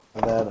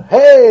And then,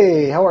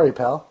 hey, how are you,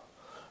 pal?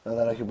 And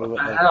then I can move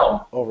it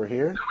over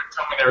here. Did we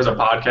tell me there was a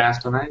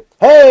podcast tonight?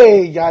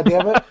 Hey,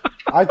 goddammit.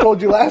 I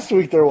told you last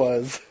week there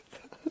was.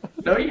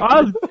 No, you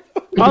didn't.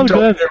 You told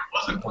me there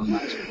wasn't one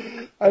last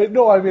week.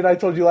 I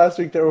told you last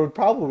week there would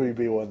probably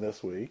be one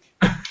this week.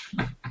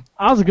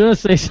 I was going to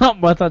say something,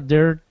 but I thought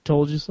Derek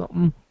told you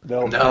something.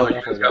 No, you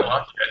guys got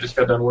lucky. I just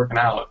got done working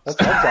out. That's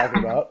what I'm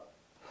talking about.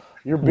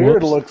 Your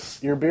beard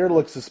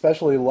looks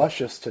especially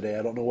luscious today.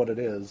 I don't know what it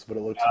is, but it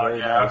looks very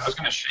nice. I was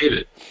going to shave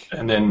it,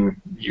 and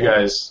then you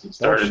guys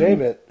started. Don't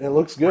shave it. It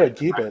looks good.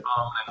 Keep it.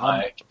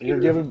 You're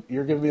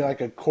giving me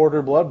like a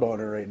quarter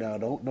Bloodboner right now.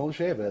 Don't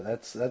shave it.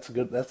 That's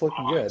good. That's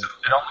looking good. It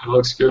only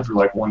looks good for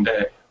like one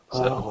day.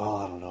 So. Oh well,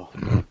 I don't know.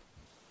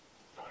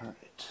 All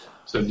right.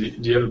 So do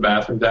you have a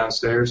bathroom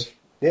downstairs?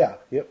 Yeah.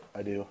 Yep.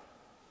 I do.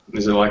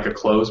 Is it like a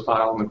clothes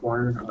pile in the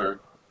corner, or?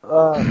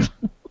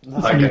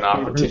 Like an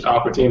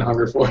Aqua Teen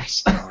Hunger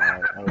Force.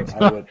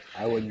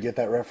 I wouldn't get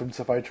that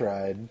reference if I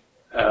tried.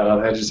 They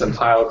had just a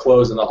pile of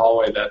clothes in the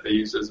hallway that they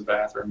used as a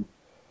bathroom.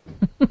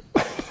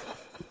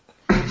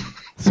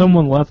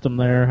 Someone left them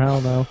there. I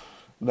don't know.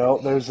 No,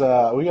 there's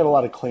we got a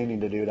lot of cleaning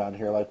to do down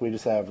here. Like we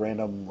just have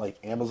random like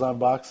Amazon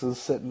boxes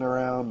sitting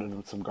around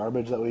and some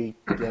garbage that we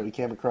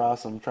came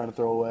across. I'm trying to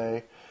throw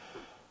away.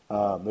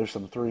 There's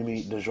some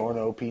 3-meat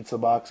DiGiorno pizza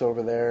box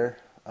over there.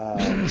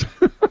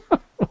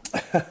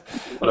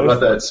 What about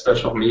that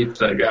special meat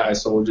that guy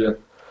sold you?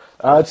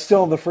 It's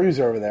still in the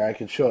freezer over there. I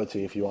can show it to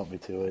you if you want me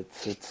to.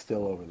 It's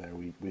still over there.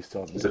 We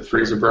still have. Is it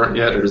freezer burnt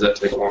yet, or does that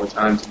take a long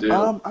time to do?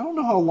 I don't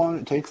know how long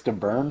it takes to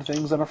burn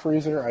things in a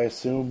freezer. I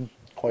assume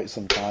quite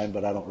some time,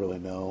 but I don't really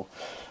know.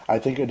 I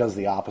think it does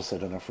the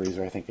opposite in a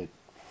freezer. I think it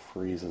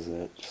freezes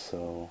it.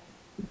 So.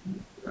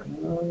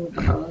 No,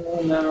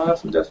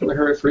 I've definitely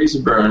heard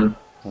freezer burn.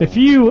 If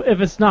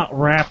it's not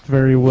wrapped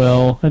very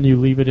well and you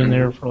leave it in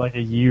there for like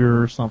a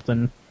year or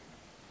something,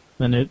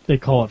 then they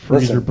call it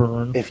freezer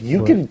burn. If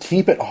you can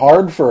keep it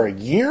hard for a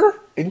year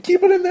and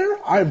keep it in there,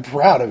 I'm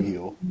proud of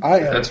you.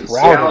 That's what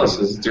Cialis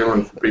is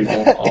doing for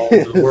people all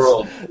over the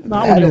world.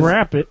 Not when you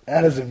wrap it.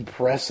 That is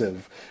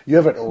impressive. You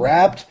have it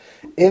wrapped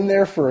in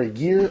there for a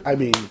year. I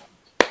mean,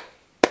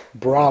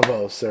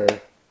 bravo, sir.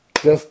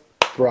 Just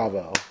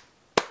bravo.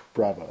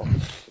 Bravo.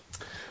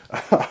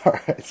 All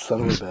right,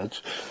 son of a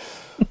bitch.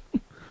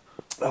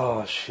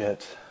 Oh,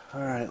 shit.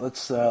 All right, let's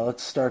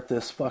start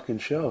this fucking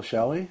show,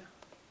 shall we?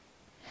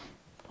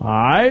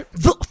 Alright.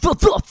 The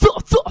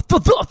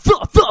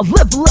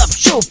Level Up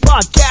Show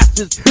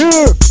podcast is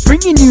here,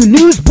 bringing you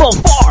news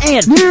both far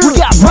and near. We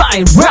got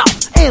Ryan,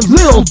 Ralph, and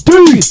Lil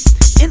D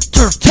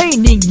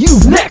entertaining you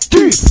neck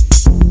deep.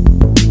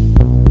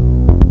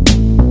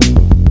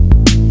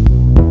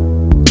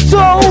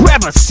 So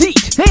grab a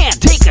seat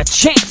and take a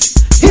chance.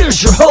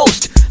 Here's your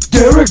host,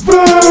 Derek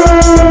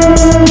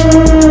Vance.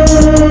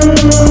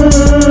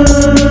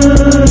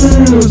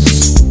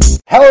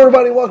 Hello,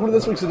 everybody. Welcome to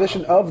this week's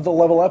edition of the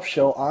Level Up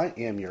Show. I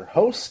am your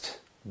host,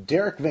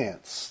 Derek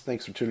Vance.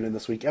 Thanks for tuning in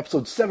this week.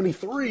 Episode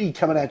 73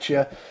 coming at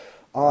you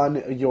on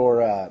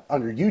your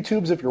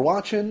YouTubes if you're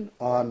watching,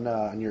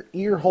 on your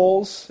ear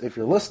holes if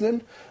you're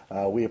listening.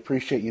 We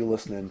appreciate you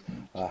listening,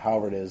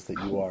 however it is that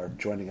you are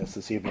joining us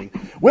this evening.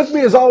 With me,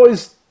 as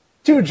always,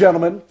 two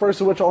gentlemen, first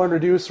of which I'll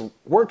introduce,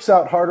 works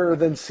out harder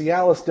than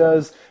Cialis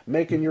does,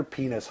 making your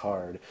penis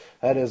hard.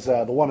 That is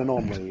the one and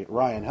only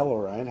Ryan. Hello,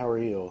 Ryan. How are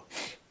you?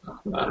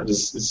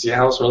 Is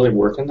Cialis really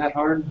working that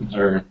hard?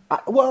 Or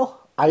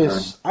I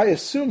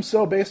assume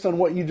so based on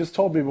what you just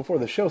told me before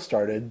the show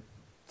started.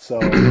 So,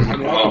 I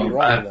mean, I could be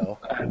wrong, though.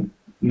 I have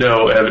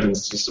no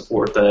evidence to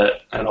support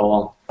that at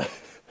all.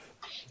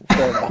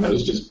 Fair enough. That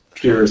was just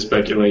pure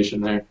speculation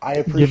there. I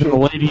appreciate Giving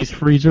the ladies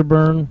freezer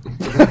burn.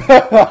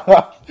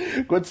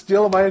 Quit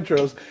stealing my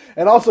intros.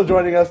 And also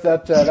joining us,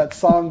 that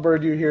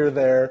songbird you hear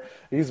there,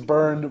 he's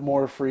burned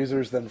more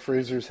freezers than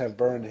freezers have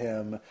burned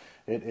him.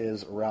 It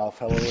is Ralph.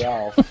 Hello,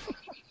 Ralph.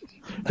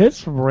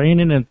 It's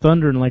raining and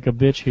thundering like a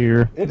bitch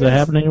here. Does that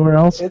happen anywhere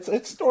else?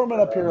 It's storming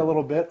up here a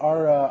little bit.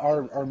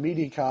 Our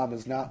Mediacom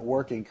is not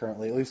working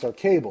currently, at least our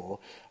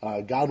cable.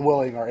 God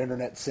willing, our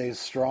internet stays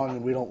strong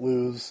and we don't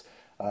lose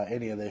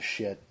any of this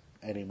shit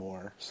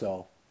anymore.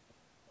 So,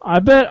 I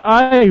bet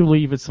I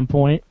leave at some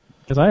point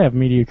because I have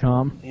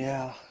Mediacom.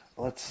 Yeah,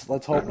 let's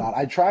hope not.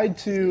 I tried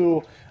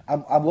to.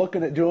 I'm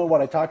looking at doing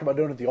what I talked about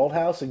doing at the old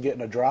house and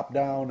getting a drop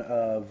down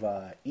of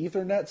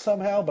Ethernet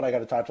somehow, but I got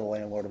to talk to the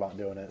landlord about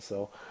doing it.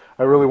 So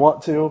I really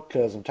want to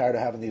because I'm tired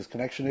of having these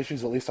connection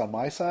issues, at least on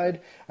my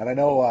side. And I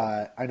know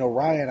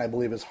Ryan, I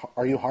believe is.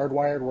 Are you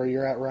hardwired where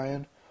you're at,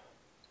 Ryan?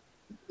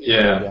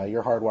 Yeah. Yeah,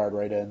 you're hardwired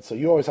right in. So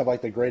you always have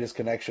like the greatest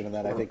connection, and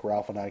then I think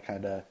Ralph and I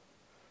kind of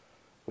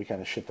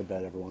shit the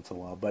bed every once in a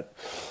while. But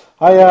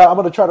I'm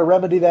going to try to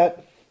remedy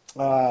that.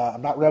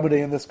 I'm not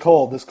remedying this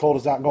cold. This cold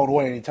is not going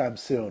away anytime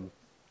soon.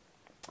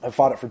 I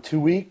fought it for 2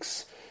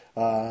 weeks.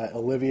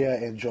 Olivia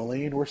and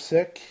Jolene were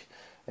sick,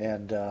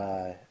 and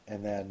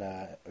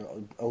then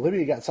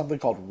Olivia got something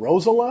called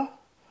Rosella,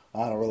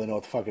 I don't really know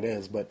what the fuck it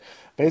is, but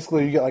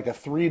basically you get like a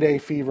 3-day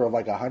fever of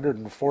like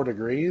 104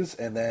 degrees,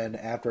 and then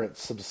after it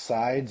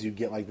subsides, you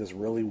get like this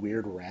really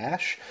weird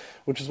rash,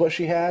 which is what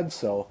she had.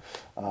 So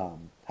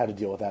had to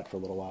deal with that for a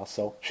little while.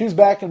 So she's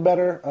back and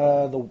better.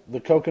 The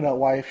coconut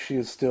wife, she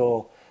is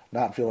still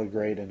not feeling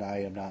great, and I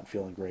am not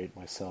feeling great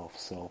myself.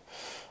 So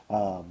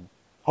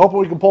hoping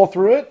we can pull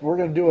through it. We're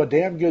going to do a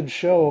damn good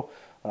show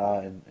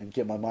and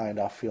get my mind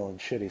off feeling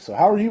shitty. So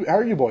how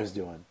are you boys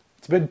doing?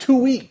 It's been 2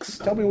 weeks.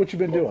 Tell me what you've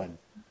been doing.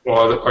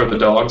 Well, are the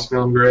dogs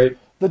feeling great?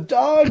 The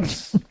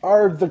dogs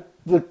are the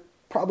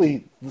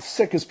probably the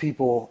sickest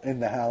people in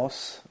the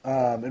house.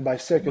 And by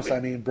sickest, I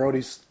mean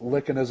Brody's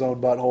licking his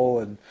own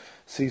butthole and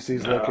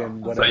Cece's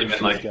licking whatever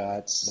she's like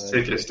got.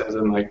 Sickest as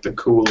in like the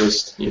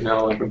coolest,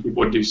 like when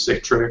people would do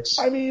sick tricks.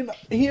 I mean,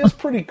 he is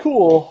pretty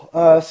cool.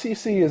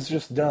 Cece is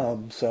just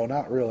dumb, so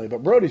not really.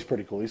 But Brody's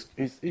pretty cool. He's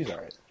all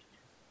right.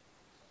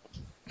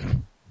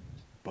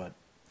 But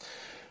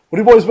what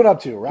have you boys been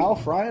up to?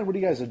 Ralph, Ryan, what do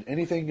you guys,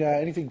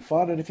 anything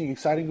fun, anything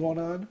exciting going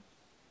on?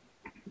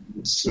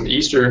 Some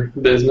Easter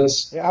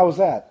business. Yeah, how was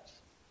that?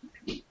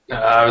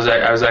 I was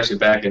actually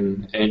back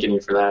in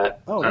Ankeny for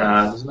that. Oh,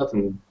 nice. There's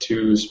nothing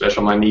too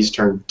special. My niece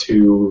turned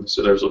 2,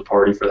 so there was a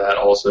party for that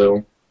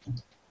also.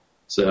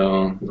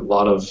 So a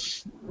lot of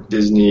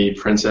Disney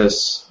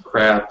princess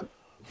crap.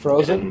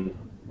 Frozen?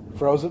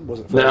 Was it Frozen?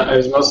 No, it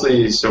was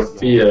mostly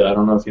Sophia. I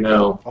don't know if you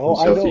know who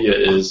Sophia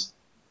is.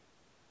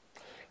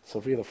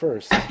 Sophia the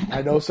First.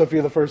 I know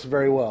Sophia the First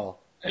very well.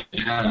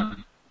 Yeah.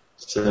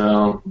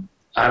 So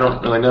I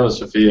don't really know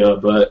Sophia,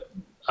 but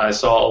I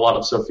saw a lot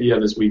of Sophia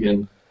this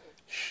weekend.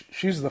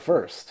 She's the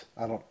first.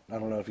 I don't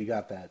know if you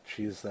got that.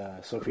 She's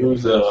Sophia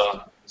the First.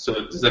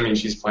 So does that mean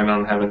she's planning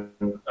on having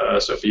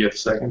Sophia the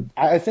Second?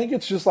 I think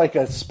it's just like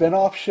a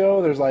spin-off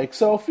show. There's like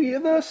Sophia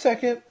the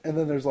Second, and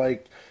then there's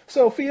like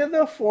Sophia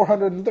the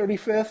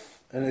 435th,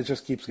 and it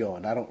just keeps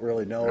going. I don't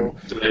really know.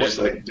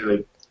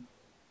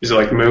 Is it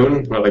like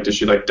Moon? Or like does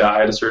she like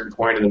die at a certain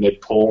point and then they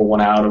pull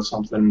one out of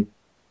something?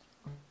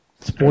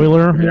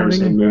 Spoiler. I've never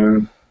seen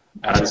Moon.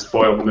 I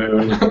spoiled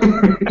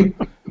Moon.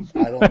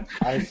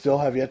 I still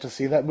have yet to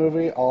see that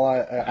movie.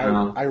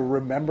 I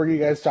remember you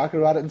guys talking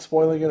about it and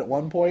spoiling it at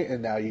one point,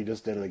 and now you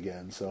just did it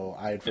again. So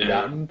I had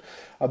forgotten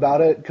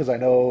about it because I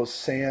know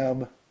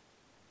Sam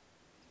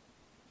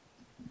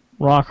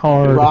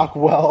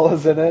Rockwell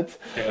is in it.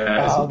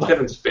 Yeah, is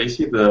Kevin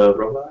Spacey the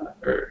robot?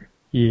 Or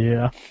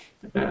yeah.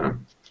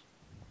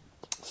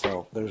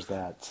 So there's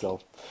that. So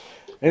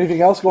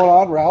anything else going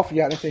on, Ralph? You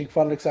got anything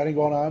fun and exciting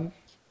going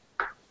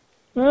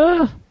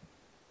on?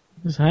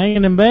 Just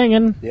hanging and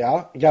banging.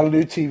 Yeah, you got a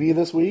new TV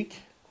this week?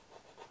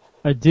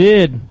 I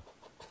did.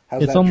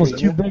 How's it's that almost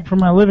too big for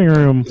my living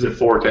room. Is it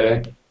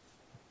 4K?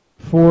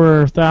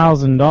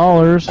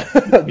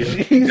 $4,000.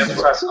 Jesus That's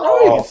what I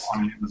saw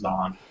on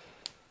Amazon.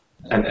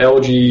 An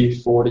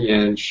LG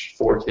 40-inch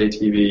 4K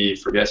TV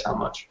for guess how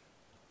much?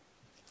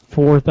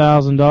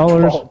 $4,000.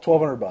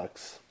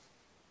 $1,200.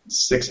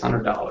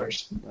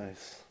 $600.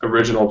 Nice.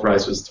 Original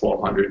price was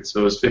 $1,200,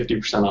 so it was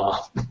 50%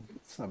 off.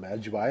 It's not bad.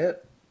 Did you buy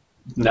it?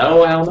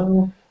 No, hell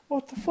no.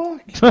 What the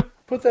fuck?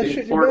 Put that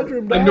shit in your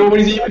bedroom, dog. Like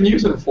nobody's even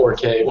using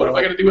 4K. What am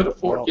I going to do with a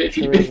 4K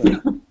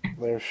TV?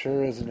 There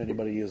sure isn't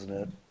anybody using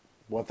it.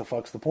 What the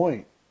fuck's the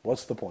point?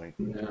 What's the point?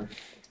 Yeah.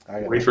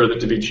 Wait for it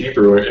to be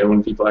cheaper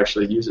when people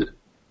actually use it.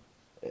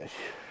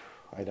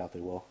 I doubt they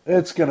will.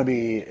 It's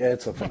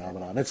a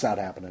phenomenon. It's not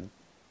happening.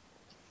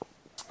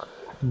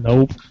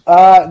 Nope.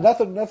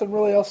 Nothing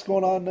really else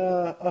going on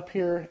up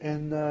here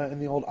in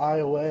the old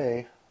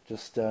IOA.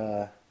 Just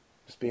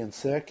being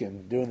sick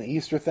and doing the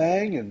Easter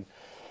thing and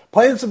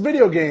playing some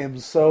video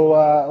games.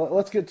 So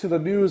let's get to the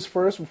news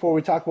first before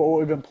we talk about what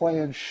we've been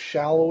playing,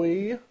 shall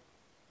we?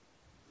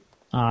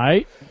 All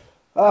right.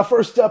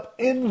 First up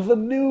in the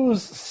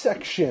news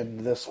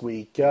section this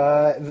week,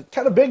 kind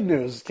of big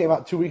news came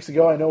out 2 weeks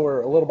ago. I know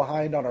we're a little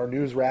behind on our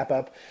news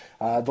wrap-up.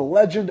 The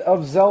Legend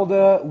of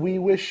Zelda, We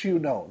Wish You...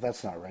 No,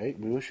 that's not right.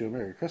 We Wish You a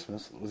Merry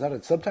Christmas. Was that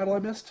a subtitle I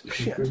missed?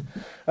 Shit.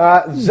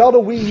 Zelda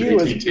Wii U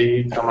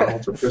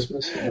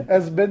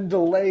has been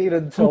delayed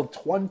until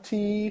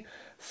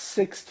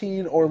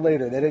 2016 or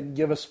later. They didn't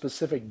give a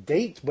specific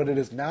date, but it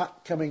is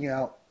not coming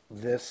out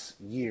this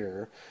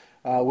year,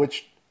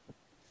 which...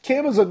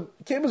 came as a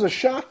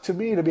shock to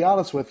me, to be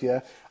honest with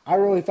you. I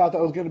really thought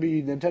that was going to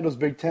be Nintendo's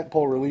big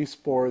tentpole release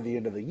for the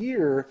end of the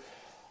year.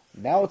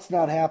 Now it's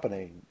not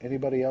happening.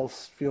 Anybody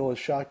else feel as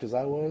shocked as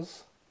I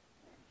was?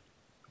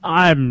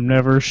 I'm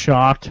never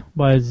shocked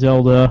by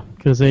Zelda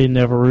because they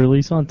never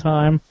release on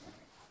time.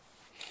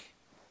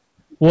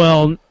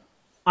 Well,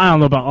 I don't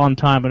know about on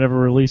time, but never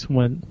release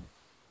when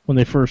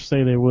they first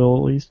say they will,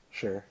 at least.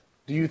 Sure.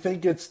 Do you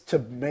think it's to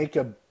make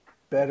a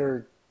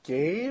better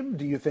game?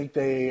 Do you think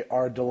they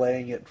are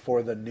delaying it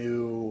for the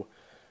new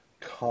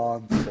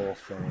console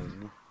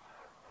thing?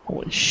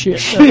 Holy shit.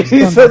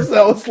 Jesus,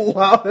 that was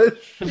loud as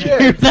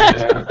shit.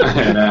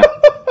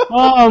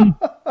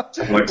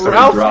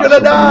 Ralph's gonna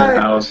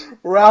die.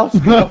 Ralph's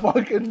gonna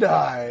fucking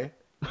die.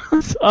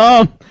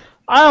 I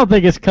don't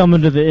think it's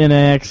coming to the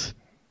NX.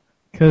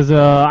 Because,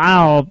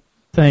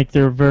 think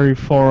they're very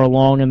far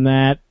along in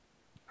that.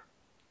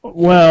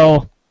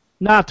 Well,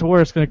 not to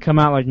where it's going to come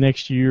out like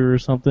next year or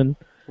something.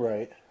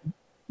 Right.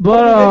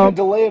 But I mean, they could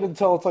delay it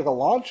until it's like a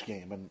launch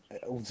game, and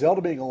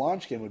Zelda being a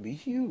launch game would be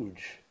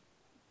huge.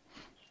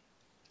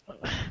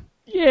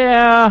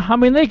 yeah, I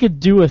mean, they could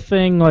do a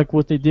thing like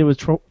what they did with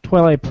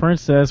Twilight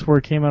Princess, where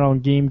it came out on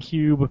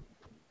GameCube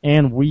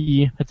and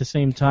Wii at the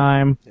same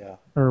time. Yeah.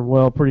 Or,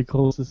 well, pretty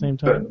close at the same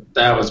time. But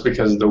that was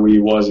because the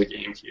Wii was a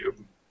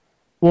GameCube.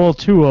 Well,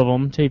 two of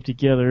them taped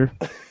together.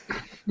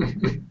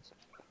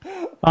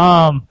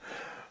 Oh,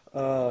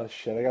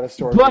 shit. I got a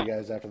story for you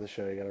guys after the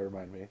show. You got to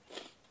remind me.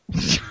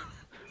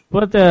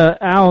 But the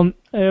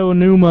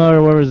Aonuma,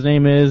 or whatever his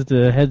name is,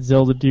 the head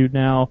Zelda dude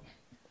now,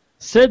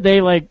 said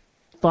they,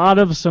 thought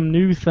of some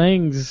new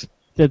things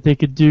that they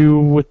could do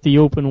with the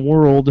open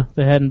world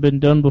that hadn't been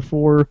done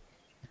before.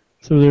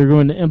 So they're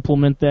going to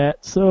implement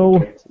that.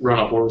 So Run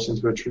a horse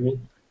into a tree.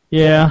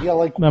 yeah, Yeah,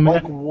 like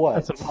what?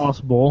 That's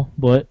impossible,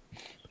 but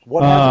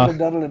What hasn't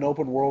been done in an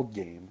open world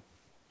game?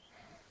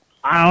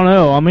 I don't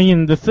know. I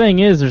mean, the thing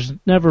is, there's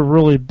never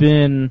really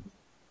been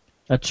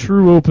a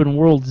true open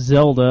world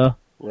Zelda.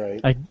 Right.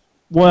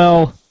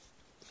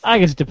 I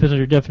guess it depends on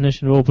your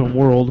definition of open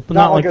world, but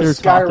not like a they're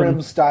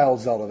Skyrim style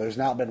Zelda. There's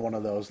not been one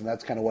of those, and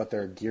that's kind of what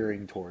they're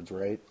gearing towards,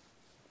 right?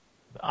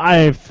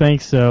 I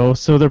think so.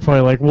 So they're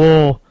probably like,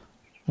 well,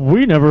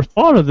 we never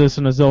thought of this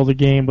in a Zelda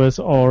game, but it's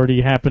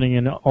already happening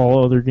in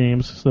all other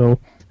games, so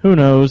who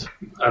knows?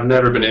 I've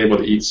never been able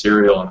to eat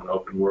cereal in an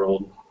open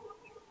world.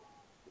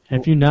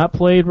 Have you not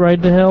played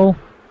Ride to Hell?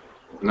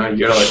 No,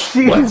 you gotta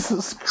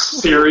Jesus what?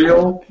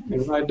 Cereal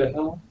in Ride to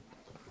Hell?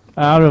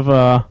 Out of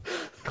a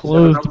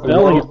closed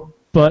belly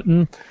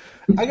button.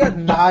 I got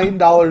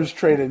 $9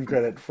 trade-in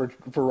credit for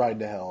Ride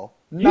to Hell.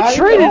 You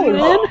traded it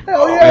in?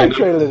 Hell yeah, I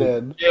traded it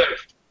in. Yeah.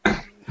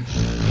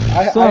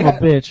 Son of a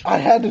bitch. I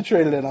had to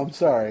trade it in. I'm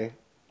sorry.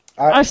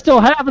 I still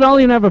have it. I don't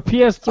even have a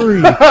PS3.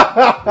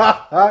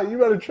 You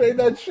better trade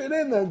that shit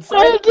in then. Son.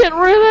 I ain't getting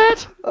rid of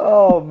that.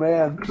 Oh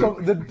man! So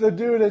the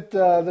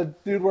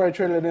dude where I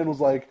traded it in was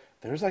like,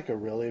 "There's like a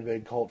really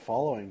big cult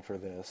following for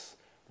this,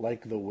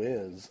 like The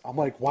Wiz." I'm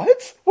like,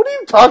 "What? What are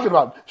you talking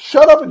about?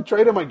 Shut up and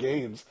trade in my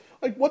games.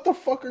 Like, what the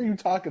fuck are you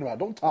talking about?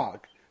 Don't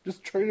talk.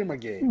 Just trade in my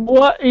game."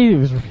 What? He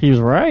was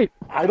right.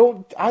 I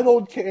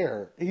don't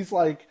care. He's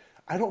like,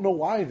 I don't know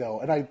why though,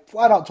 and I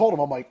flat out told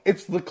him, I'm like,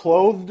 it's the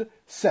clothed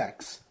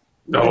sex.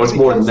 No, it's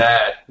more than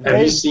that.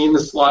 Have you seen the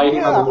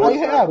sliding on the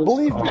motorcycle? I have,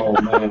 believe me.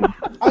 Oh, man.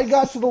 I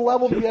got to the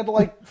level that you had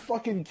to,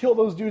 fucking kill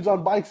those dudes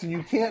on bikes, and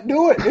you can't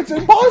do it. It's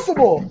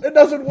impossible. It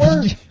doesn't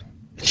work.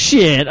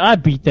 Shit, I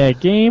beat that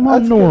game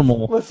on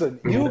normal. Listen,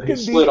 you can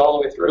slid all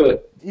the way through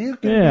it. You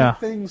can do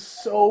things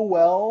so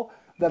well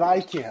that I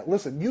can't.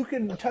 Listen, you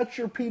can touch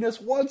your penis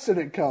once and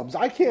it comes.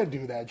 I can't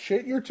do that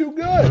shit. You're too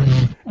good.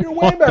 You're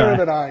way better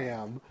than I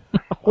am.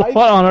 What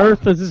on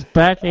earth is this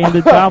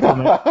backhanded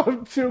compliment?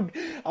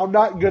 I'm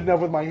not good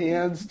enough with my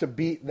hands to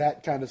beat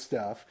that kind of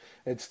stuff.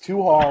 It's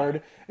too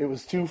hard. It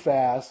was too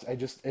fast.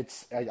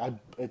 It's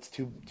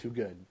too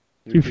good.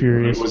 Too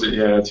furious. Was it?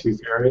 Too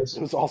furious.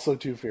 It was also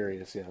too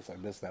furious. Yes, I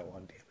missed that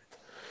one.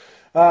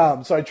 Damn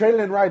it. So I traded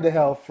in Ride to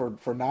Hell for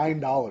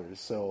 $9.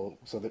 So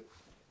that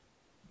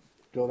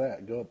go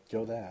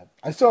that.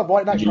 I still have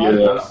White Knight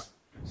Chronicles.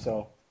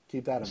 So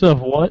keep that in mind. So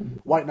what?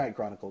 White Knight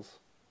Chronicles.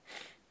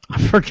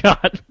 I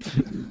forgot.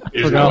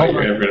 There's no way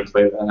you're ever going to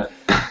play that.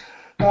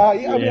 I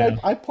mean,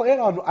 I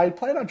plan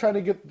on trying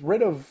to get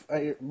rid of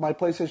my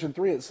PlayStation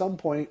 3 at some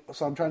point,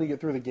 so I'm trying to get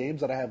through the games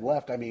that I have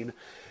left. I mean,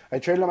 I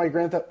traded on my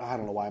Grand Theft... I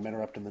don't know why I'm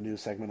interrupting the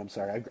news segment. I'm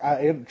sorry.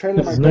 I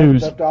traded on my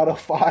Grand Theft Auto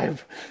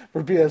 5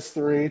 for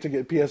PS3 to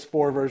get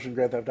PS4 version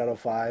Grand Theft Auto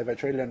 5. I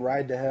traded in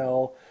Ride to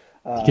Hell.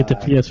 Get the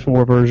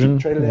PS4 version.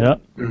 Traded in...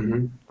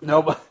 Mm-hmm.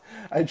 Nope.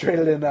 I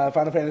traded in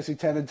Final Fantasy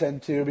X and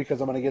X-2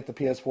 because I'm going to get the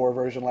PS4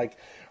 version.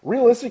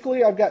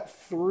 Realistically, I've got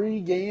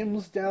 3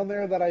 games down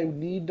there that I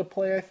need to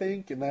play, I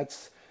think, and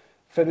that's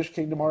finish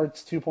Kingdom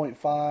Hearts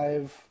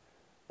 2.5,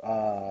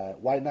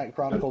 White Knight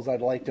Chronicles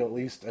I'd like to at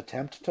least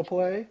attempt to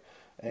play.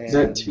 And is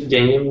that 2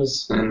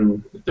 games,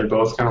 and they're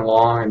both kind of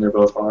long, and they're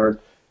both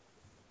hard?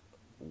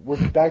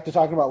 We're back to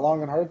talking about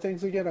long and hard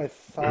things again? I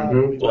thought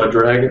Blood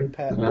Dragon.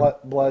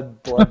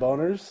 Blood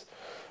boners.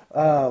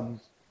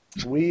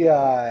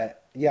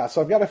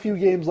 So I've got a few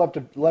games left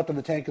in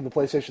the tank in the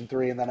PlayStation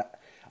 3, and then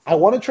I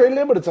want to trade it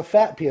in, but it's a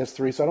fat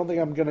PS3, so I don't think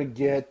I'm gonna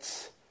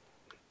get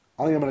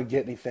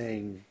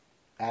anything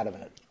out of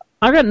it.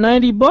 I got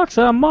 $90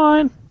 out of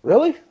mine.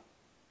 Really?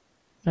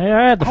 Hey,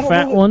 I had the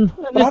fat one.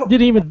 It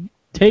didn't even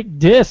take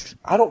discs.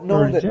 I don't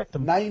know that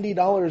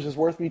 $90 is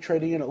worth me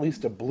trading in at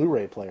least a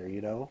Blu-ray player. You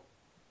know.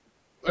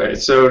 Right,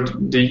 so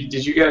did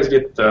you guys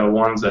get the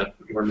ones that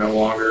were no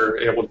longer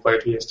able to play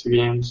PS2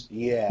 games?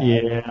 Yeah.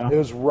 Yeah. It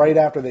was right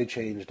after they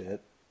changed it.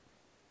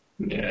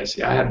 Yeah,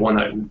 see, I had one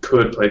that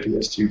could play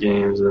PS2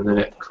 games, and then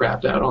it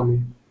crapped out on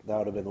me. That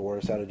would have been the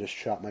worst. I'd have just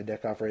shot my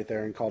dick off right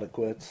there and called it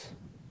quits.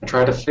 I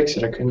tried to fix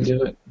it, I couldn't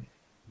do it.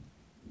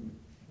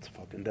 It's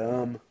fucking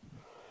dumb.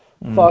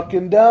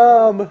 Fucking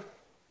dumb.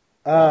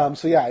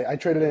 So yeah, I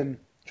traded in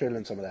trade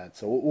in some of that.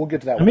 So we'll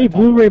get to that. How many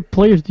Blu-ray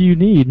players do you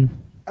need?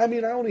 I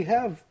mean, I only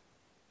have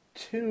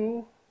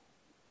 2.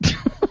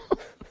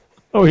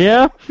 Oh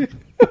yeah, is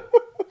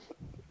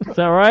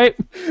that right?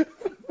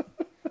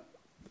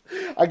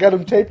 I got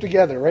them taped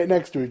together, right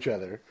next to each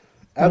other.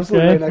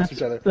 Absolutely right next to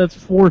each other. That's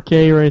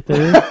 4K right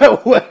there.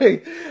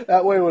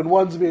 that way, when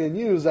one's being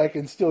used, I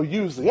can still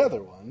use the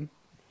other one.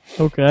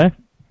 Okay.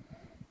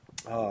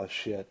 Oh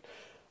shit.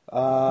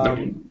 Why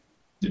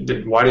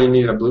do you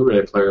need a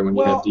Blu-ray player when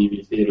you have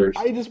DV theaters?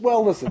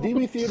 Listen,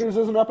 DV theaters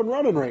isn't up and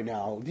running right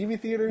now. DV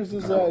theaters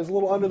is a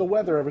little under the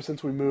weather ever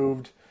since we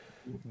moved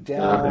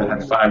down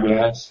 5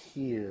 guys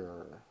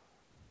here.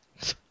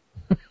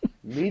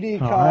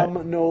 Mediacom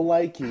right. no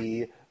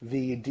likey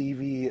the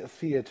DV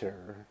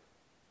theater,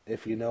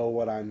 if you know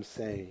what I'm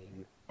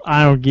saying.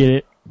 I don't get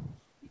it.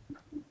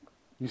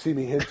 You see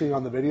me hinting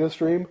on the video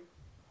stream?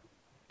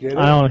 Get it?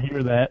 I don't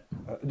hear that.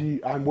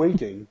 I'm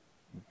winking.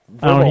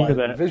 I don't hear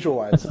that.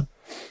 Visualize.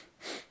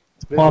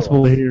 It's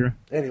possible to hear.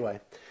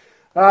 Anyway,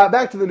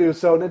 back to the news.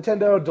 So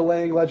Nintendo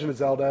delaying Legend of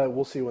Zelda.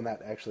 We'll see when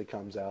that actually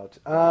comes out.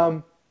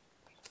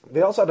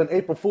 They also had an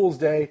April Fool's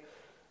Day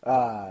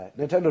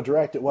Nintendo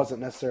Direct. It wasn't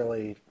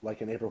necessarily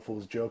like an April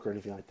Fool's joke or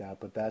anything like that,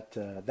 but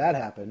that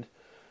happened.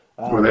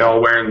 Were they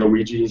all wearing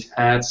Luigi's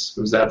hats?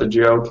 Was that the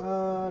joke?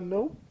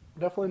 Nope,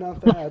 definitely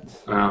not that.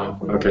 Oh,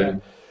 Definitely okay.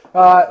 not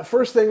that.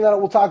 First thing that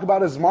we'll talk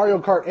about is Mario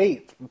Kart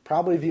 8.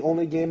 Probably the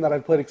only game that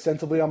I've played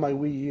extensively on my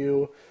Wii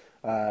U,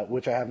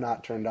 which I have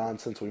not turned on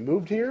since we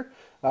moved here,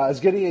 is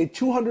getting a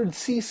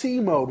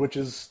 200cc mode, which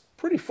is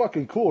pretty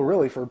fucking cool,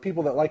 really, for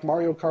people that like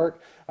Mario Kart.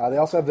 They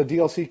also have the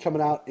DLC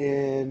coming out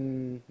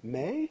in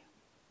May?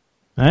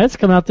 It's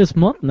coming out this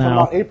month now. Coming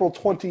out April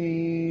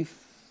 23rd?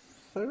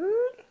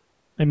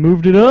 They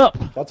moved it up.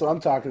 That's what I'm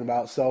talking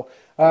about. So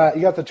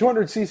you got the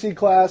 200cc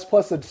class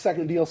plus the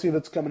second DLC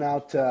that's coming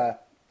out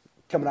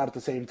at the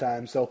same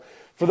time. So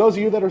for those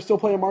of you that are still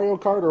playing Mario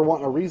Kart or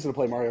want a reason to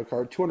play Mario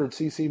Kart,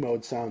 200cc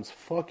mode sounds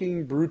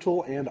fucking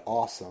brutal and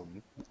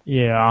awesome.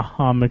 Yeah,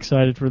 I'm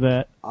excited for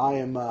that.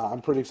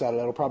 I'm pretty excited.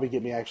 That'll probably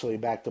get me actually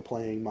back to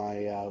playing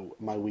my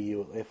Wii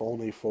U, if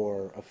only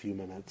for a few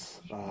minutes.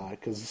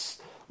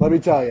 Because let me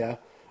tell you,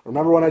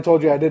 remember when I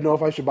told you I didn't know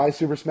if I should buy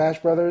Super Smash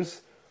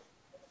Brothers?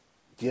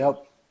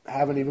 Yep,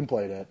 haven't even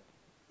played it.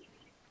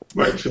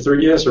 Wait, for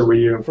 3DS or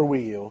Wii U? For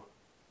Wii U.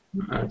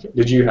 Okay.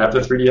 Did you have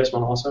the 3DS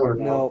one also, or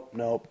no?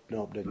 Nope,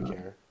 didn't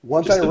care.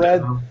 Once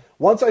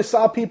I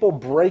saw people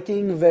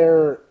breaking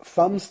their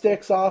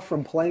thumbsticks off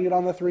from playing it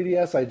on the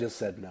 3DS, I just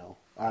said no.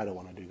 I don't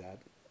want to do that.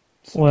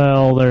 So,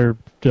 Well, they're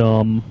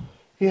dumb.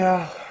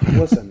 yeah,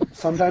 listen.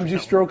 Sometimes you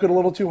stroke it a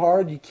little too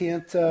hard. You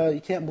can't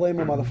blame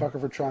a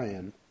motherfucker for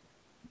trying.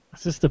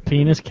 Is this the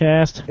penis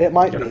cast? It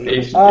might You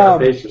be.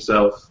 gotta pace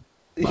yourself.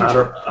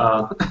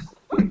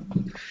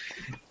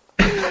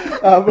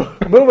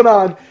 Moving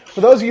on. For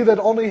those of you that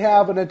only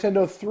have a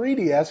Nintendo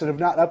 3DS and have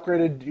not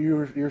upgraded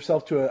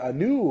yourself to a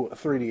new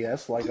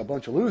 3DS, like a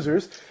bunch of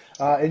losers,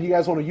 and you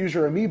guys want to use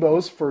your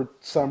Amiibos for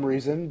some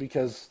reason,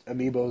 because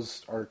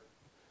Amiibos are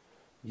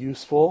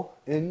useful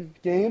in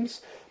games,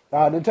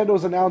 Nintendo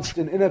has announced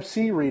an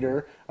NFC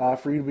reader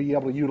for you to be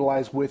able to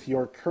utilize with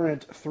your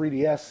current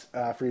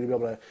 3DS, for you to be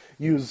able to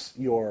use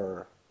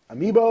your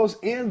Amiibos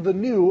and the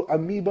new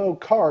Amiibo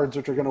cards,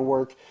 which are going to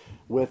work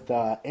with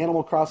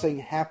Animal Crossing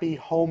Happy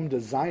Home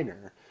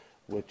Designer,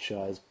 which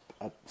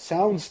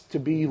sounds to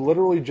be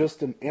literally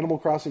just an Animal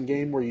Crossing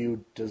game where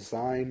you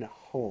design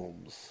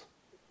homes.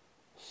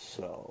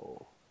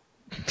 So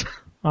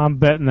I'm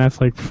betting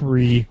that's like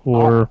free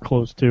or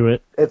close to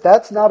it. if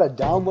that's not a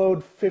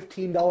download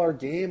 $15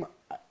 game,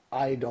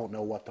 I don't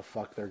know what the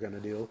fuck they're going to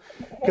do.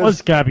 Well,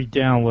 it's got to be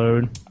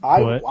download.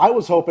 I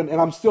was hoping,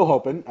 and I'm still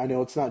hoping, I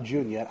know it's not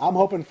June yet, I'm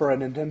hoping for a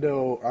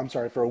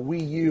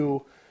Wii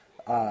U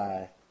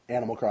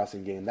Animal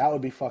Crossing game. That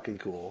would be fucking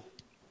cool.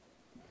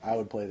 I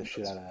would play the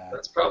shit out of that.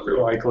 That's probably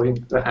likely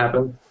to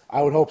happen.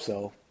 I would hope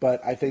so,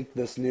 but I think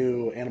this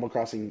new Animal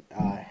Crossing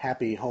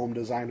Happy Home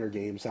Designer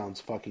game sounds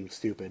fucking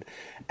stupid.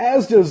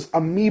 As does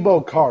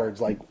Amiibo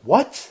cards. Like,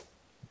 what?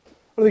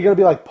 Are they going to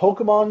be like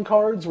Pokemon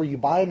cards where you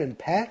buy them in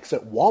packs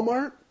at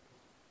Walmart?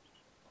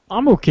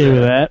 I'm okay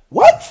with that.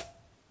 What?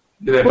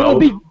 Do they Well,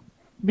 both? it'll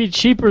be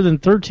cheaper than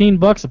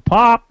 $13 a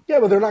pop. Yeah,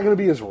 but they're not going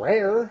to be as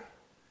rare.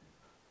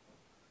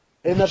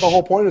 Isn't that the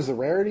whole point, is the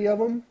rarity of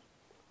them?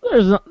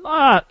 There's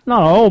not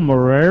all of them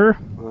are rare.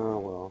 Oh,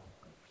 well.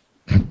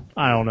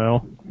 I don't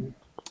know.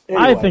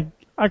 Anyway,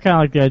 I kind of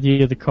like the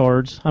idea of the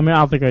cards. I mean, I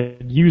don't think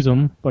I'd use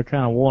them, but I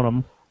kind of want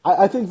them.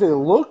 I think they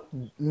look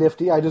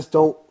nifty. I just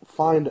don't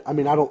find... I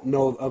mean, I don't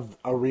know of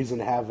a reason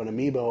to have an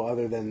Amiibo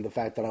other than the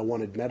fact that I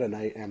wanted Meta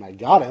Knight and I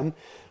got him,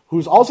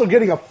 who's also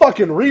getting a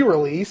fucking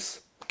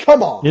re-release.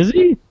 Come on. Is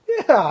he?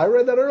 Yeah, I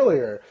read that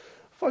earlier.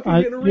 Fucking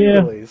getting a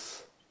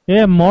re-release.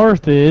 Yeah,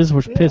 Martha is,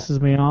 which Yeah.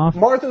 pisses me off.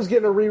 Martha's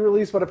getting a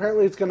re-release, but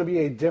apparently it's going to be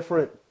a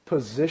different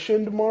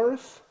positioned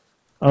Marth.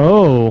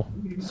 Oh.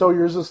 So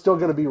yours is still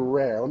going to be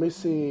rare. Let me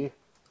see.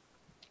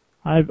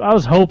 I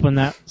was hoping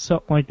that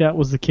something like that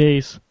was the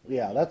case.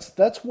 Yeah,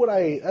 that's what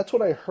I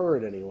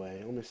heard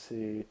anyway. Let me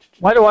see.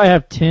 Why do I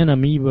have 10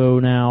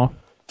 Amiibo now?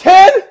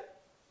 10?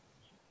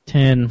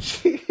 10.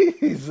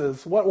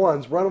 Jesus. What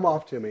ones? Run them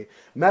off to me.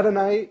 Meta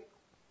Knight.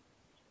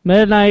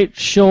 Meta Knight,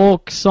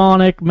 Shulk,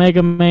 Sonic,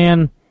 Mega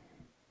Man.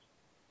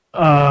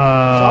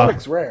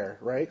 Sonic's rare,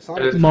 right?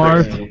 Sonic's It's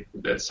Marth. crazy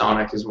that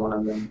Sonic is one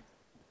of them.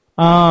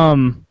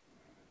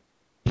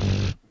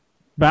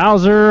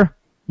 Bowser,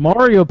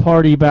 Mario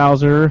Party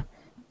Bowser,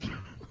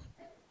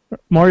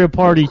 Mario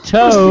Party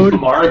Toad,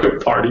 Mario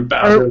Party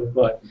Bowser,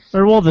 but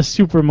or well, the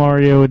Super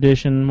Mario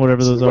Edition,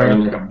 whatever those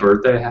wearing are. like a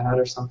birthday hat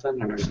or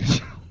something. Or...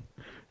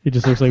 He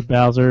just looks like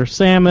Bowser.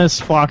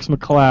 Samus, Fox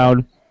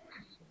McCloud.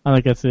 I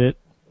think that's it.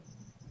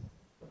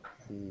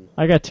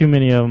 I got too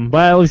many of them,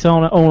 but at least I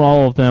own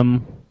all of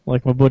them,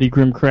 like my buddy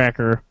Grim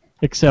Cracker,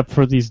 except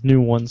for these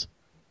new ones.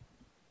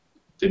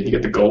 Did he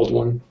get the gold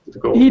one? The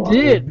gold He one?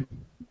 did.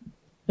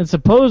 And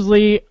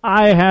supposedly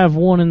I have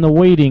one in the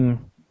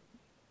waiting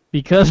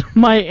because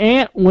my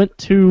aunt went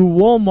to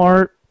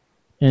Walmart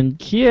in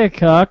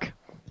CIrca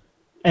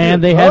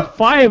and they had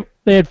five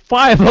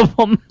of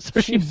them, so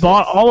she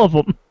bought all of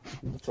them.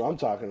 That's what I'm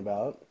talking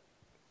about.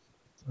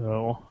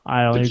 So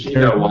I don't Did even she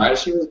care. know why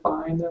she was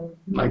buying them?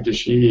 Like, did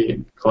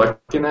she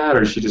collecting that,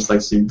 or she just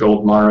like see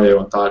Gold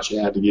Mario and thought she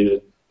had to get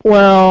it?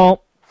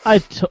 Well,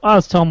 I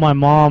was telling my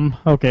mom,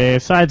 okay,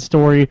 side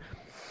story.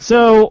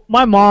 So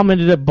my mom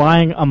ended up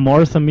buying a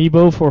Marth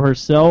amiibo for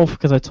herself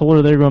because I told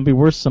her they were going to be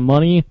worth some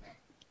money,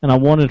 and I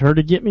wanted her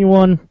to get me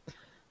one.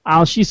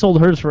 She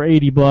sold hers for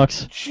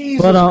 $80.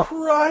 Jesus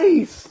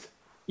Christ!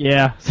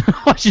 Yeah,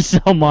 I should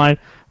sell mine.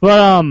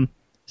 But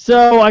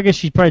so I guess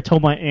she probably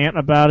told my aunt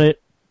about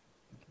it,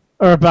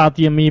 or about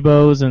the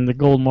amiibos and the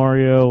Gold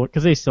Mario,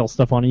 because they sell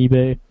stuff on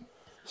eBay.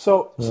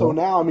 So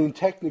now, I mean,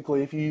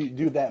 technically, if you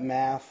do that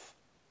math,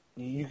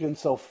 you can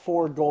sell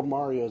 4 Gold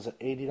Marios at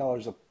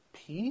 $80 a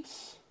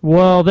piece?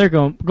 Well,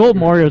 Gold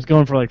Mario's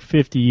going for like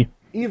 50.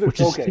 Either,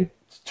 which is okay,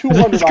 it's It's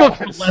going for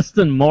 $200. less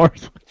than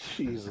Marth.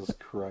 Jesus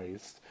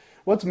Christ.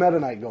 What's Meta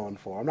Knight going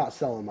for? I'm not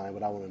selling mine,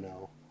 but I want to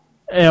know.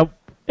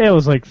 It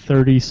was like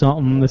 30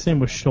 something. The same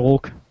with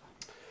Shulk.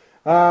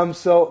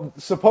 So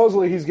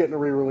supposedly he's getting a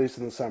re-release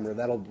in the summer.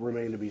 That'll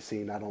remain to be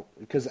seen.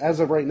 Because as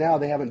of right now,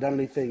 they haven't done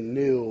anything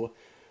new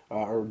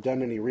or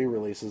done any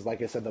re-releases.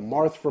 Like I said, the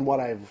Marth, from what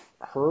I've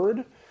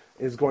heard,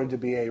 is going to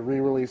be a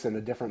re-release in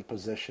a different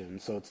position.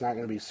 So it's not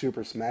going to be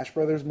Super Smash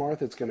Brothers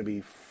Marth. It's going to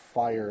be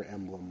Fire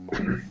Emblem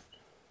Marth.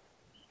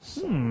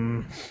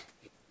 So,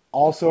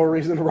 also a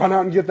reason to run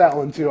out and get that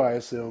one too, I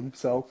assume.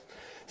 So,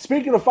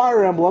 speaking of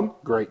Fire Emblem,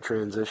 great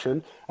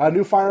transition. A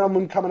new Fire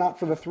Emblem coming out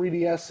for the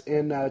 3DS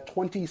in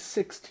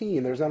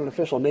 2016. There's not an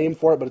official name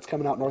for it, but it's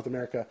coming out in North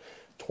America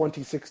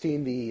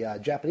 2016. The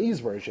Japanese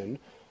version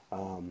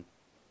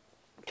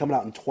coming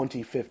out in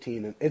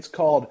 2015. And it's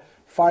called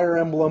Fire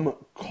Emblem :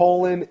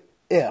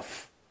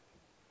 If.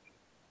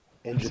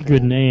 That's a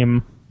good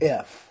name.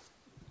 If.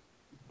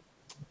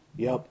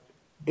 Yep.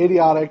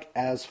 Idiotic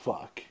as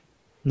fuck.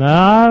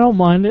 Nah, I don't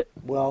mind it.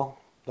 Well,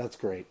 that's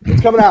great.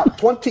 It's coming out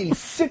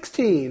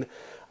 2016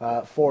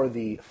 for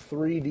the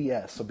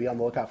 3DS, so be on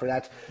the lookout for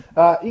that.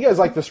 You guys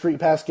like the Street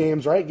Pass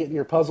games, right? Getting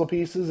your puzzle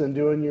pieces and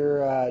doing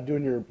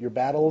your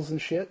battles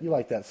and shit. You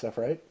like that stuff,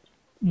 right?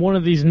 One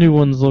of these new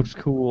ones looks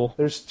cool.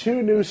 There's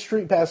 2 new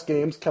Street Pass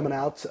games coming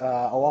out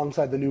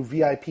alongside the new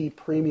VIP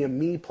Premium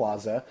Me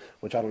Plaza,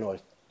 which I don't know a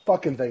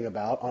fucking thing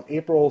about, on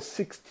April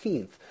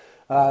 16th.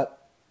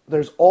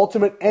 There's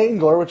Ultimate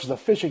Angler, which is a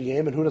fishing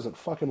game, and who doesn't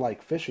fucking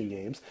like fishing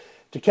games?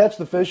 To catch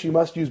the fish, you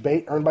must use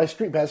bait earned by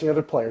street passing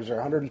other players. There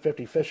are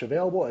 150 fish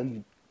available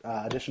in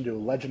addition to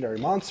legendary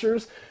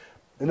monsters.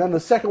 And then the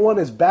second one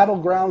is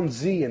Battleground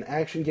Z, an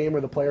action game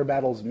where the player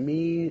battles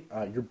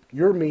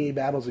your me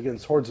battles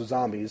against hordes of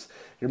zombies.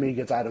 Your me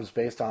gets items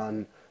based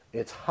on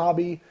its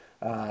hobby,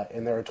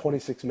 and there are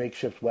 26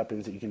 makeshift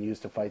weapons that you can use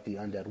to fight the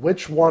undead.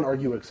 Which one are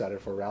you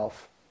excited for,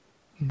 Ralph?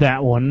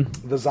 That one.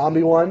 The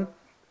zombie one?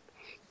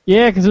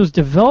 Yeah, because it was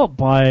developed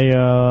by,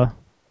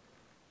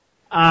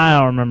 I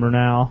don't remember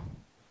now.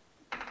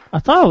 I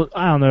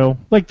don't know.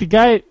 Like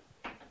the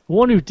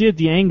one who did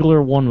the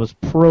Angler one was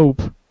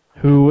Prope,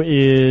 who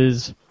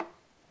is,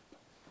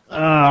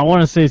 I want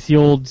to say it's the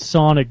old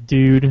Sonic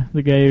dude,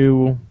 the guy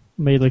who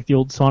made like the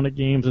old Sonic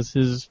games. It's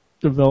his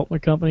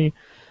development company.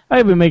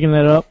 I've been making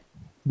that up,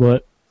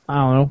 but I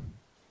don't know.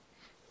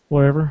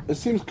 Whatever. It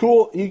seems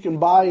cool. You can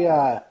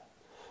buy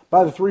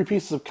the 3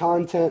 pieces of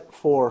content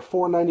for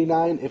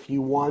 $4.99 if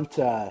you want.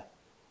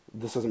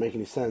 This doesn't make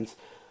any sense,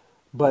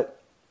 but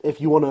if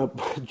you want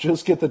to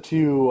just get the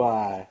two,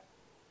 what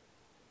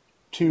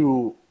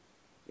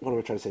am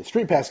I trying to say?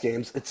 Street Pass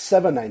games, it's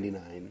 $7.99. I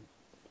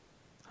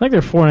think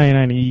they're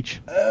 $4.99 each.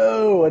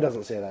 Oh, it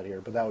doesn't say that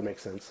here, but that would make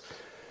sense.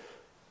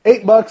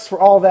 $8 for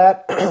all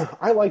that.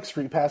 I like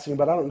street passing,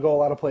 but I don't go a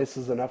lot of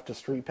places enough to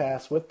street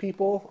pass with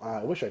people.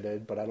 I wish I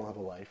did, but I don't have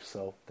a life,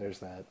 so there's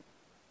that.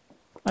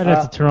 I'd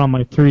have to turn on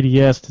my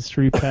 3DS to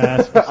Street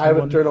Pass. I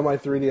haven't turned on my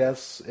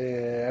 3DS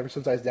ever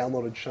since I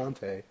downloaded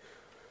Shantae,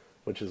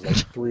 which is like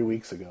 3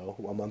 weeks ago,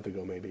 a month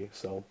ago maybe.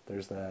 So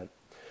there's that.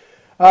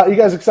 You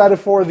guys excited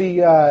for the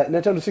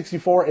Nintendo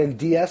 64 and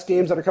DS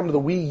games that are coming to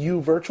the Wii U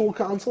Virtual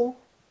Console?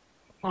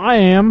 I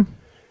am.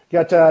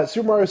 You got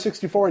Super Mario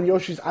 64 and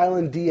Yoshi's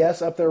Island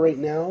DS up there right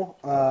now.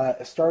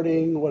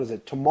 Starting,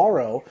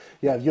 tomorrow,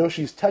 you have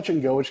Yoshi's Touch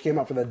and Go, which came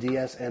out for the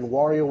DS, and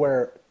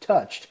WarioWare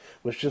Touched,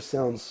 which just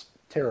sounds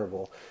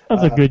terrible.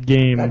 That's a good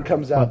game. That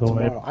comes out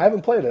tomorrow. I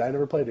haven't played it. I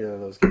never played either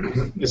of those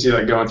games. Is he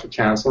like going through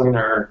counseling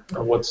or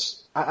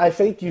what's? I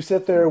think you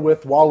sit there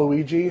with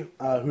Waluigi,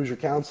 who's your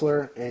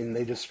counselor, and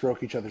they just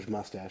stroke each other's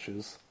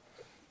mustaches.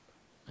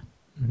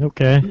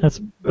 Okay, that's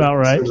about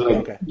right. Seems like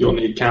Okay. You'll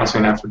need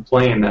counseling after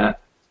playing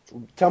that.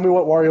 Tell me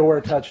what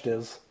WarioWare Touched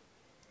is.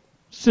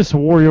 It's just a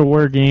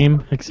WarioWare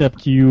game,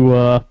 except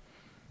you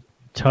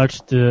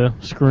touch the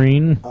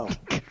screen. Oh.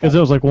 Because it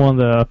was like one of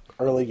the...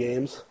 Early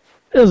games.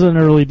 It was an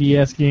early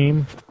DS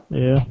game.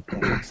 Yeah.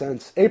 That makes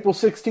sense. April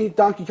 16th,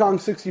 Donkey Kong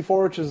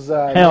 64, which is, in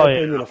Hell my yeah.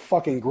 opinion, a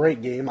fucking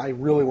great game. I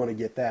really want to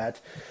get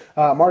that.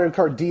 Mario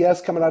Kart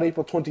DS coming out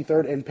April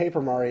 23rd, and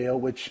Paper Mario,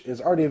 which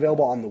is already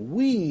available on the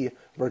Wii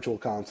Virtual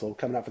Console,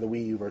 coming out for the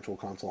Wii U Virtual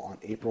Console on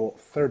April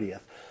 30th.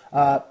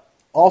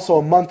 Also,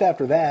 a month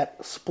after that,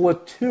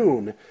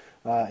 Splatoon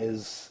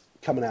is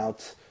coming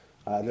out.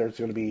 There's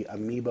going to be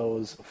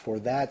amiibos for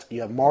that.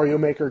 You have Mario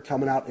Maker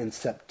coming out in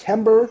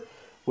September,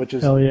 which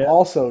is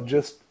also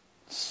just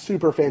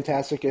super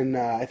fantastic. And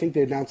I think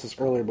they announced this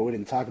earlier, but we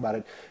didn't talk about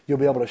it. You'll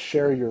be able to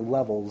share your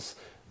levels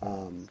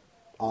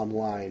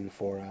online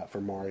for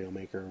Mario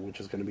Maker, which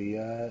is going to be...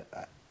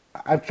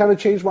 I've kind of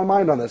changed my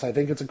mind on this. I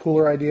think it's a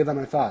cooler idea than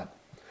I thought.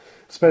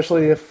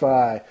 Especially if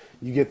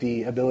you get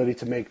the ability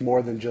to make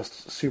more than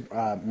just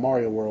Super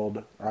Mario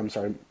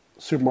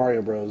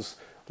Bros.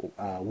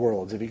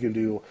 Worlds. If you can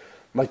do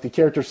like the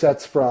character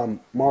sets from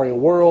Mario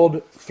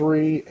World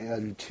 3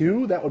 and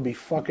 2, that would be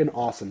fucking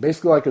awesome.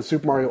 Basically like a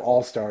Super Mario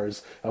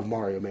All-Stars of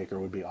Mario Maker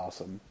would be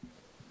awesome.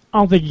 I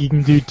don't think you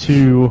can do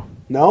 2.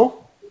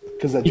 No?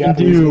 Because that You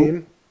Japanese can do-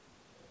 game?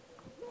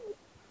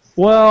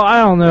 Well, I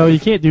don't know. You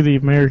can't do the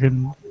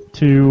American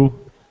 2.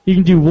 You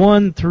can do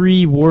 1,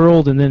 3,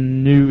 World, and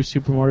then new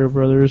Super Mario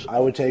Brothers. I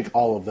would take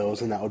all of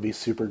those, and that would be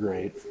super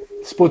great.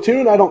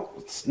 Splatoon, I don't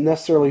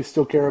necessarily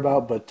still care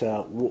about, but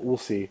we'll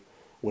see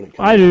when it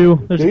comes. I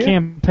do. There's Do a you?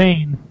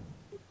 campaign.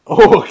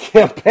 Oh, a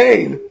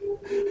campaign!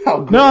 How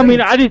great. No, I mean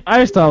I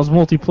just thought it was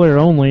multiplayer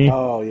only.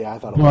 Oh, yeah, I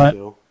thought it But- was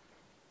too.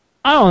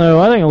 I don't know.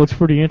 I think it looks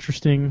pretty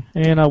interesting,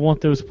 and I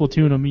want those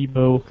Splatoon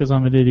amiibo because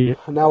I'm an idiot.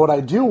 Now, what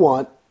I do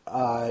want,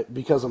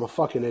 because I'm a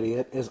fucking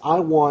idiot, is I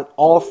want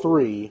all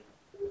 3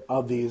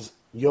 of these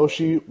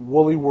Yoshi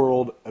Woolly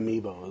World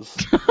amiibos.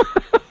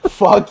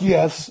 Fuck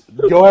yes.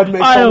 Go ahead and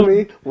make fun of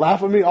me.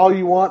 Laugh at me all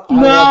you want. I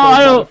No, love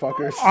I those don't.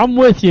 motherfuckers. I'm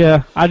with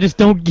you. I just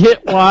don't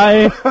get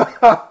why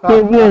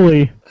they're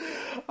woolly.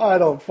 I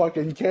don't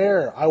fucking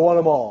care. I want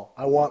them all.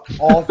 I want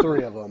all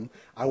 3 of them.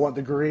 I want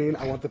the green,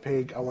 I want the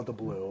pink, I want the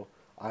blue.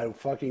 I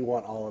fucking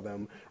want all of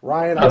them.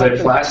 Ryan, I Are don't they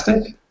think-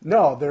 plastic?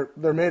 No,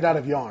 they're made out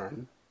of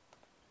yarn.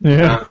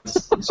 Yeah.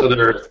 So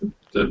they're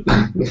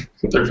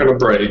gonna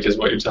break, is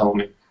what you're telling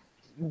me.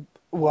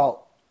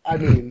 Well, I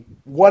mean,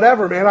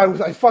 whatever, man.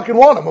 I fucking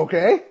want them,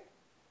 okay?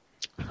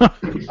 I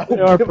They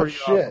don't are give a pretty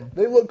shit. awesome.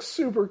 They look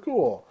super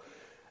cool.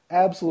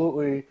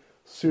 Absolutely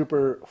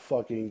super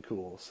fucking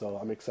cool. So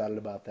I'm excited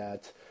about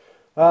that.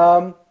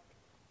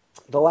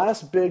 The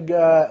last big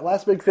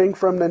thing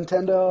from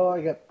Nintendo,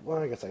 I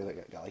guess I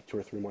got like 2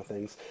 or 3 more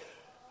things.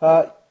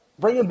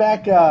 Bringing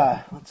back,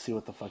 let's see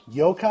what the fuck,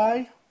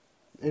 Yokai?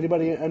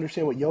 Anybody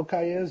understand what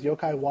Yokai is?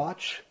 Yokai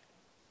Watch?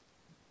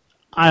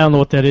 I don't know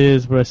what that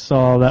is, but I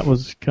saw that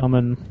was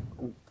coming.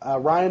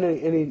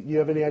 Ryan, you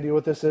have any idea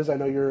what this is? I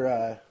know you're...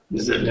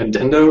 Is it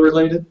Nintendo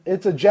related?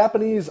 It's a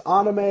Japanese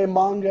anime,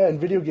 manga,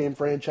 and video game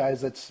franchise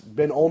that's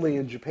been only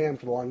in Japan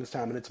for the longest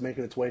time, and it's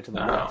making its way to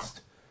the Oh.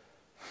 West.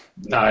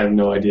 No, I have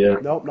no idea.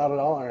 Nope, not at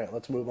all. All right,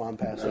 let's move on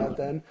past that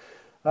then.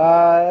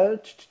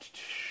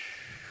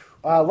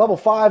 Level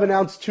 5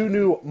 announced 2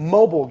 new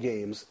mobile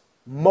games.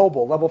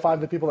 Mobile. Level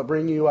 5, the people that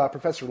bring you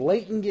Professor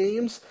Layton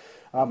games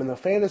and the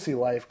Fantasy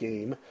Life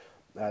game.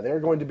 They're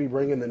going to be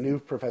bringing the new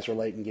Professor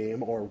Layton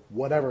game, or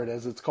whatever it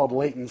is. It's called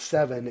Layton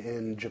 7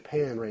 in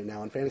Japan right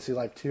now, and Fantasy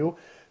Life 2,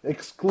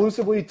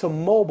 exclusively to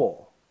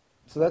mobile.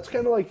 So that's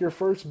kind of like your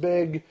first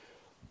big...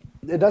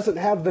 It doesn't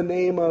have the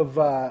name of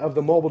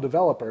the mobile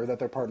developer that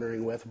they're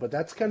partnering with, but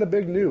that's kind of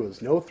big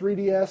news. No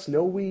 3DS,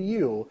 no Wii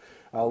U.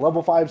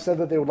 Level 5 said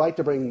that they would like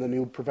to bring the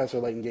new Professor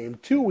Layton game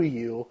to Wii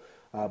U,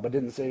 but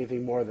didn't say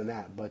anything more than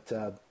that. But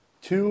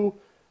 2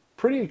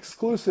 pretty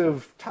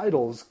exclusive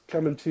titles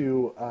coming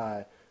to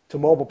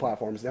mobile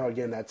platforms. Now,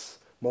 again, that's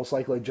most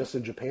likely just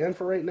in Japan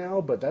for right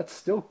now, but that's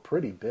still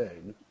pretty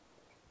big.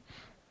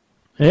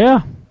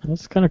 Yeah,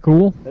 that's kind of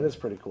cool. That is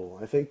pretty cool.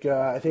 I think if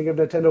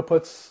Nintendo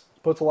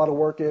puts a lot of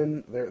work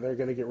in, they're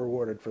going to get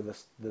rewarded for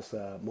this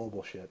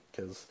mobile shit,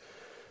 because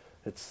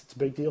it's a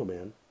big deal,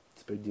 man.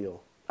 It's a big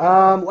deal.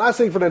 Last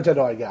thing for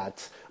Nintendo I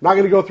got. I'm not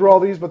going to go through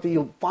all these, but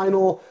the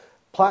final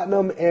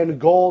Platinum and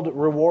Gold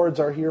rewards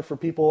are here for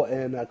people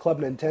in Club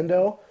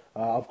Nintendo.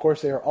 Of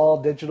course, they are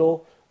all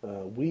digital,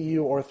 Wii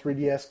U or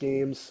 3DS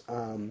games.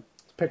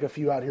 Pick a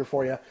few out here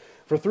for you.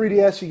 For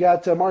 3DS, you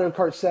got Mario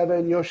Kart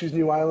 7, Yoshi's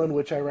New Island,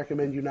 which I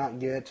recommend you not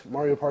get,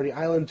 Mario Party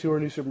Island Tour,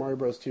 New Super Mario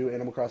Bros. 2,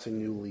 Animal Crossing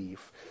New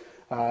Leaf.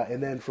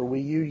 And then for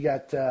Wii U, you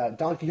got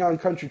Donkey Kong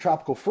Country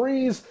Tropical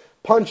Freeze,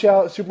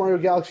 Punch-Out, Super Mario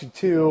Galaxy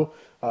 2,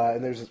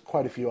 and there's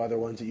quite a few other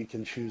ones that you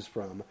can choose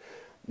from.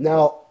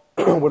 Now,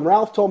 when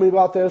Ralph told me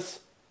about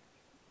this,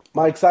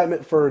 my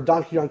excitement for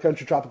Donkey Kong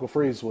Country Tropical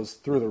Freeze was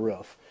through the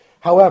roof.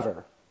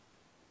 However,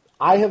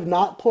 I have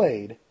not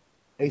played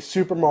a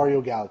Super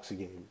Mario Galaxy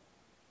game.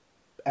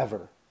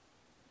 Ever.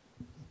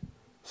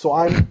 So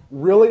I'm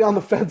really on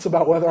the fence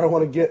about whether I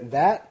want to get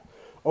that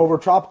over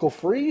Tropical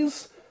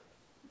Freeze,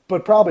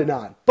 but probably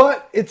not.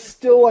 But it's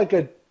still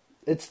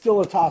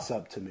a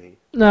toss-up to me.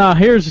 Now,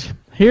 here's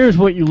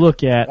what you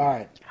look at. All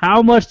right.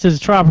 How much does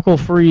Tropical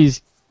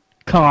Freeze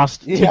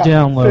cost to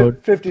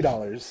download?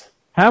 $50.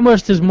 How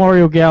much does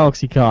Mario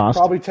Galaxy cost?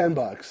 Probably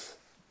 $10.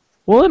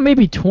 Well, it may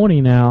be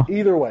 20 now.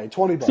 Either way,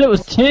 $20. So it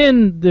was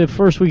 10 the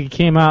first week it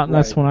came out, and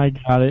that's when I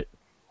got it.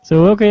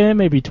 So, okay, it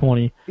may be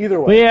 20. Either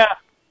way. But yeah,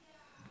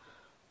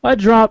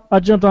 I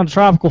jumped on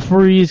Tropical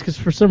Freeze because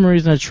for some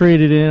reason I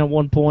traded in at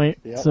one point.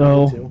 Yep,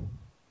 so, me too.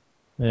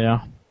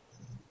 Yeah.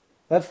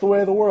 That's the way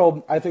of the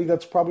world. I think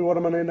that's probably what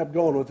I'm going to end up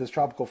going with is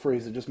Tropical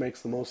Freeze. It just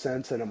makes the most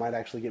sense, and it might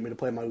actually get me to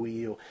play my Wii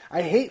U.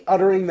 I hate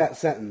uttering that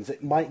sentence.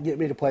 It might get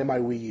me to play my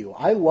Wii U.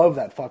 I love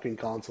that fucking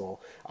console.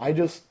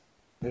 There's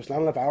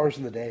not enough hours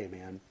in the day,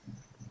 man.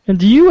 And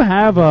do you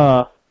have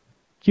a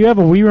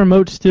Wii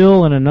remote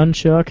still and a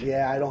nunchuck?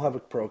 Yeah, I don't have a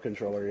Pro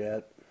controller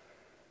yet.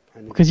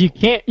 Because you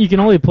can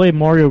only play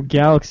Mario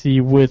Galaxy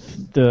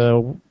with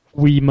the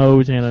Wii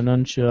Wiimote and a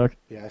nunchuck.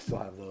 Yeah, I still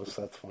have those,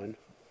 so that's fine.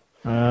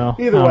 Well,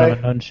 Either way, I have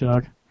a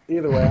nunchuck.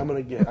 Either way,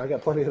 I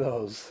got plenty of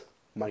those,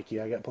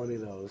 Mikey. I got plenty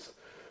of those.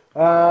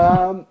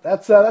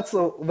 That's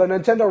the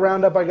Nintendo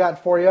roundup I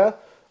got for you.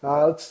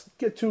 Let's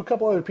get to a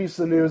couple other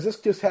pieces of news. This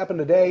just happened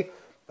today.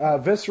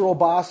 Visceral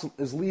Boss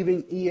is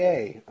leaving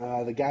EA.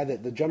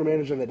 The general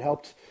manager that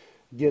helped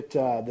get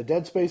the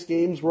Dead Space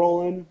games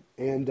rolling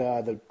and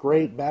the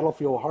great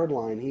Battlefield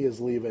Hardline, he is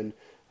leaving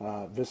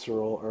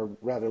Visceral, or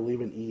rather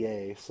leaving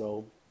EA.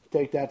 So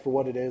take that for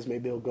what it is.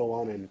 Maybe he'll go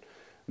on and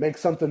make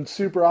something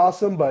super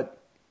awesome, but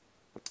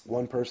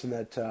one person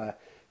that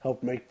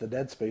helped make the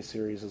Dead Space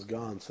series is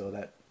gone, so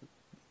that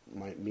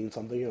might mean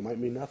something. It might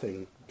mean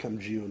nothing come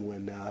June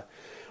when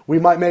we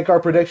might make our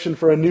prediction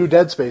for a new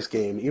Dead Space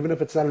game. Even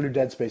if it's not a new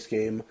Dead Space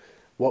game,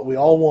 what we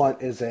all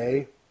want is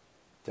a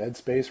Dead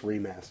Space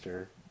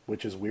remaster,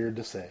 which is weird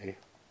to say.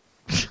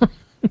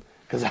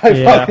 Because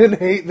I fucking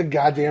hate the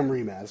goddamn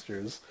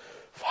remasters.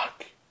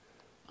 Fuck.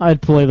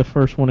 I'd play the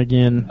first one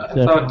again. I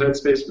thought Dead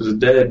Space was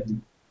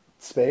dead.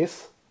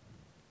 Space?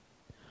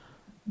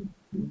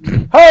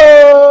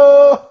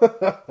 Oh!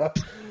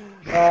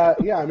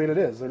 Yeah, I mean it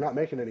is. They're not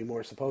making any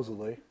more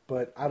supposedly,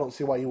 but I don't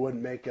see why you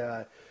wouldn't make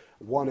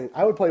one.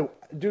 I would play,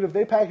 dude. If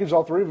they packaged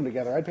all three of them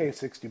together, I'd pay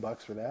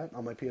 $60 for that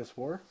on my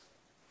PS4.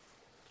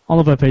 I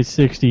don't know if I pay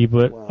 $60,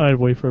 but I'd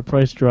wait for a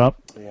price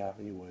drop. Yeah,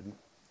 you would.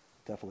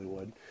 Definitely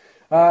would.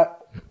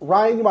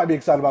 Ryan, you might be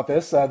excited about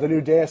this. The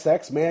new Deus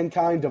Ex: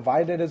 Mankind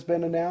Divided has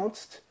been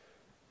announced.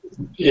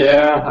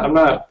 Yeah, I'm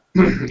not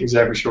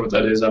exactly sure what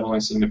that is. I've only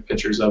seen the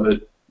pictures of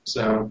it,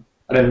 so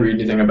I didn't read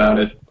anything about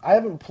it.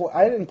 I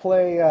didn't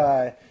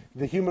play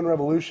the Human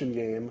Revolution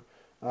game,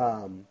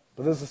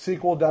 but this is a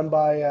sequel done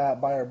by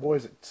our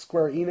boys at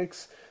Square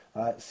Enix.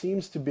 It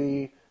seems to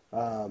be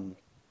a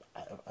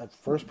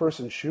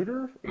first-person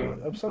shooter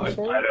of some like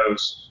sort.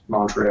 Eidos,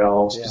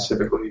 Montreal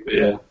specifically, but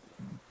yeah.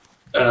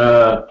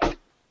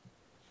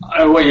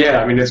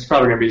 I mean, it's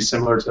probably going to be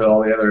similar to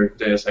all the other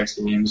Deus Ex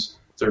games.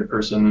 Third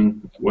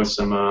person with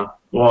some, I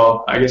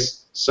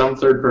guess some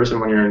third person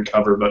when you're in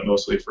cover, but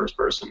mostly first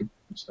person.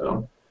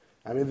 So,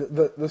 I mean,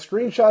 the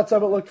screenshots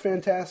of it look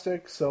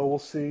fantastic. So we'll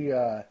see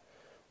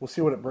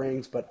what it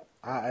brings. But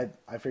I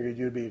figured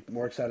you'd be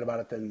more excited about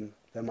it than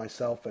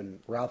myself and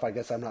Ralph. I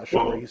guess I'm not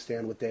sure where you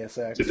stand with Deus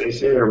Ex. Did they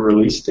say a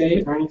release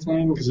date or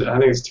anything? Because I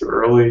think it's too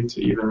early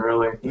to even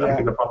really. Yeah. I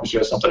think they'll probably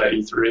show something at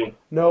E3.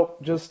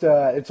 Nope, just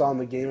it's on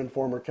the Game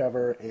Informer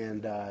cover,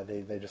 and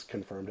they just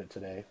confirmed it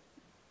today.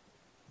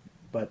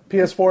 But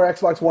PS4,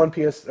 Xbox One,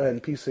 PS,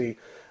 and PC.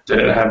 Did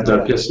it have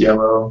the piss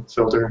yellow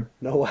filter?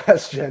 No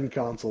last gen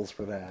consoles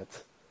for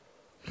that.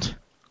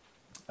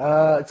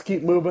 Let's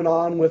keep moving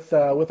on with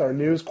our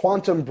news.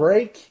 Quantum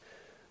Break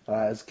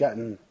has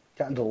gotten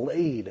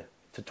delayed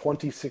to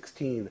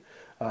 2016.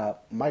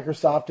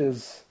 Microsoft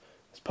is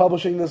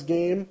publishing this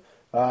game.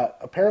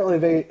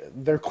 Apparently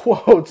their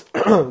quote,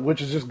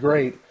 which is just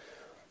great,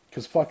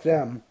 because fuck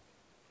them.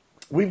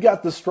 We've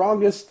got the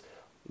strongest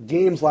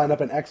games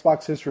lineup in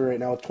Xbox history right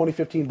now, with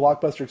 2015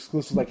 blockbuster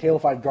exclusives like Halo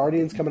 5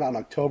 Guardians coming out in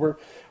October,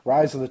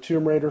 Rise of the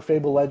Tomb Raider,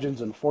 Fable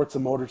Legends, and Forza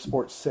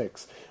Motorsport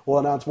 6. We'll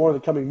announce more in the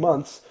coming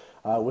months.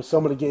 With so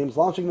many games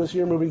launching this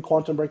year, moving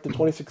Quantum Break to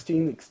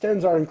 2016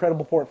 extends our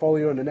incredible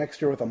portfolio into next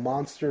year with a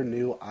monster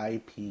new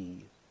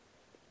IP.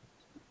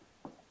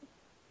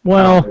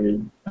 Well, I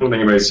don't think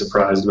anybody's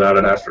surprised about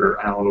it after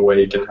Alan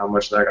Wake and how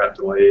much that got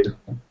delayed.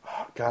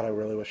 Oh, God, I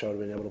really wish I would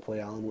have been able to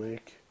play Alan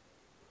Wake.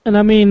 and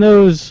I mean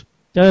those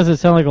That doesn't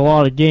sound like a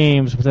lot of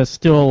games, but that's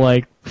still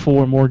like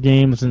 4 more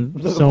games than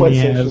This is Sony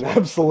PlayStation, has.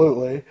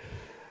 absolutely.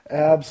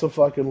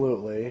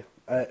 Abso-fucking-lutely.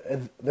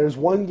 There's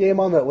one game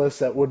on that list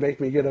that would make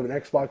me get an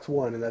Xbox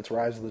One, and that's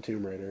Rise of the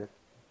Tomb Raider.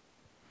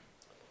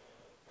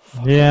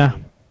 Yeah.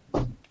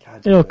 God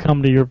It'll damn it.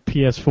 come to your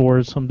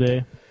PS4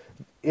 someday.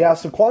 Yeah,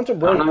 so Quantum I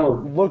Break don't know.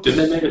 looks... Did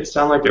they make it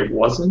sound like it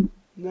wasn't?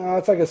 No,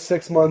 it's like a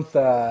 6-month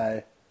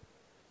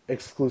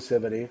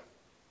exclusivity.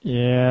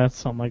 Yeah,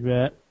 something like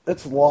that.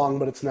 It's long,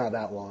 but it's not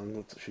that long.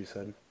 That's what she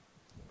said.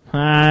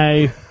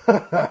 Hi.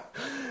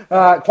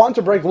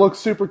 Quantum Break looks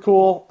super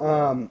cool.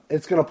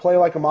 It's going to play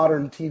like a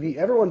modern TV.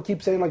 Everyone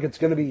keeps saying like it's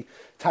going to be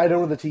tied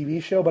in with a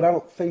TV show, but I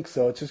don't think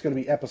so. It's just going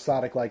to be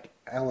episodic like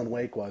Alan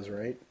Wake was,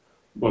 right?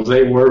 Well,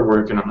 they were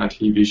working on a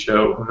TV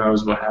show. Who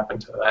knows what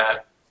happened to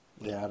that?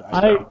 Yeah,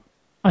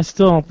 I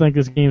still don't think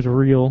this game's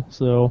real,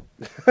 so...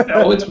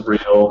 No, it's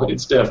real.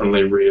 It's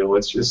definitely real.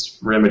 It's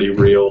just Remedy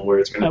real, where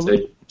it's going to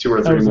take 2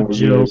 or 3 That was a more joke,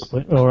 years.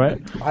 but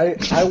alright.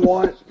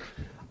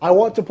 I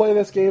want to play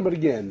this game, but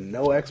again,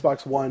 no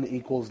Xbox One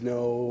equals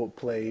no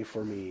play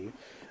for me.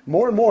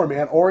 More and more,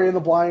 man. Ori and the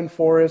Blind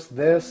Forest,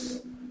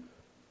 this,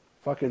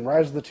 fucking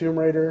Rise of the Tomb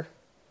Raider.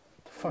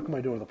 What the fuck am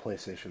I doing with the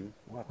PlayStation?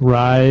 What?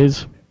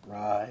 Rise.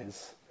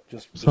 Rise.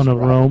 Just Son of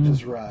rise, Rome.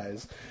 Just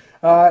rise.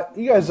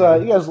 You guys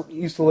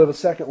used to live a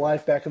second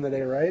life back in the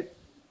day, right?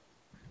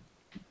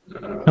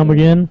 Come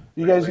again?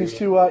 You guys used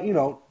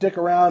to, dick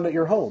around at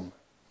your home,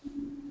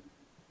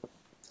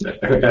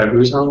 At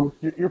whose home?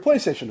 your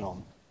PlayStation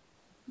home.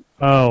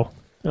 Oh,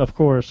 of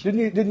course.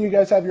 Didn't you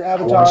guys have your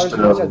avatars? You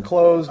guys had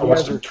clothes. I You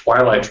watched guys a were,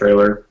 Twilight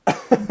trailer. I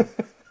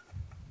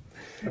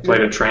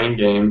played a train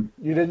game.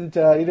 you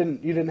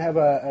didn't have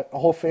a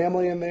whole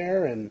family in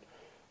there and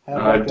have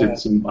I like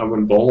I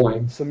went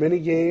bowling. some mini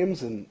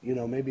games and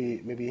maybe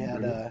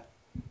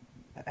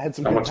had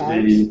some I good went to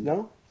times. the-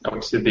 No. I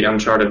went to the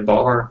Uncharted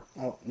bar.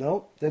 Oh,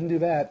 no, didn't do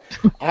that.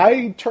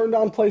 I turned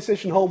on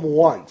PlayStation Home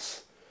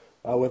once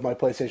with my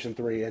PlayStation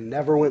 3 and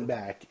never went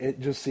back. It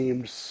just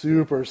seemed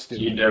super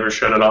stupid. You never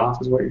shut it off,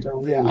 is what you're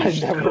telling me? Yeah, You I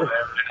just never- go there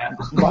and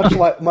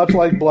have- much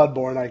like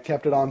Bloodborne, I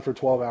kept it on for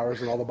 12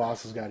 hours and all the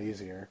bosses got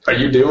easier. Are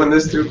you doing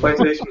this through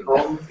PlayStation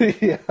Home?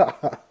 Yeah.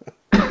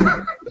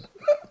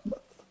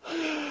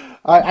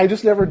 I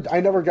just never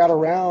got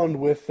around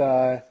with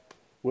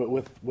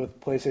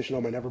PlayStation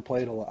Home. I never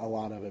played a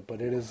lot of it,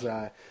 but it is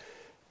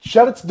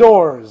shut its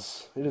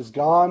doors. It is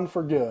gone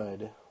for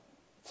good. It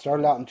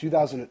started out in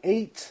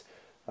 2008.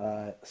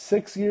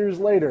 6 years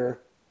later,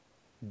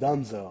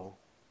 dunzo.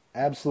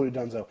 Absolute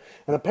dunzo.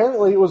 And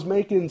apparently it was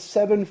making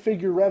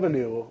 7-figure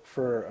revenue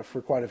for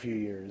quite a few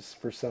years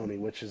for Sony,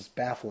 which is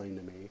baffling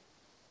to me.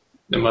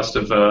 It must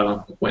have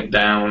went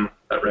down.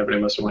 That revenue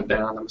must have went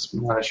down. That must have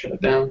been why I shut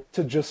it down.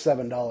 To just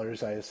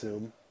 $7, I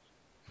assume.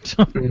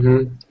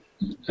 hmm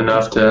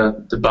Enough to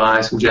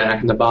buy some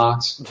Jack in the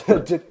Box.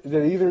 did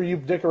either of you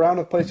dick around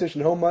with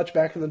PlayStation Home much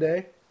back in the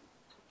day?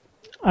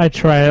 I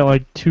tried it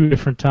like 2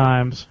 different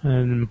times,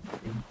 and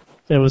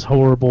it was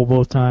horrible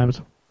both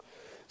times.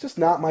 It's just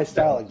not my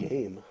style of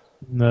game.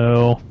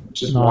 No.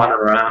 Just not. wander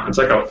around. It's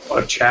like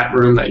a chat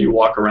room that you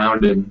walk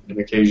around in and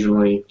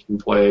occasionally can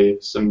play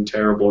some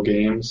terrible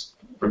games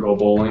or go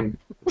bowling.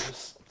 It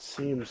just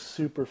seems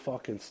super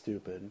fucking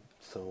stupid.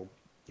 So,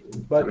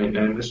 but I mean,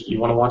 and you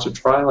want to watch a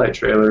Twilight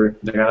trailer,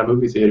 they got a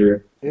movie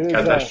theater. It is,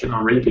 Got that shit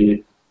on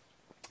repeat.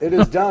 it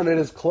is done. It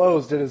is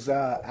closed. It is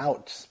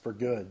out for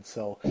good.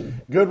 So,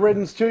 good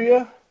riddance to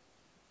you.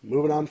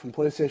 Moving on from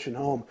PlayStation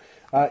Home.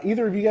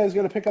 Either of you guys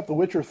going to pick up The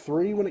Witcher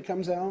 3 when it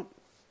comes out?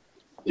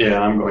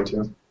 Yeah, I'm going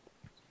to.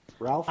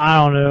 Ralph? I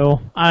don't know.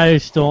 I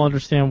still don't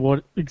understand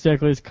what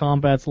exactly his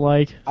combat's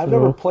like. I've so-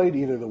 never played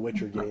either of the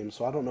Witcher games,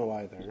 so I don't know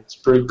either. It's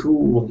pretty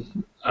cool.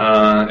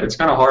 It's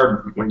kind of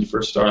hard when you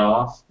first start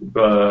off,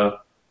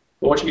 but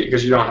once you get,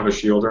 because you don't have a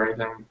shield or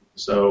anything,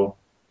 so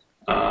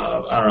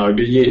I don't know.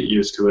 But you get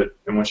used to it,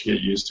 and once you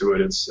get used to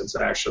it, it's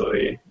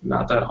actually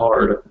not that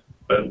hard.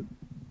 But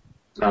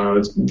I don't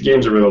know. The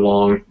games are really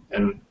long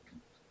and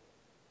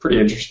pretty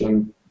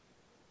interesting.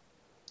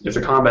 If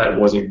the combat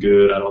wasn't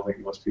good, I don't think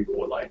most people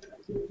would like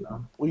that game.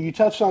 No? Well, you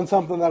touched on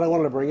something that I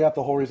wanted to bring up,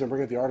 the whole reason I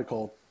bring up the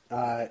article.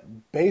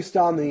 Based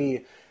on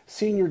the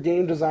senior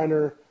game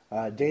designer,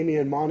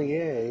 Damien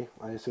Monnier,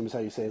 I assume is how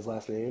you say his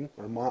last name.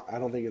 I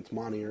don't think it's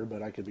Monnier,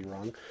 but I could be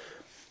wrong.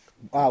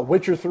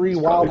 Witcher 3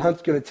 Wild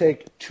Hunt's going to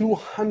take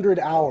 200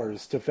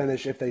 hours to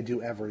finish if they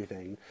do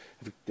everything.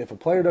 If a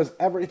player does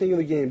everything in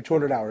the game,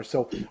 200 hours.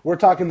 So we're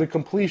talking the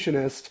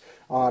completionist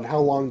on how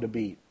long to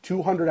beat.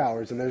 200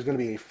 hours, and there's going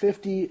to be a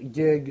 50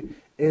 gig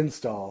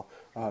install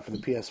for the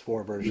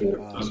PS4 version.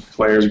 Those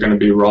players are going to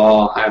be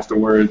raw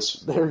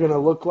afterwards. They're going to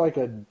look like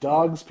a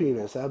dog's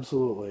penis,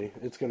 absolutely.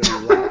 It's going to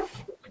be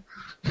rough.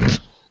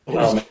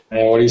 Oh, man,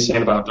 what are you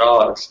saying about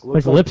dogs?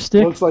 Like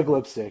lipstick? Looks like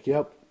lipstick,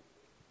 yep.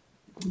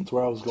 That's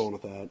where I was going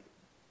with that.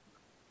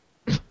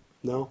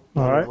 No?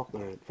 All right. All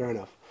right, fair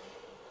enough.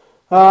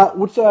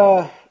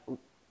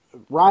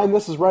 Ryan,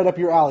 this is right up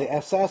your alley.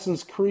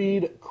 Assassin's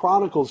Creed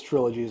Chronicles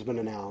trilogy has been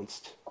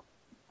announced.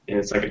 And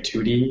it's like a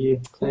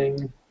 2D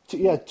thing.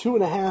 Yeah,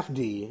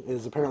 2.5D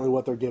is apparently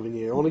what they're giving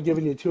you. They're only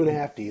giving you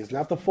 2.5Ds,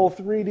 not the full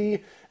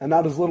 3D, and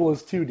not as little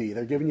as 2D.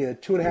 They're giving you a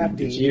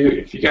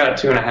 2.5D. If you got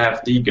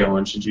 2.5D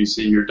going, should you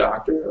see your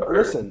doctor? Or?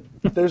 Listen,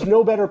 there's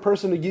no better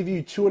person to give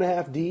you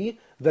 2.5D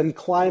than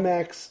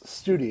Climax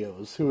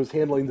Studios, who is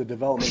handling the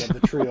development of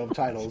the trio of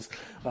titles,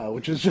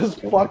 which is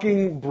just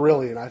fucking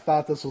brilliant. I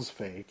thought this was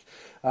fake.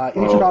 Each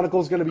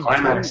Chronicle is going to be...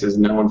 Climax is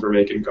known for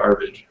making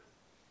garbage.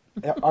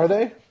 Are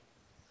they?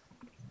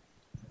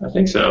 I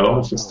think so.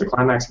 It's just the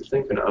Climax you're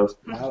thinking of.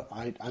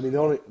 I mean, the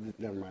only...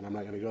 Never mind, I'm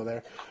not going to go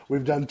there.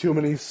 We've done too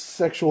many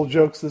sexual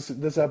jokes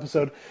this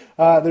episode.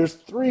 There's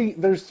three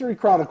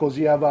Chronicles.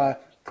 You have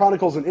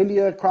Chronicles in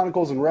India,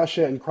 Chronicles in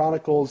Russia, and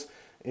Chronicles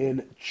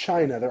in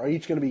China. They're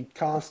each going to be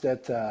cost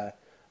at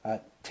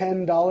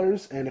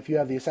 $10, and if you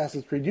have the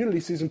Assassin's Creed Unity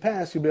Season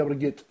Pass, you'll be able to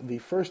get the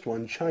first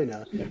one,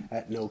 China,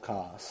 at no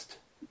cost.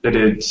 They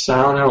did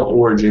Silent Hill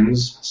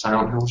Origins,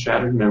 Silent Hill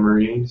Shattered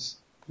Memories.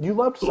 You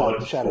loved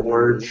Shattered Forge.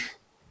 Memories.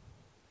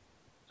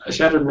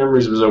 Shattered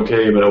Memories was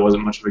okay, but it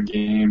wasn't much of a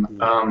game.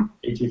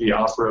 ATV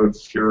Off-Road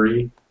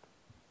Fury.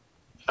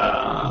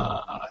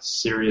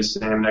 Serious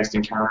Sam Next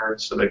Encounter,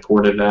 so they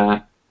ported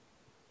that.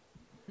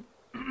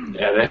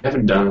 Yeah, they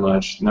haven't done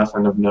much.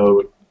 Nothing of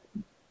note.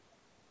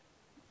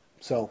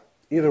 So,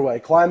 either way,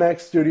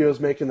 Climax Studios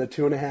making the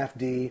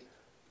 2.5D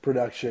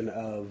production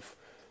of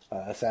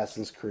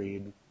Assassin's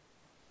Creed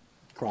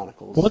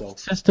Chronicles. What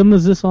system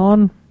is this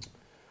on?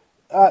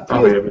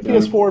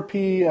 PS4,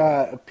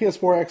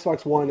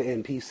 Xbox One,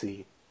 and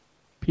PC.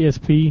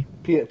 PSP?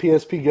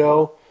 PSP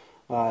Go.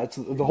 It's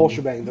the whole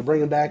shebang. They're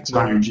bringing back it's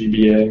on your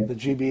GBA. The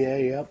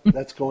GBA, yep.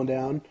 That's going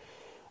down.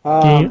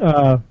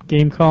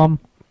 Gamecom?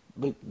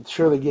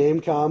 Sure, the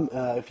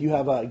Gamecom. If you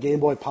have a Game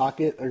Boy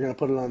Pocket, they're going to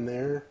put it on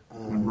there.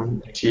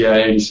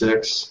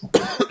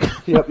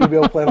 TI-86. Yep, you'll be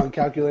able to play it on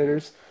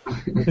calculators.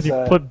 Could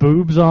you put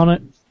boobs on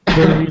it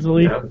very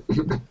easily? Yeah.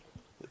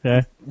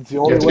 Okay. It's the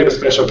only you have to way. get a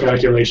special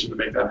calculation to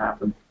make that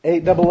happen.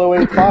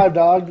 80085,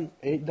 dog.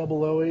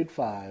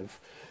 80085.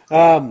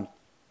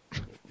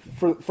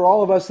 For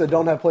all of us that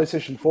don't have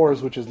PlayStation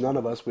 4s, which is none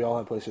of us, we all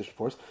have PlayStation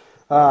 4s.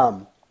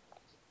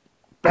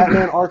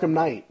 Batman Arkham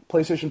Knight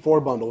PlayStation 4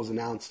 bundle was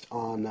announced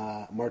on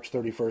March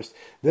 31st.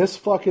 This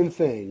fucking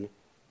thing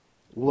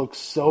looks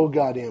so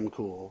goddamn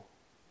cool.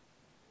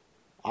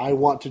 I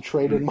want to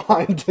trade in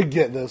mine to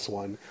get this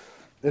one.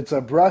 It's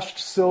a brushed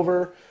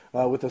silver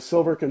with a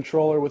silver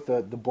controller with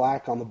the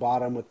black on the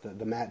bottom with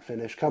the matte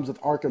finish. Comes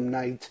with Arkham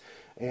Knight,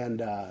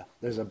 and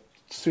there's a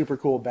super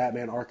cool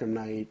Batman Arkham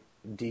Knight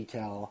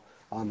decal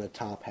on the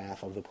top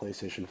half of the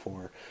PlayStation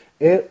 4.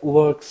 It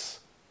looks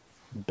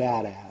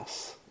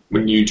badass.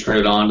 When you turn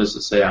it on, does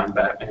it say I'm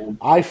Batman?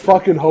 I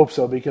fucking hope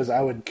so, because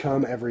I would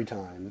come every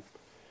time.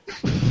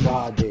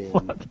 God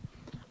damn.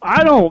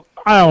 I don't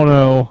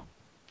know.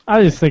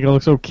 I just think it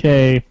looks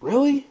okay.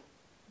 Really?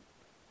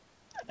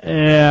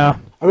 Yeah.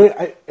 I mean,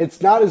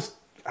 it's not as...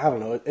 I don't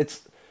know.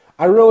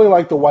 I really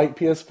like the white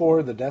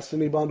PS4, the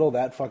Destiny bundle.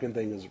 That fucking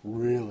thing is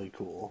really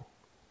cool.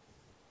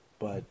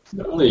 But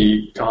the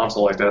only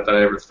console like that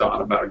I ever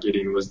thought about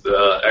getting was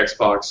the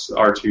Xbox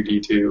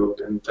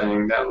R2D2 and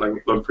thing. That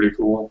looked pretty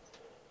cool.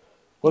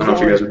 I don't know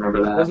if you guys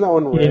remember that. Wasn't that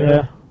one rare?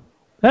 Yeah.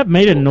 That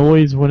made a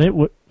noise when it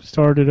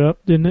started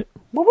up, didn't it?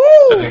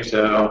 Woo-woo! I think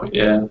so,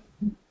 yeah.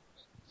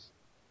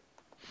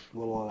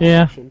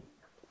 Yeah. Action.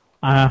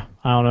 I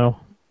don't know.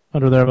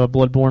 I'd rather have a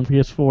Bloodborne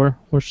PS4,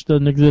 which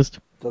doesn't exist.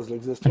 Doesn't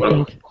exist.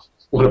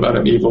 What about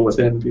an Evil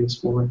Within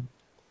PS4?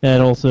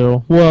 That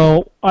also.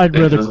 Well, I'd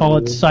rather call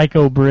it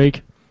Psycho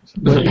Break.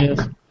 But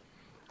yes.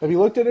 Have you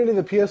looked at any of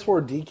the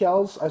PS4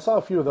 decals? I saw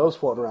a few of those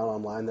floating around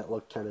online that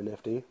looked kind of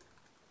nifty.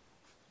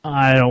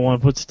 I don't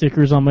want to put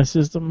stickers on my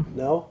system.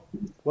 No?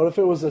 What if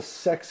it was a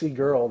sexy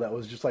girl that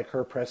was just like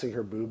her pressing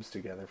her boobs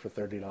together for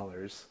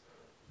 $30?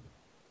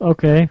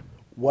 Okay.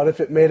 What if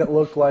it made it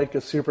look like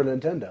a Super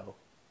Nintendo?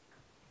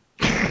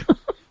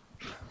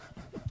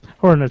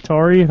 Or an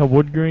Atari, a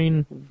wood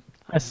grain.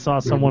 I saw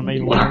someone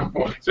made one.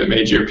 What if it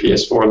made your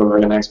PS4 look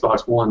like an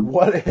Xbox One?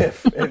 What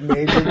if it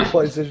made your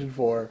PlayStation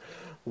 4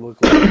 look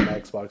like an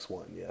Xbox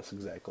One? Yes,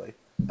 exactly.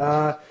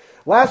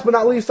 Last but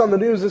not least on the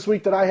news this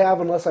week that I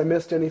have, unless I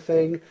missed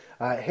anything,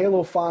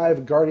 Halo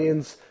 5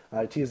 Guardians,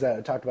 I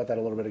talked about that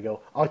a little bit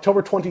ago.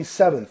 October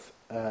 27th,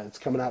 it's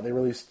coming out. They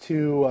released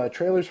 2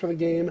 trailers for the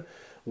game.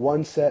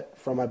 One set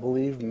from, I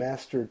believe,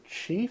 Master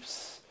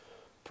Chief's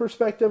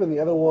perspective, and the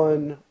other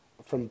one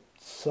from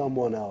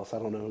someone else. I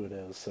don't know who it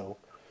is. So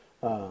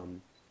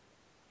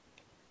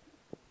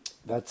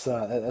that's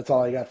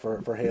all I got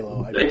for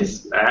Halo. They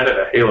just added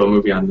a Halo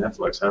movie on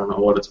Netflix. I don't know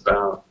what it's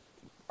about.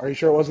 Are you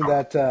sure it wasn't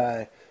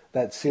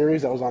that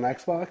series that was on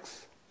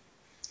Xbox?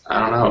 I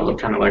don't know. It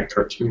looked kind of like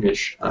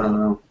cartoonish. I don't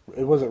know.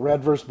 It was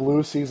Red vs.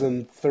 Blue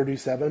season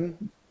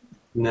 37?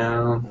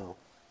 No. No.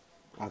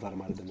 I thought it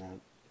might have been that.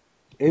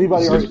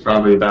 Anybody? This is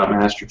probably about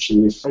Master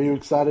Chief. Are you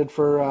excited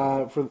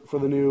for the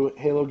new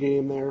Halo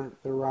game there,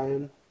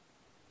 Ryan?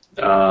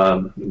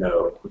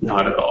 No,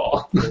 not at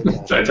all.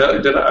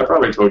 I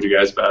probably told you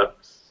guys about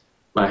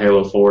my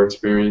Halo 4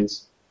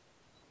 experience.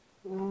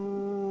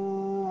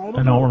 I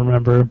I don't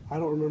remember. I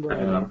don't remember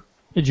either.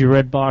 Did you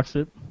red box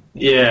it?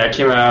 Yeah, it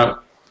came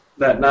out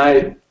that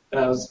night. And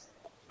I was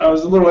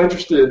a little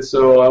interested,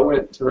 so I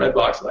went to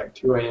Redbox at like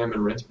 2 a.m.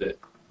 and rented it.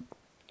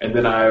 And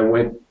then I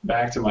went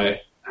back to my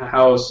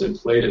house and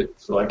played it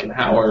for like an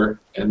hour,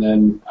 and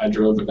then I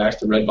drove it back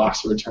to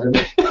Redbox and returned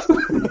it.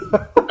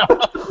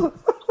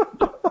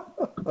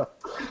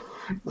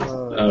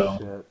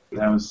 Shit.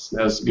 That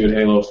was good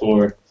Halo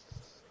 4.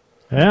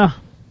 Yeah.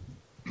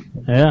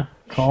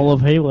 Call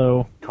of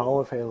Halo. Call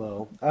of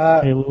Halo.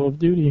 Halo of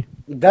Duty.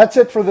 That's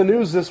it for the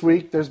news this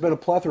week. There's been a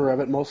plethora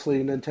of it,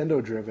 mostly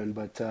Nintendo-driven,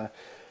 but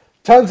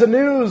tons of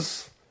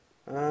news.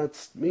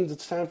 It means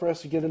it's time for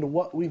us to get into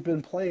what we've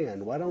been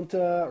playing.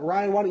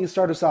 Ryan, why don't you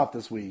start us off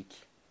this week?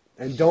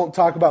 And don't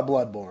talk about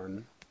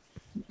Bloodborne.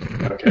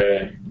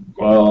 Okay.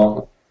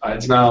 Well,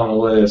 it's not on the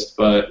list,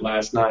 but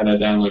last night I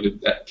downloaded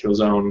that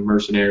Killzone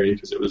Mercenary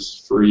because it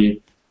was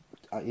free.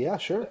 Yeah,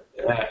 sure.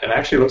 Yeah, it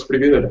actually looks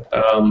pretty good.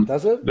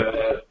 Does it?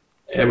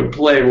 It would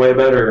play way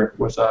better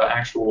with an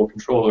actual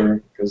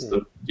controller because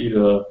the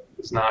Vita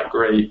is not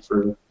great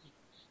for.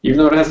 Even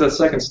though it has that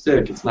second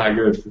stick, it's not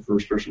good for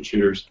first-person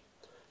shooters.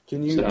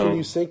 Can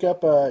you sync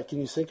up a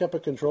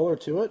controller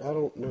to it? I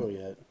don't know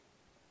yet.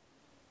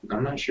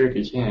 I'm not sure if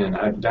you can.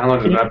 I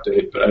downloaded an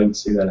update, but I didn't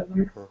see that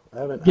in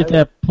there. Get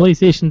that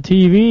PlayStation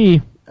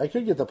TV. I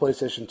could get the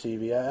PlayStation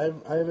TV. I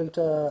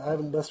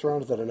haven't messed around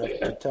with it enough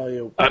to tell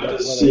you. I have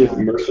to see if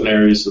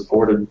Mercenary is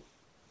supported.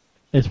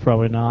 It's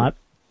probably not.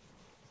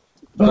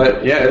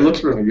 But yeah, it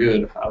looks really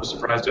good. I was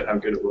surprised at how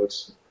good it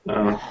looks.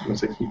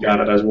 Looks like you got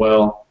it as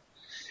well.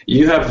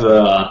 You have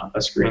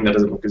a screen that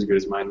doesn't look as good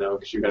as mine though,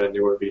 because you got a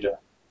newer Vita.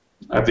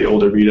 I have the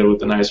older Vita with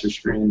the nicer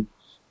screen.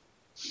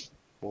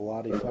 Well,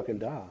 la-di fucking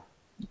da.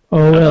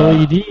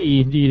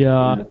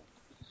 OLED.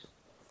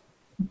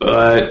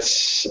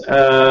 But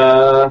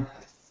I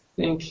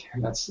think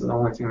that's the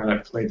only thing that I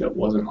played that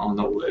wasn't on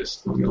the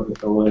list. Let me look at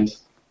the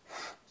list.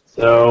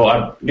 So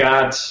I've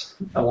got,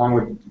 along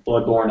with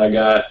Bloodborne, I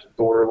got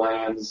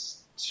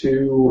Borderlands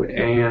 2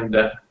 and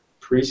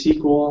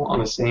pre-sequel on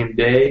the same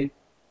day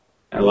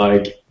at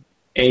like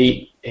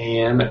 8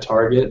 a.m. at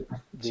Target.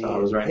 So I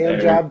was right there.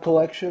 Hand job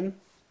collection?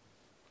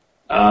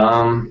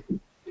 Well,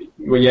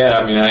 yeah,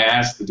 I mean, I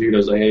asked the dude, I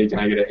was like, hey, can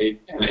I get an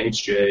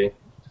HJ?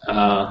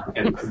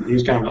 And he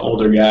was kind of an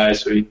older guy,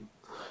 so he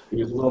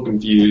was a little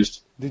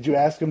confused. Did you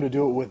ask him to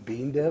do it with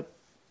bean dip?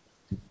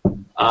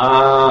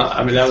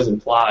 I mean, that was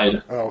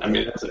implied. Oh, okay. I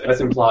mean,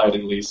 that's implied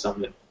in Lee's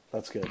Summit.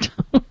 That's good.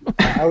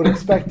 I would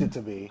expect it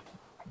to be.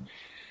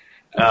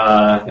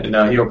 And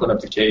he opened up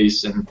the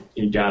case, and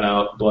he got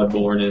out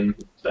Bloodborne and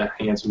the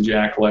Handsome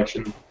Jack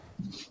collection.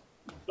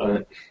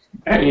 But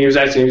and he was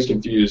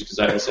confused because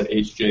I said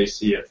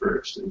HJC at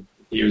first, and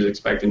he was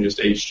expecting just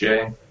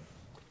HJ.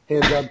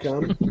 Hand job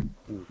come.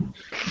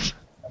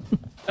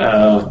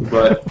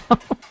 But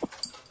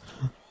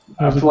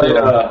I haven't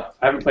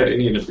played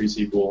any of the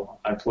pre-sequel.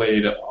 I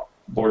played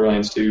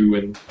Borderlands 2,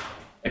 and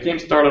that game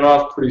started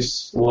off pretty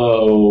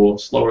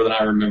slower than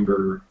I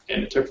remember,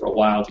 and it took for a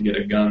while to get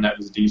a gun that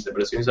was decent.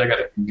 But as soon as I got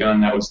a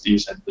gun that was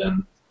decent,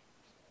 then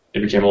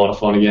it became a lot of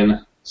fun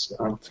again.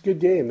 So, it's a good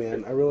game,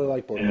 man. I really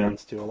like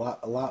Borderlands 2 a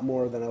lot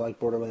more than I like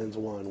Borderlands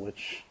 1,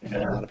 which a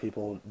lot of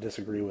people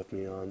disagree with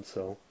me on.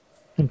 So,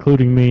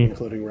 including me,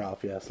 including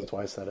Ralph. Yes, that's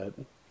why I said it.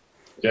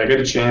 Yeah, I got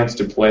a chance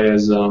to play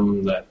as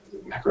that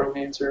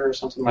Necromancer or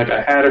something. Like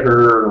I had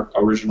her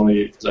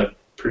originally because I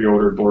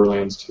pre-ordered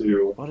Borderlands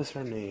 2. What is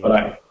her name?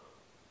 But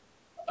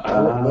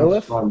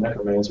Lilith?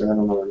 Necromancer. I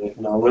don't know her name.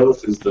 No,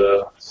 Lilith is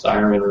the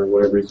siren or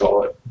whatever you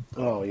call it.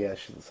 Oh yeah,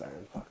 she's the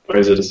siren. Fuck. Or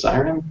is it a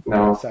siren?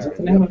 No,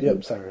 siren.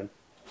 Yep, siren.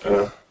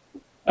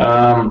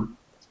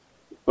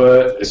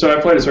 But so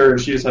I played as her, and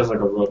she just has like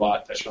a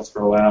robot that she'll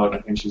throw out. And I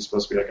think she's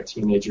supposed to be like a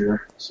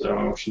teenager,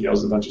 so she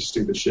yells a bunch of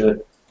stupid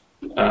shit,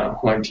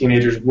 like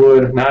teenagers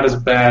would. Not as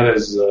bad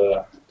as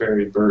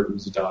Barry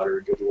Burton's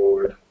daughter. Good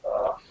lord,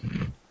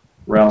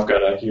 Ralph got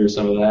to hear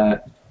some of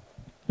that.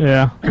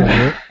 Yeah.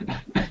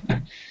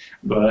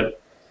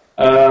 But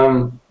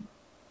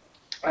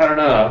I don't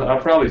know. I'll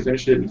probably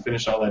finish it and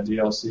finish all that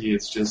DLC.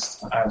 It's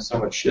just I have so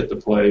much shit to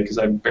play because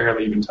I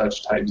barely even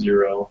touched Type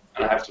 0,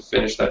 and I have to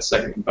finish that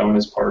second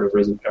bonus part of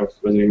Resident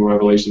Evil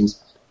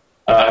Revelations.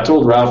 I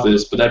told Ralph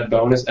this, but that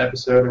bonus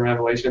episode in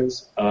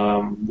Revelations,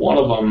 one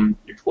of them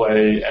you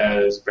play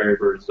as Barry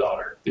Bird's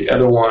daughter. The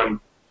other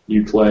one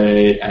you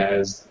play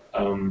as,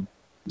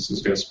 this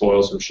is going to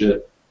spoil some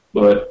shit,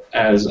 but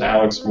as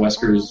Alex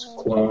Wesker's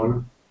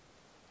clone.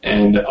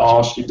 And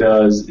all she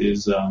does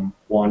is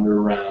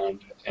wander around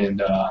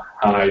and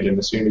hide, and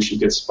as soon as she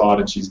gets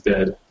spotted, she's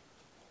dead.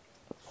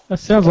 That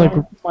sounds like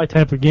my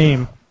type of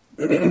game.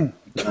 You're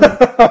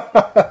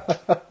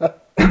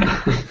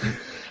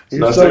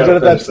so good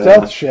at that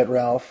stealth shit,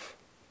 Ralph.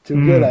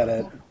 Too good at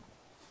it.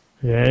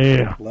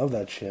 Yeah. Love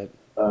that shit.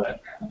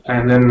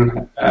 And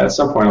then at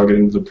some point I'll get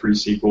into the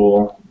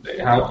pre-sequel.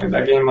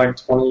 That game like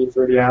 20,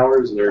 30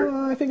 hours? Or?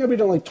 I think I'll be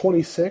done like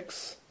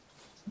 26.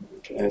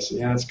 Okay, so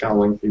yeah, it's kind of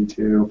lengthy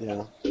too.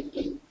 Yeah.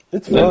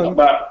 It's fun.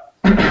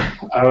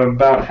 I'm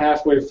about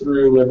halfway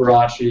through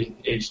Liberace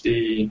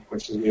HD,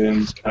 which has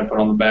been kind of put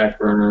on the back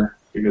burner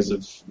because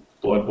of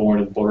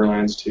Bloodborne and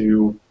Borderlands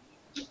 2.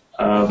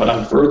 But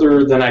I'm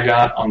further than I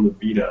got on the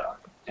Vita.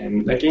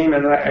 And that game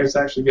is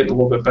actually getting a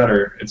little bit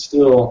better. It's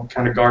still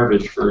kind of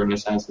garbage for an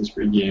Assassin's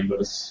Creed game, but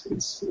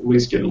it's at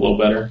least getting a little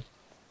better.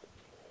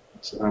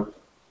 So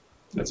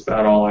that's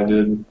about all I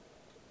did.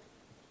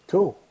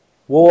 Cool.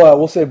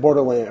 We'll save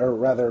Borderlands, or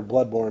rather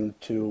Bloodborne,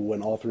 to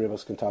when all three of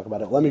us can talk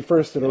about it. Let me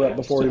first interrupt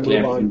before we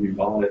move on. You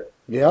bought it.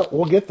 Yeah,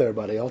 we'll get there,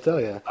 buddy. I'll tell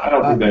you. I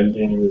don't think that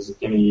game is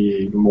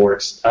any more.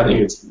 I think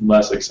it's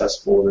less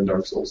accessible than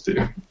Dark Souls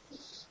 2.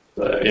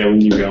 But yeah, we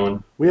keep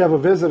going. We have a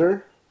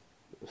visitor.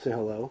 Say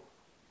hello.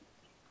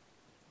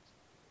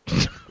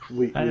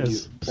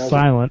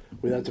 Silent.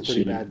 That's a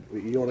pretty bad.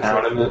 You want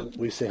to say?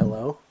 We say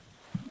hello.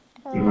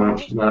 No,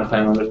 she's not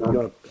pounding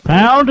it.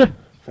 Pound.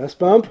 Fist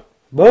bump.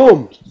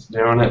 Boom. She's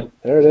doing it.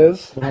 There it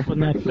is. Bumping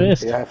that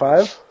fist. Yeah, high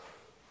five.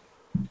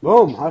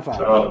 Boom. High five.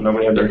 Oh,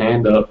 nobody had their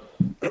hand up.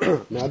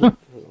 Now,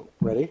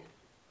 ready?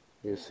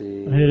 You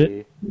see. Hit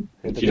it.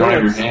 If you don't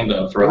have your hand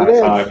up for a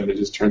high five, and it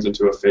just turns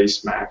into a face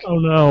smack. Oh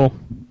no.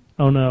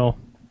 Oh no.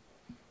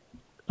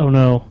 Oh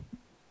no.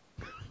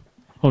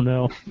 Oh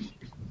no.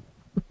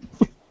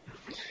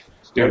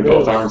 Doing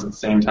both arms at the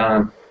same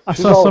time. I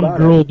saw some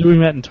girl doing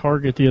that in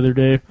Target the other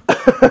day.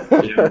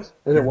 Yeah.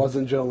 And it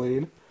wasn't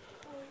Jolene.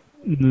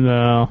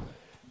 No.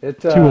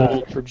 Too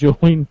old for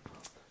Jolene.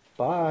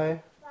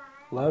 Bye.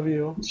 Love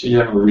you. Did she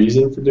have a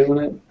reason for doing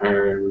it?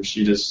 Or was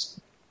she just...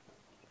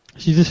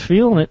 She's just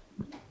feeling it.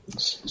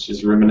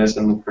 She's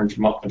reminiscing her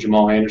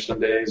Jamal Anderson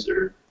days?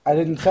 Or I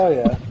didn't tell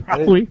you.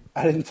 Probably.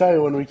 I didn't tell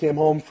you when we came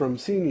home from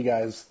seeing you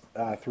guys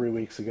 3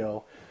 weeks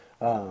ago.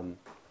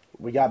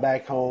 We got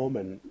back home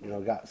and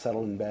got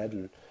settled in bed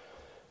and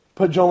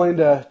put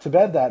Jolene to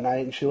bed that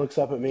night. And she looks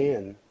up at me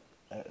and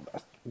I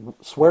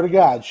swear to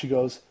God, she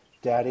goes,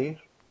 "Daddy," I'm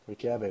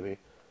like, "Yeah, baby,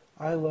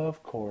 I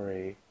love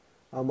Corey."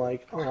 I'm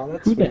like, "Oh,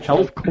 that's who sweet." the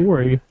hell's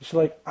Corey? She's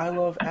like, "I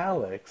love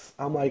Alex."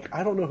 I'm like,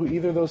 "I don't know who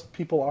either of those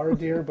people are,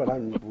 dear, but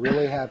I'm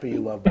really happy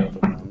you love both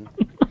of them."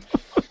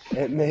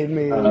 It made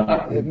me tear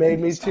up. It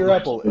made me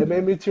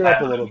tear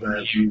up a little bit.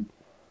 Are you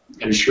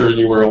sure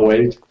you were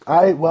awake?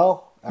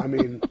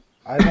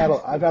 I've had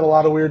a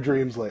lot of weird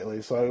dreams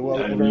lately, so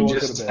you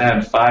just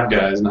had Five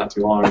Guys not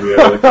too long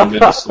ago.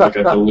 It's like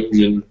a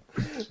delusion.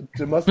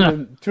 It must have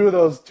been two of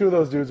those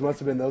dudes. Must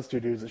have been those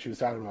two dudes that she was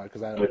talking about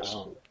because I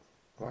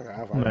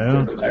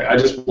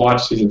just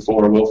watched season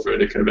 4 of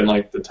Wilfred. It could have been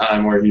like the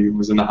time where he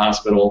was in the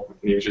hospital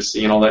and he was just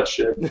seeing all that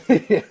shit.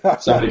 Yeah.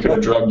 Somebody could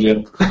have drugged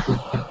you.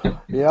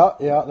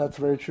 Yeah, that's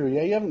very true.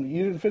 Yeah,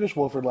 you didn't finish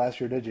Wilfred last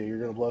year, did you? You're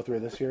gonna blow through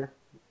it this year.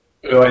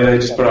 Oh, yeah, they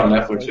just put it on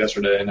Netflix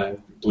yesterday, and I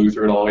blew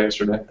through it all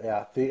yesterday.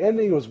 Yeah, the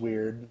ending was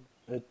weird.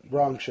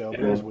 Wrong show, but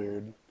it was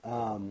weird.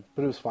 But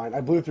it was fine.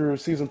 I blew through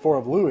season 4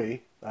 of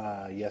Louie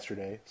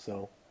yesterday,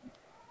 so.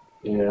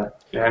 Yeah,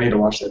 I need to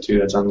watch that too.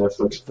 That's on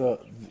Netflix.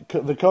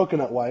 The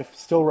Coconut Wife,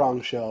 still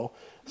wrong show.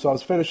 So I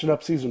was finishing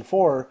up season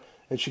 4,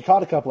 and she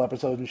caught a couple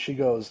episodes, and she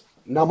goes,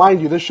 now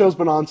mind you, this show's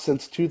been on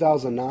since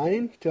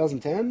 2009,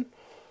 2010.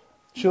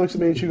 She looks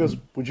at me and she goes,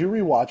 "Would you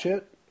rewatch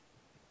it?"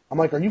 I'm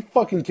like, "Are you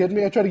fucking kidding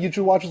me? I tried to get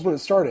you to watch this when it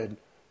started."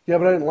 "Yeah,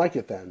 but I didn't like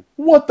it then."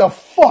 What the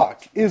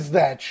fuck is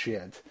that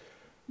shit?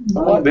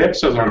 The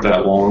episodes aren't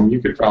that long. You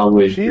could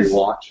probably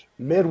rewatch.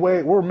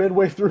 We're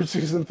midway through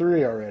season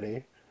 3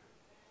 already.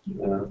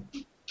 Yeah.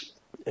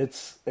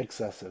 It's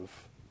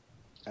excessive.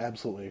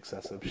 Absolutely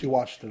excessive. She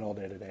watched it all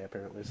day today,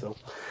 apparently. So,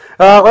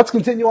 let's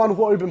continue on with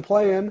what we've been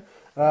playing.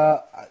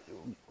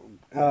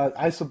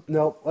 Let's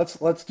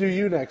do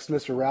you next,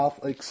 Mr. Ralph.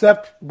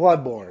 Except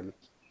Bloodborne.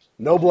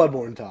 No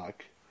Bloodborne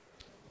talk.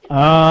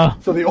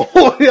 So the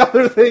only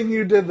other thing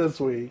you did this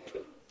week.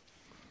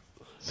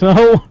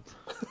 So,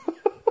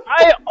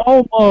 I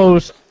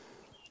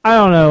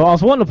don't know. I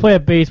was wanting to play a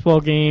baseball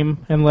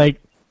game, and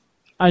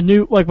I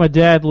knew my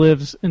dad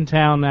lives in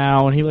town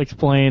now, and he likes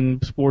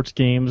playing sports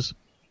games,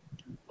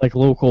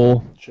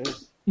 local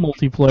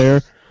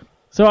multiplayer.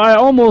 So I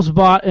almost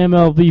bought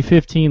MLB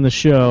 15, the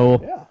show.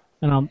 Yeah.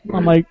 And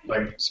I'm like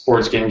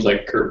sports games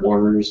like Kurt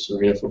Warner's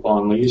Arena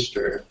Football Unleashed,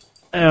 or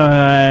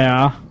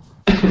yeah.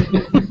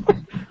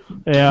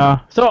 Yeah.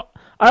 So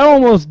I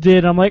almost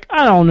did. I'm like,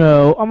 I don't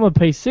know. I'm gonna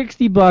pay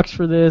 $60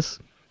 for this,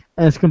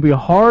 and it's gonna be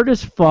hard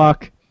as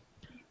fuck.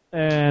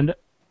 And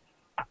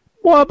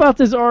what about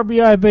this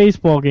RBI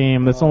baseball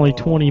game that's only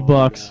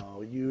 $20?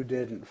 No, you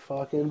didn't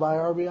fucking buy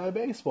RBI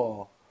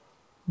baseball.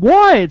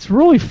 Why? It's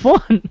really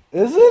fun.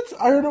 Is it?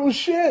 I heard it was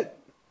shit.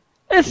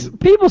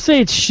 People say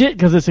it's shit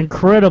because it's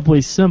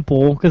incredibly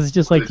simple, because it's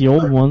just like the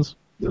old ones.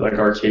 Like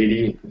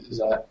arcadey? Is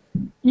that?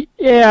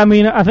 Yeah, I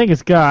mean, I think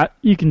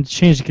you can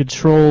change the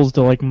controls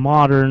to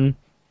modern,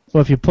 but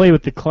if you play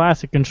with the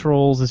classic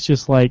controls, it's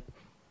just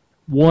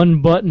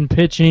one button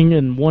pitching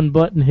and one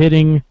button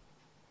hitting.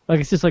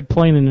 It's just like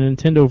playing the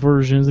Nintendo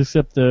versions,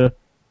 except the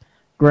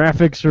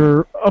graphics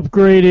are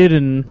upgraded,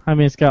 and I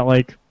mean, it's got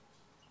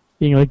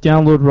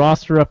download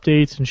roster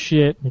updates and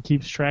shit, and it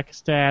keeps track of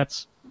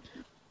stats.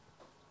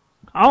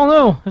 I don't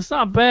know. It's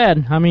not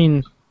bad. I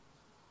mean,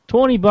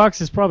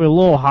 $20 is probably a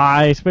little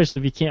high, especially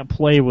if you can't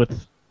play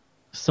with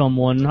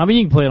someone. I mean,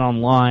 you can play it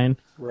online.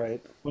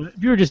 Right. But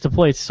if you were just to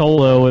play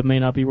solo, it may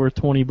not be worth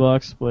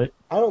 $20. But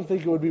I don't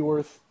think it would be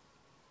worth.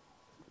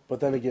 But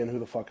then again, who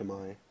the fuck am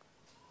I?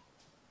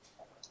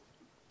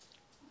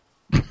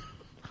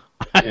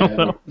 I don't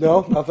know.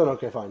 No, nothing.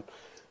 Okay, fine.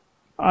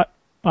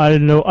 I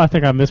didn't know. I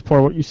think I missed part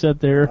of what you said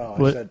there. Oh,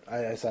 but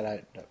I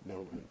said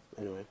no.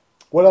 Anyway,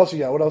 what else you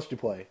got? What else did you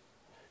play?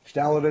 Did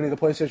you download any of the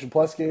PlayStation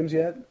Plus games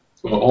yet?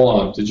 Well, hold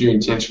on. Did you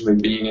intentionally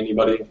beat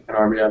anybody in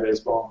RBI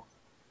baseball?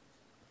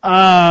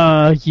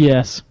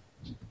 Yes.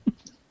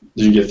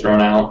 Did you get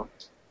thrown out?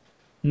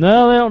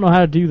 No, they don't know how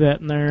to do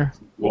that in there.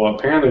 Well,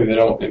 apparently they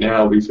don't in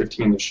MLB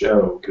 15 the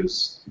show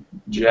because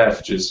Jeff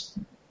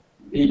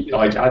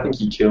I think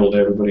he killed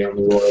everybody on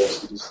the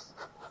Royals.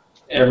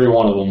 Every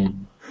one of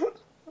them.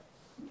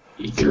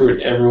 He threw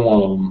at every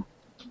one of them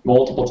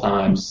multiple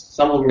times.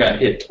 Some of them got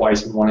hit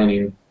twice in one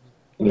inning,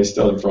 and they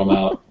still didn't throw him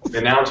out. The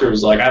announcer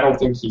was like, I don't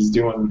think he's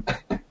doing...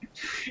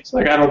 It's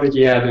like, I don't think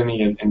he had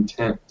any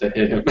intent to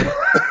hit him.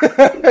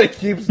 He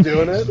keeps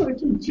doing it? Like,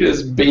 he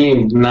just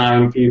beamed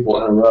 9 people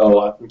in a row.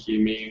 I think he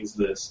means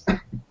this.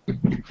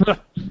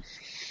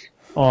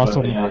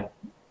 Awesome. But, yeah. I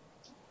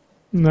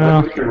No.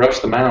 don't think he could rush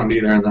the mound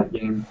either in that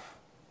game.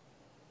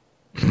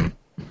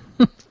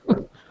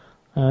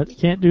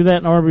 Can't do that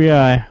in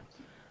RBI.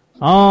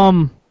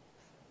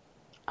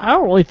 I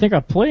don't really think I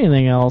play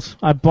anything else.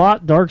 I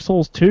bought Dark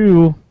Souls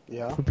 2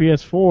 Yeah. for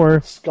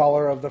PS4.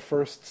 Scholar of the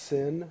First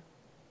Sin.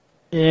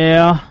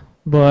 Yeah,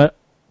 but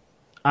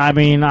I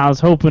mean, I was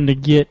hoping to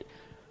get.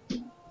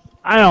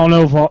 I don't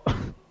know.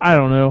 I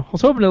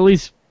was hoping to at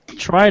least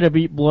try to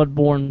beat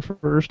Bloodborne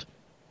first.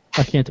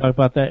 I can't talk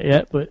about that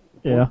yet, but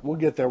yeah. We'll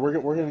get there. We're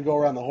going to go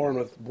around the horn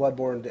with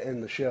Bloodborne to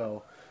end the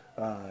show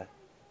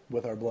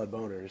with our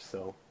Bloodboners,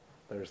 so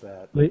there's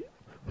that.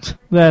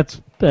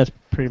 That's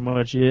pretty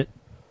much it.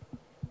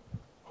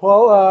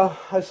 Well,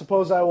 I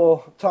suppose I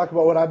will talk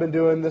about what I've been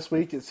doing this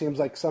week. It seems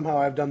like somehow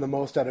I've done the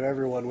most out of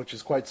everyone, which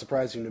is quite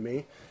surprising to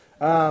me.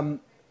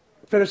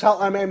 Finished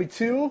Hotline Miami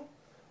 2.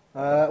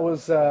 It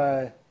was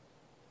a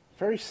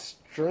very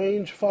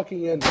strange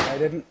fucking ending. I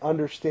didn't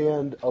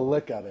understand a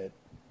lick of it.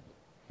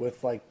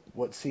 With, like,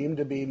 what seemed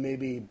to be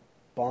maybe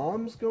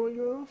bombs going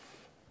off.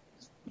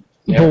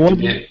 You have to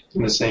get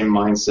in the same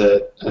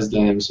mindset as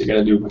them, so you got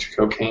to do a bunch of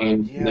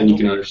cocaine, and then you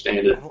can understand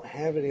it. I don't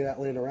have any of that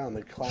laying around.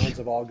 The clowns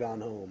have all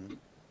gone home.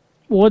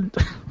 Wasn't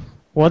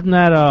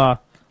that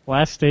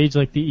last stage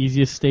like the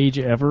easiest stage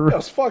ever? That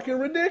was fucking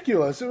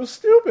ridiculous. It was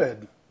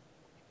stupid.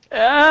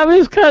 I mean,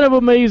 it's kind of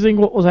amazing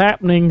what was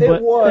happening.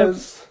 It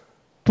was.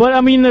 But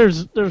I mean,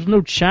 there's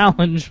no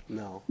challenge.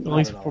 No, at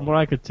least from what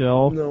I could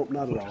tell. No,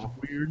 not at all.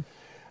 Weird.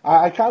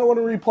 I kind of want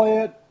to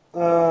replay it,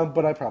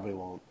 but I probably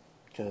won't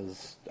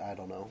because I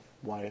don't know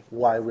why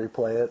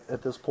replay it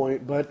at this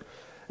point. But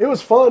it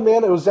was fun,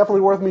 man. It was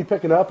definitely worth me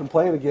picking up and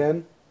playing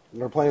again.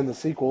 Or playing the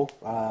sequel.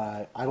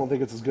 I don't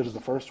think it's as good as the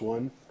first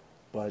one,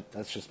 but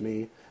that's just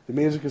me. The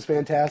music is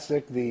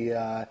fantastic.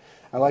 I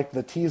like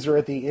the teaser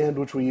at the end,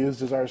 which we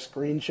used as our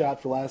screenshot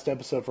for last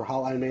episode for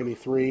Hotline Miami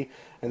 3,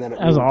 and then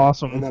that was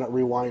awesome. And then it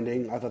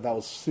rewinding. I thought that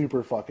was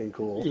super fucking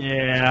cool.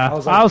 Yeah,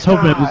 I was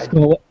hoping it was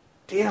going.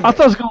 Damn it. I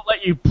thought it was going to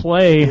let you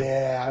play.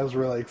 Yeah, I was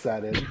really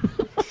excited.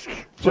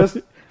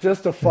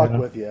 just to fuck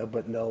with you,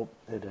 but no,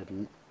 it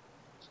didn't.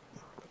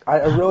 I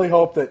really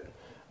hope that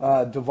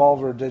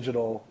Devolver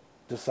Digital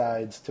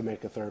decides to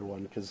make a third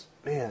one, because,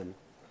 man,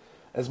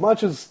 as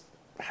much as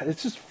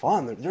it's just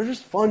fun, they're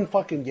just fun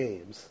fucking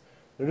games.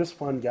 They're just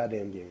fun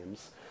goddamn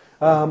games.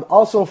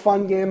 Also, a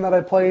fun game that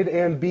I played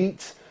and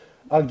beat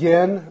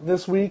again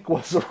this week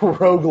was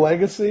Rogue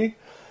Legacy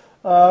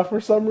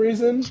for some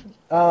reason.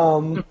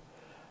 I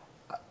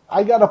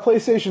got a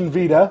PlayStation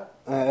Vita,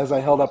 as I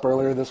held up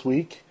earlier this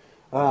week.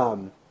 I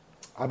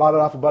bought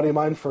it off a buddy of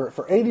mine for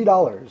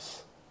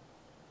 $80.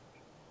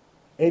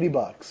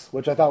 $80,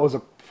 which I thought was a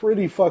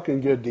pretty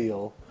fucking good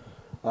deal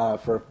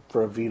for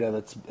a Vita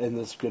that's in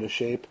this good a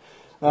shape.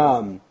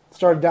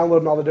 Started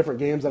downloading all the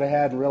different games that I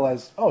had and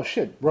realized, oh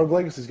shit, Rogue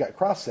Legacy's got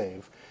cross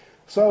save.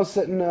 So I was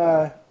sitting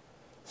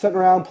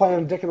around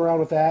playing, dicking around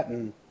with that,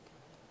 and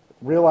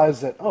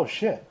realized that, oh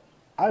shit,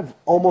 I've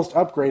almost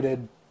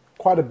upgraded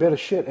quite a bit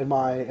of shit in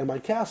my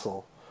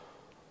castle.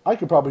 I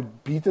could probably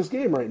beat this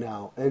game right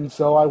now. And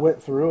so I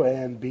went through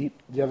and beat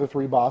the other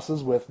 3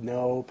 bosses with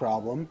no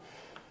problem.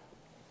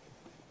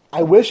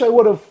 I wish I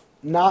would have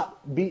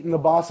not beaten the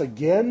boss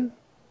again,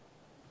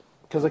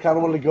 because I kind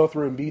of wanted to go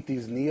through and beat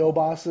these Neo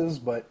bosses,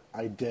 but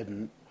I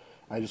didn't.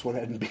 I just went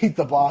ahead and beat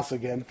the boss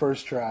again,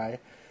 first try.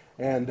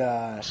 And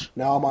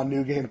now I'm on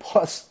New Game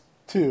Plus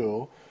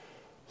 2,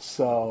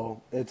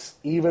 so it's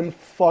even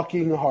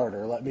fucking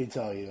harder, let me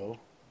tell you.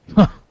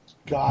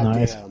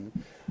 Goddamn.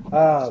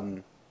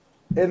 Nice.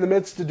 In the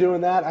midst of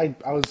doing that, I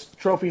was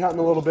trophy hunting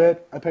a little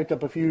bit. I picked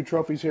up a few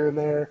trophies here and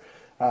there.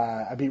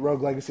 I beat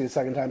Rogue Legacy the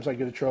second time, so I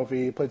get a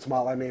trophy. Played some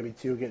Hotline Miami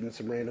 2, getting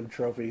some random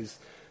trophies,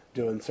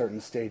 doing certain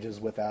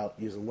stages without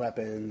using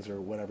weapons or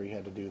whatever you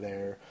had to do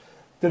there.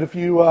 Did a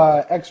few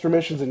extra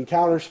missions in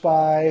Counter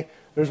Spy.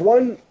 There's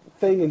one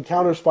thing in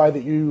Counter Spy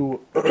that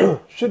you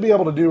should be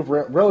able to do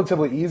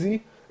relatively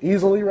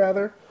easily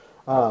rather.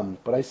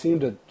 But I seem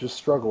to just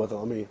struggle with it.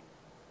 Let me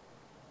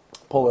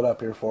pull it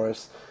up here for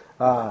us.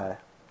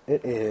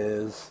 It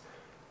is...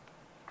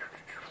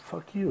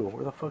 Fuck you.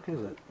 Where the fuck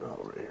is it? Oh,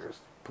 right here is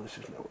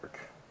PlayStation Network.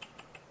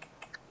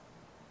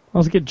 I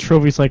was getting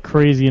trophies like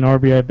crazy in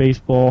RBI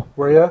baseball.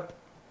 Were ya?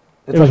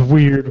 It was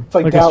weird. It's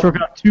like I struck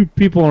out 2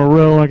 people in a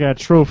row and I got a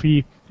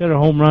trophy. Hit a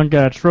home run,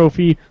 got a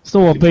trophy.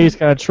 Stole a base,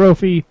 got a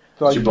trophy.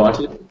 So Did you buy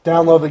it?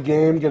 Download the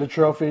game, get a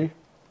trophy.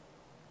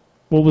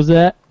 What was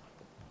that?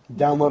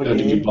 Download a Did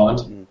game. you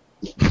bunt?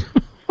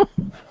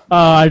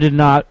 I did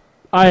not.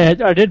 I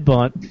did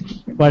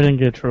bunt, but I didn't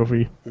get a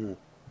trophy.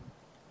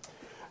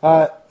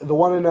 The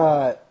one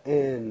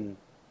in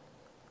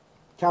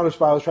Counter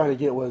Spy I was trying to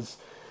get was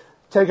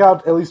take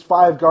out at least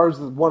 5 guards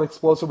with 1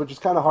 explosive, which is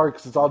kind of hard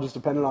because it's all just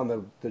dependent on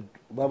the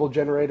level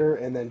generator,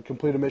 and then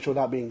complete a mission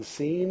without being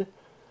seen. And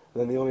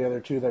then the only other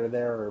 2 that are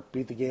there are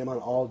beat the game on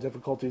all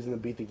difficulties and then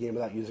beat the game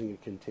without using a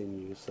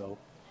continue. So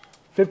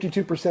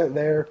 52%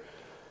 there,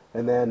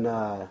 and then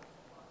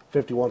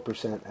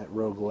 51% at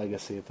Rogue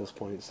Legacy at this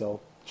point. So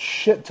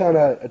shit ton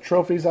of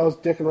trophies I was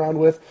dicking around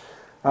with.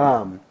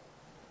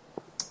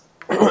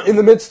 In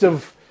the midst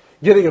of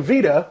getting a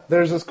Vita,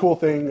 there's this cool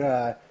thing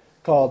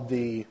called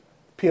the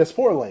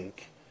PS4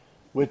 link,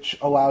 which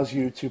allows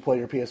you to play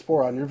your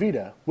PS4 on your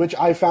Vita, which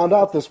I found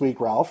out this week,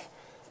 Ralph,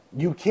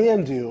 you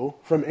can do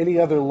from any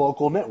other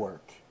local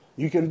network.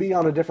 You can be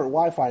on a different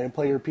Wi-Fi and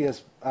play your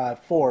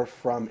PS4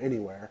 from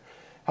anywhere.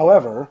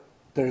 However,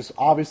 there's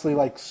obviously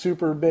like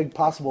super big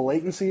possible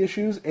latency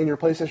issues, and your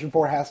PlayStation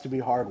 4 has to be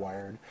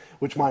hardwired,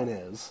 which mine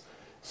is.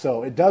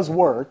 So it does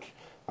work.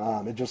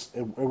 It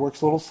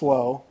works a little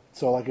slow.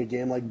 So like a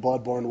game like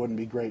Bloodboner wouldn't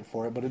be great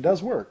for it, but it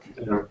does work.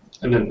 Yeah.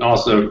 And then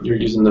also you're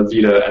using the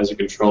Vita as a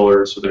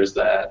controller, so there's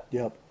that.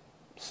 Yep.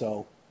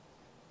 So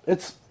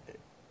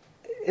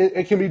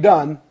it can be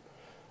done.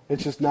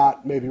 It's just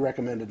not maybe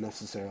recommended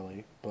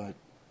necessarily, but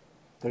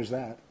there's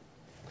that.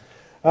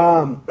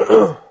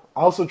 I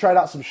also tried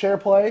out some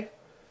SharePlay.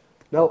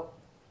 Now,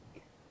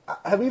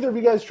 have either of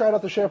you guys tried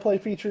out the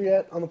SharePlay feature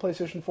yet on the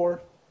PlayStation 4?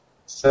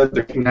 Said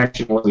the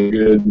connection wasn't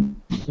good.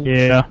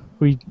 Yeah,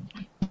 we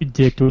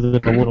dicked with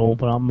it a little,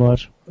 but not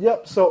much.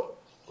 Yep. So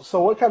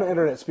what kind of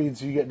internet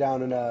speeds do you get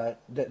down in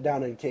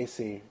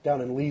KC,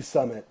 down in Lee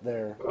Summit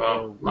there?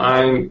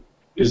 Mine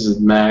is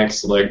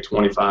max like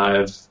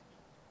 25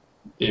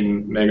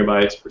 in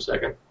megabytes per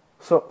second.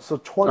 So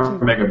 20 Or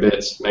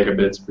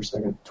megabits per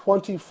second.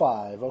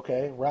 25.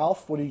 Okay,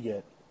 Ralph, what do you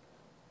get?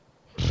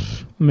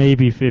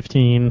 Maybe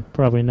 15,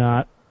 probably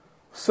not.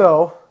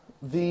 So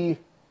the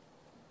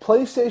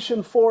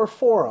PlayStation 4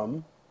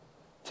 forum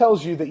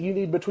tells you that you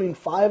need between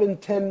 5 and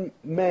 10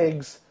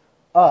 megs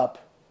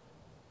up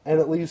and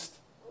at least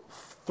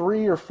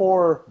 3 or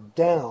 4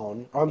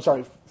 down. Or, I'm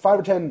sorry, 5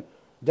 or 10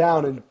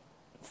 down and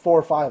 4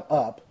 or 5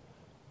 up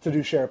to do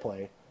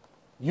SharePlay.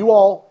 You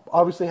all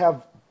obviously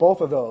have both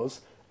of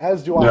those,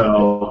 as do I.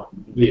 No,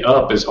 the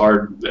up is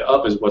hard. The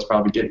up is what's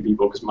probably getting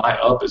people because my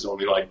up is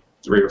only like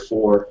 3 or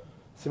 4.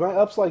 See, my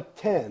up's like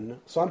 10,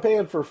 so I'm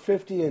paying for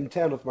 50 and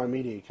 10 with my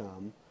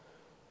Mediacom.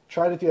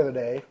 Tried it the other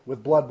day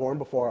with Bloodborne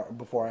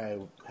before I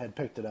had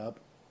picked it up.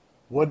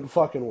 Wouldn't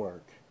fucking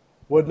work.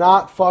 Would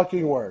not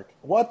fucking work.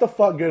 What the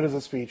fuck good is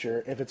this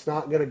feature if it's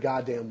not gonna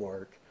goddamn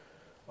work?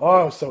 Oh,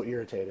 I was so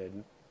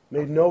irritated.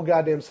 Made no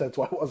goddamn sense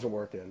why it wasn't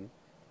working.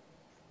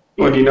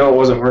 Well, do you know it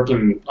wasn't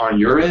working on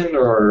your end,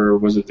 or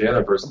was it the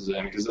other person's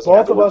end? Because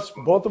Both of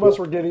us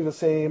were getting the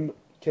same.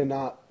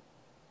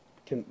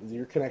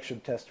 Your connection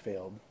test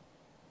failed.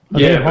 Are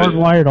they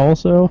hardwired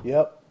also?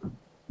 Yep.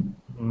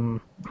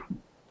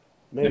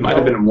 It might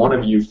have been one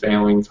of you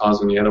failing,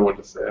 causing the other one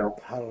to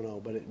fail. I don't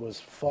know, but it was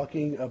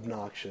fucking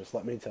obnoxious.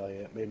 Let me tell you,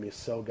 it made me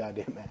so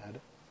goddamn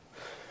mad.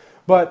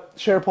 But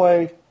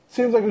SharePlay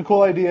seems like a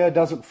cool idea. It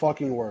doesn't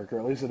fucking work, or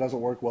at least it doesn't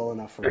work well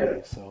enough for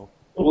me. So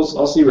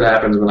I'll see what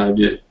happens when I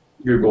get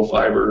Google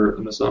Fiber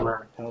in the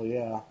summer. hell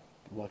yeah,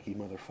 lucky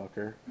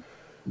motherfucker.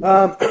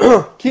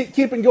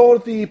 Keeping going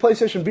with the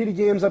PlayStation Vita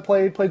games I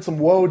played some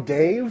Whoa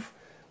Dave,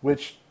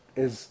 which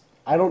is,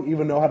 I don't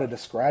even know how to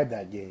describe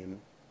that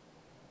game.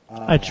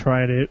 I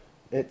tried it.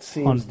 It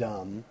seems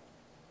dumb.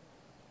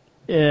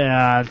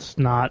 Yeah, it's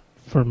not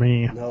for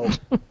me. No.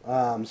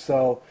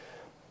 So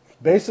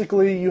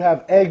basically you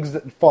have eggs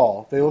that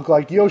fall. They look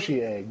like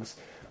Yoshi eggs.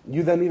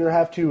 You then either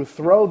have to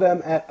throw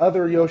them at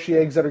other Yoshi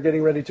eggs that are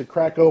getting ready to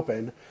crack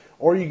open,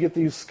 or you get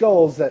these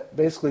skulls that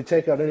basically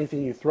take out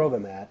anything you throw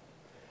them at.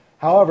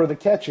 However, the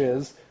catch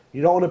is,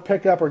 you don't want to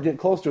pick up or get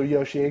close to a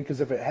Yoshi egg, because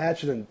if it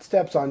hatches and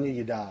steps on you,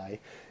 you die.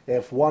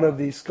 If one of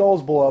these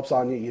skulls blow ups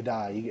on you, you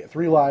die. You get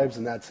 3 lives,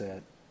 and that's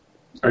it.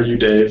 Are you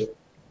Dave?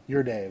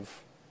 You're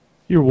Dave.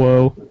 You're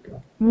Whoa.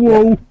 Okay.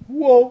 Whoa.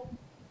 Whoa.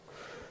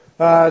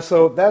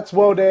 So that's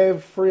Whoa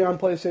Dave, free on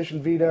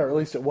PlayStation Vita, or at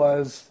least it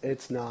was.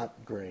 It's not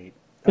great.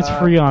 It's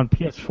free on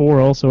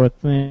PS4 also, I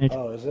think.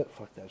 Oh, is it?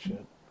 Fuck that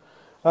shit.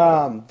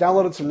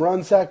 Downloaded some Run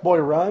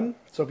Sackboy Run.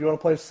 So if you want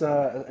to play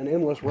an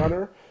endless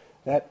runner,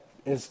 that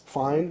is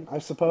fine, I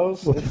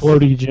suppose. With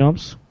floaty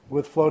jumps.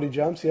 With floaty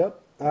jumps,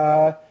 yep.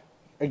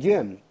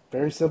 Again,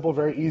 very simple,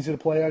 very easy to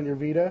play on your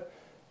Vita.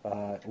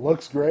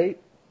 Looks great,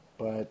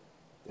 but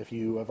if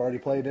you have already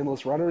played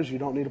Endless Runners, you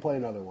don't need to play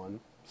another one.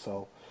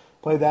 So,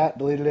 played that,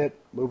 deleted it,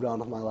 moved on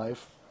with my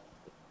life.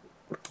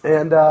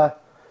 And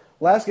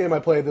last game I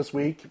played this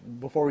week,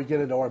 before we get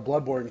into our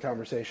Bloodboner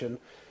conversation,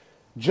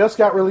 just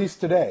got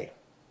released today.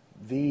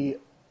 The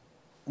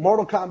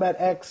Mortal Kombat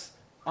X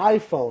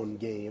iPhone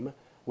game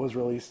was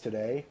released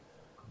today.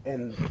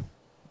 And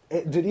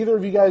did either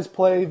of you guys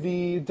play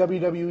the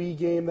WWE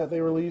game that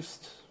they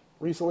released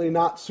recently?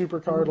 Not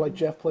Supercard like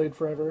Jeff played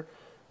forever.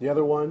 The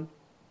other one?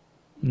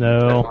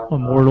 No,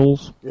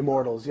 Immortals.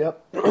 Immortals,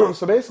 yep.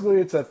 So basically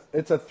it's a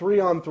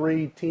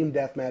 3-on-3 team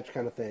deathmatch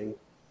kind of thing,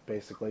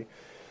 basically.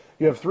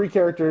 You have 3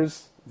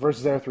 characters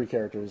versus their 3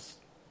 characters.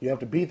 You have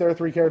to beat their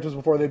 3 characters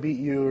before they beat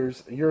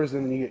yours, and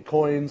then you get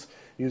coins.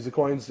 Use the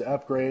coins to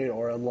upgrade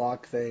or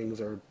unlock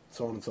things or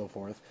so on and so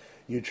forth.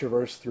 You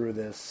traverse through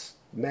this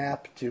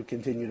map to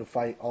continue to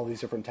fight all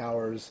these different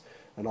towers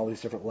and all these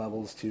different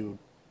levels to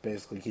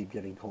basically keep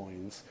getting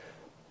coins.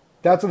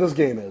 That's what this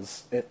game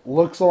is. It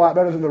looks a lot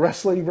better than the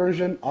wrestling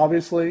version,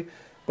 obviously,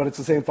 but it's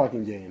the same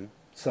fucking game.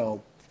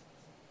 So,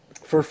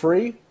 for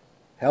free,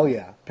 hell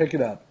yeah, pick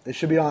it up. It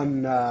should be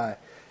on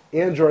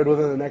Android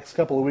within the next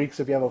couple of weeks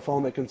if you have a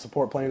phone that can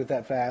support playing it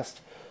that fast.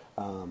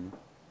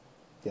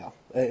 Yeah,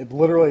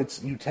 literally,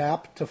 you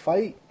tap to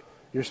fight.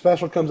 Your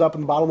special comes up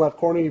in the bottom left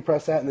corner. You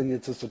press that, and then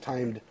it's just a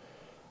timed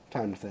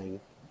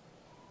thing.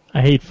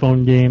 I hate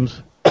phone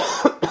games.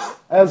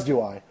 As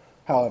do I.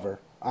 However,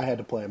 I had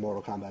to play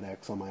Mortal Kombat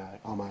X on my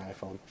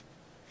iPhone.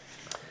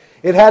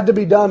 It had to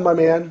be done, my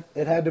man.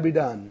 It had to be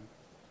done.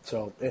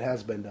 So it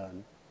has been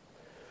done.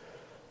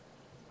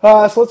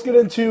 So let's get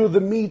into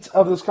the meat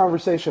of this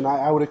conversation.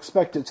 I would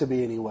expect it to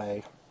be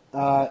anyway.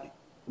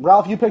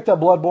 Ralph, you picked up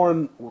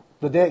Bloodborne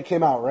the day it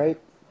came out, right?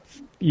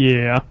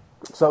 Yeah.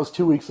 So that was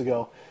 2 weeks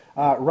ago.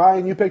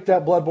 Ryan, you picked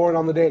up Bloodborne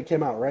on the day it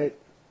came out, right?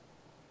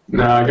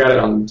 No, I got it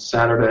on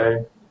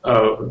Saturday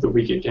of the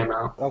week it came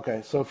out.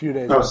 Okay, so a few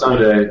days. Oh,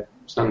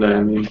 Sunday,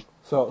 I mean.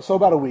 So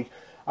about a week.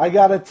 I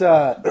got it.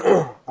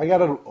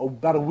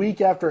 About a week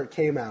after it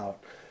came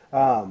out.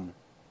 I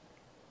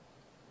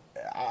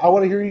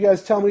want to hear you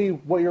guys tell me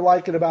what you're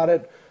liking about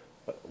it,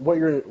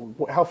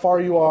 how far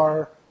you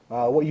are,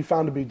 what you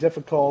found to be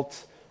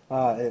difficult,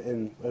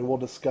 and we'll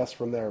discuss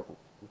from there.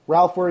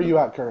 Ralph, where are you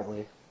at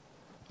currently?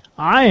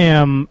 I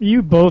am.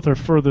 You both are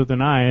further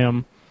than I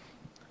am.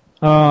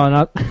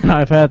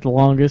 I've had the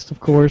longest, of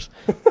course.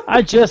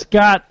 I'm just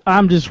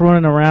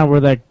running around where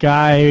that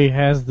guy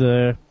has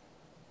the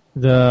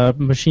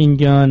machine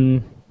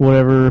gun,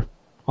 whatever,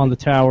 on the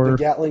tower. The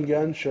Gatling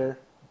gun, sure.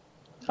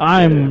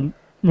 I'm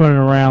running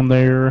around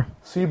there.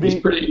 So He's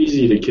pretty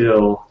easy to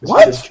kill.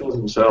 What? He just kills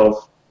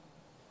himself.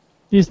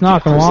 You just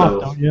knock him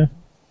off, don't you?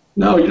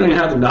 No, you don't even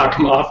have to knock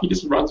him off. He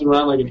just runs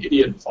around like an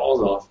idiot and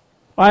falls off.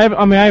 I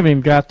haven't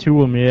even got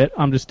to him yet.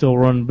 I'm just still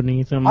running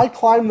beneath him. I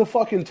climbed the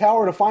fucking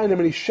tower to find him,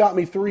 and he shot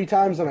me 3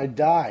 times, and I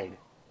died.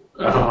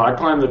 I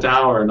climbed the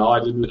tower, and all I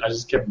did, I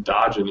just kept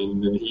dodging,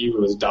 and then he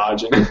was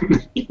dodging,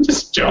 and he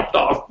just jumped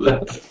off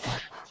the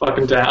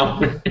fucking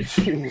tower.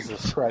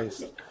 Jesus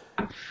Christ.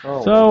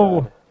 Oh,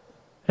 so,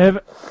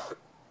 this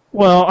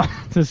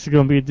is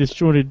going to be a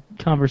disjointed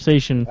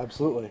conversation.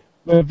 Absolutely.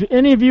 Have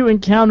any of you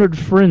encountered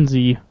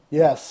Frenzy?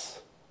 Yes.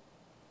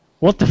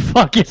 What the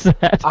fuck is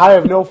that? I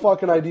have no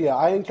fucking idea.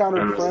 I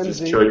encountered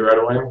Frenzy. Just kill you right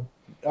away?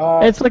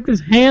 It's like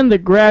this hand that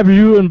grabs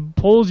you and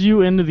pulls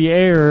you into the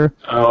air.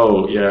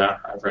 Oh, yeah.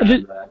 I've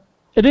read that.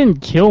 It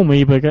didn't kill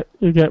me, but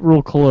it got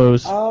real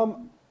close. I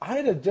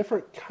had a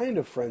different kind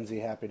of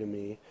Frenzy happen to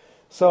me.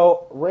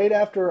 So, right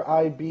after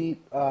I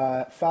beat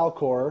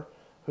Falcor,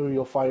 who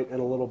you'll fight in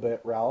a little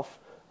bit, Ralph,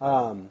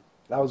 I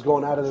was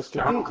going out of this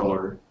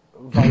Falcor?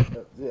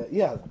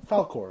 Yeah,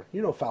 Falcor.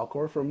 You know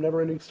Falcor from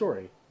Neverending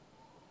Story.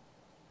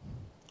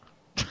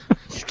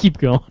 Just keep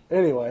going.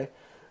 Anyway,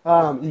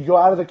 you go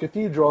out of the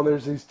cathedral, and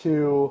there's these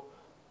 2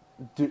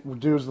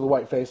 dudes with the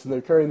white face, and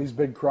they're carrying these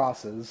big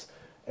crosses.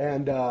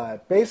 And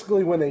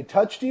basically, when they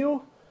touched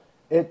you,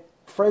 it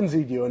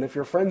frenzied you. And if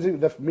your frenzy,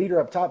 the meter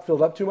up top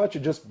filled up too much, it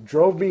just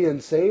drove me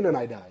insane, and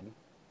I died.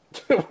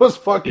 It was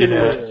fucking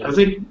weird. I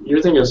think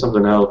you're thinking of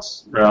something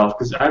else, Ralph,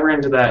 because I ran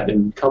into that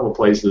in a couple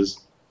places.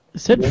 It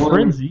said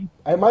frenzy.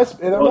 There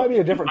might be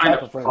a different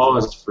type of frenzy.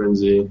 Caused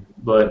frenzy,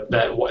 but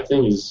that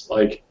thing is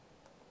like...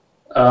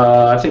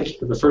 I think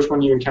the first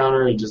one you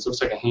encounter, it just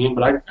looks like a hand,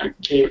 but I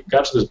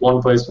got to this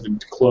one place with a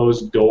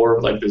closed door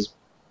with like this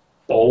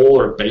bowl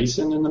or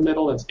basin in the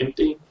middle that's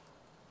empty,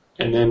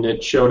 and then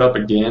it showed up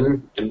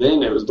again, and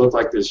then it looked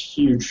like this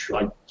huge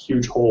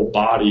whole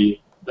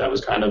body that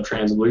was kind of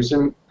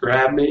translucent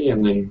grabbed me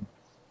and then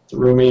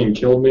threw me and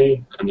killed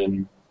me, and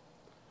then...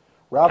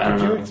 Ralph,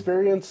 did you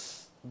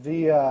experience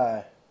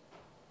the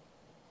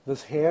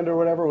this hand or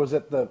whatever? Was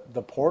it the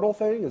portal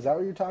thing? Is that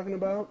what you're talking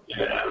about?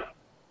 Yeah.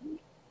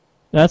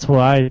 That's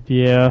why,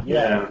 yeah.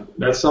 Yeah,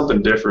 that's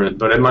something different,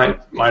 but it might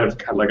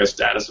have had like a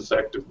status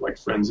effect of like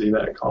frenzy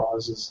that it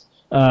causes.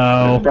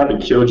 Oh. It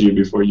probably killed you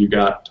before you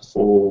got to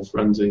full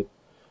frenzy.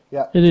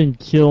 Yeah. It didn't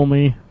kill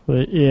me,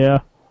 but yeah.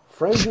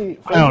 Frenzy.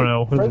 I don't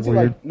know. It's Frenzy,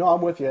 weird. like, no,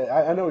 I'm with you.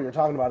 I know what you're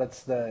talking about.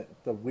 It's the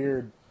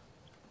weird.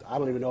 I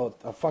don't even know,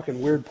 a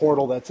fucking weird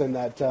portal that's in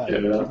that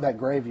that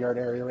graveyard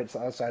area right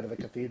outside of the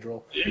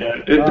cathedral.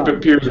 Yeah, it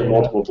appears in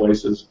multiple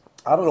places.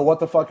 I don't know what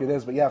the fuck it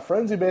is, but yeah,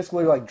 Frenzy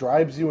basically like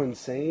drives you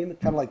insane,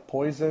 kind of like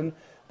poison,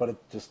 but it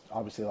just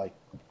obviously like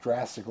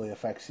drastically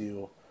affects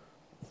you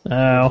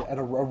at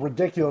a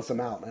ridiculous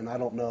amount. And I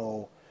don't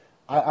know,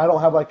 I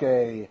don't have like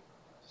a,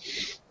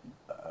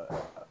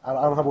 I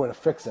don't have a way to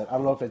fix it. I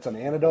don't know if it's an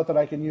antidote that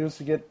I can use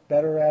to get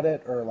better at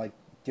it or like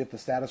get the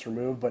status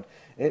removed, but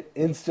it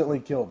instantly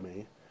killed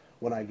me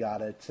when I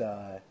got it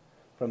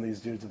from these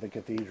dudes at the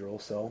cathedral.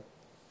 So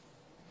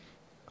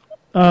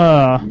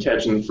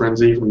catching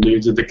Frenzy from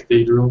dudes at the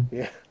cathedral.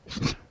 yeah.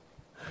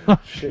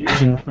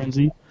 Catching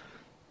Frenzy.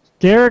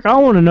 Derek, I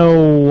want to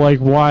know like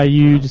why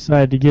you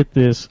decided to get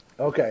this.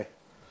 Okay.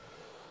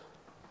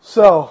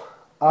 So,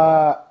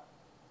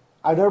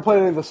 I've never played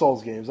any of the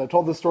Souls games. I've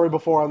told this story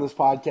before on this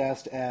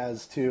podcast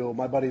as to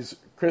my buddies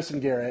Chris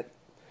and Garrett,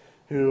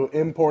 who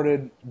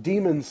imported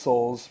Demon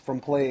Souls from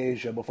Play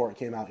Asia before it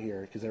came out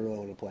here because they really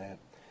wanted to play it.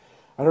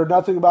 I heard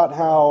nothing about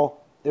how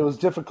it was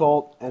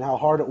difficult and how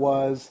hard it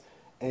was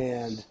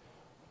and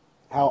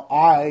how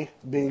I,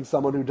 being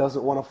someone who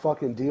doesn't want to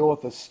fucking deal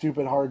with a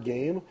stupid hard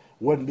game,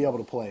 wouldn't be able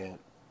to play it.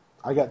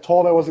 I got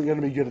told I wasn't going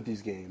to be good at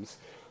these games.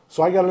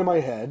 So I got it in my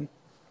head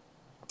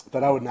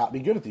that I would not be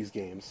good at these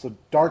games. So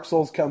Dark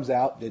Souls comes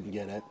out, didn't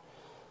get it.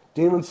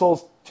 Demon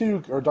Souls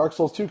 2, or Dark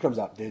Souls 2 comes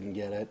out, didn't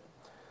get it.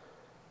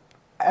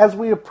 As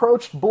we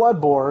approached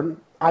Bloodborne,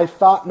 I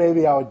thought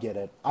maybe I would get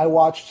it. I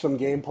watched some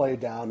gameplay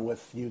down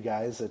with you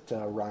guys at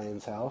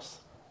Ryan's house.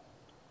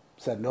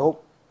 Said,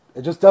 nope.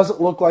 It just doesn't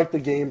look like the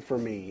game for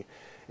me.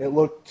 It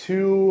looked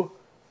too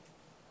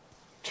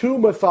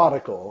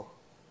methodical.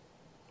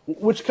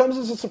 Which comes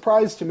as a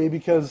surprise to me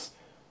because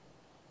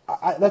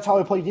that's how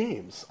I play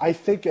games. I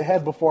think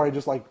ahead before I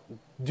just, like,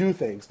 do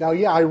things. Now,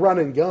 yeah, I run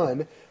and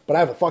gun, but I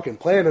have a fucking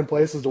plan in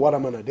place as to what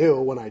I'm going to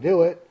do when I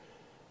do it.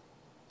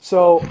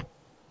 So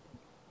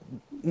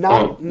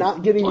not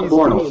getting these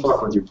Bloodborne games. will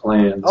fuck with your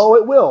plans. Oh,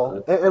 it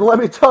will. And let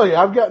me tell you,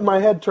 I've gotten my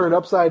head turned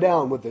upside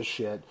down with this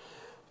shit.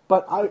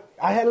 But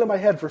I had it in my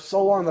head for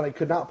so long that I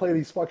could not play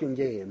these fucking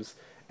games.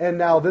 And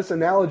now this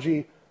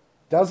analogy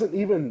doesn't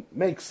even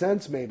make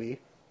sense, maybe.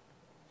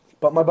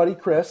 But my buddy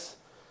Chris,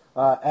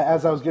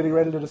 as I was getting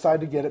ready to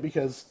decide to get it,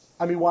 because,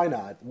 I mean, why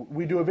not?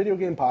 We do a video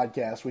game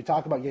podcast. We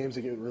talk about games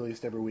that get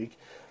released every week.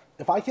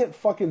 If I can't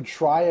fucking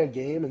try a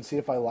game and see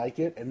if I like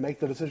it and make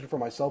the decision for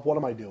myself, what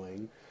am I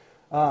doing?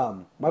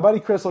 My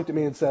buddy Chris looked at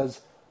me and says,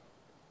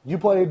 you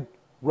played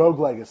Rogue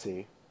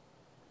Legacy,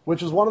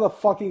 which is one of the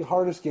fucking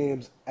hardest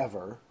games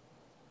ever.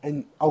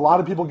 And a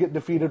lot of people get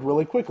defeated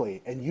really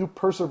quickly. And you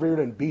persevered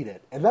and beat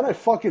it. And then I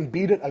fucking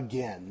beat it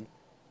again.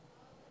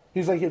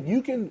 He's like, if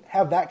you can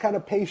have that kind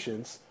of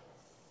patience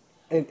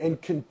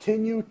and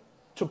continue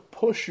to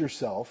push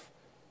yourself,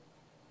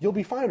 you'll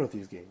be fine with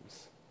these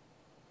games.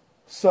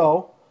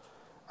 So,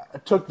 I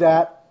took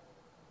that,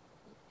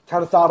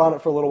 kind of thought on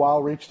it for a little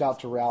while, reached out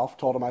to Ralph,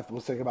 told him I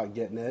was thinking about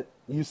getting it.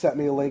 You sent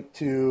me a link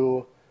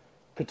to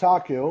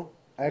Kotaku,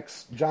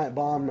 ex-Giant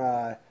Bomb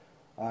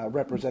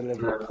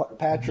representative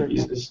Patrick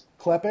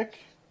Klepek.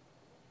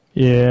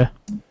 Yeah.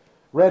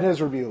 Read his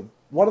review.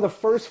 One of the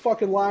first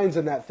fucking lines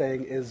in that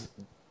thing is,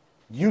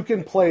 you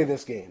can play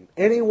this game.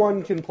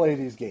 Anyone can play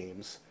these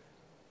games.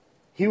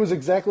 He was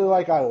exactly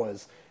like I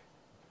was.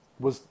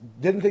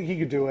 Didn't think he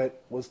could do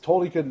it, was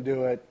told he couldn't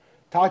do it,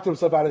 talked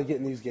himself out of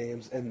getting these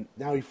games, and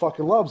now he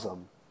fucking loves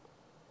them.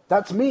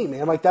 That's me,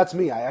 man. Like, that's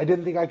me. I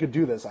didn't think I could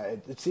do this.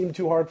 It seemed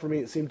too hard for me.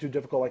 It seemed too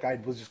difficult. Like, I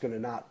was just going to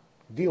not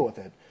deal with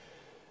it.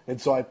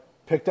 And so I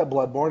picked up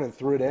Bloodborne and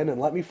threw it in,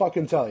 and let me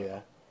fucking tell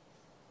you,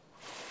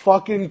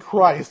 fucking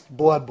Christ,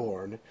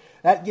 Bloodborne.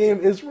 That game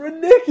is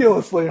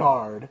ridiculously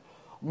hard.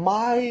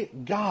 My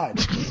God.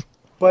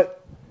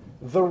 But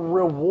the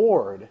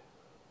reward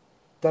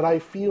that I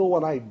feel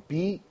when I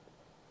beat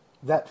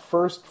that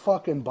first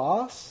fucking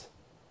boss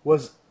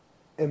was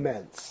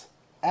immense.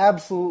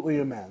 Absolutely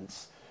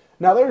immense.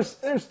 Now,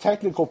 there's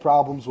technical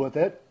problems with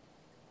it.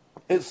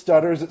 It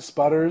stutters, it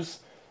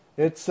sputters.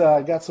 It's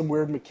got some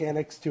weird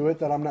mechanics to it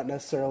that I'm not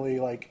necessarily,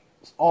 like,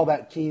 all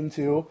that keen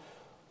to.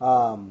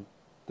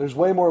 There's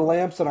way more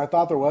lamps than I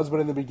thought there was, but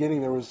in the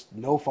beginning there was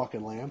no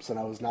fucking lamps, and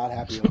I was not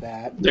happy with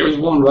that. There was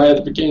one right at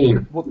the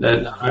beginning. Well,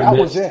 that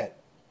was it.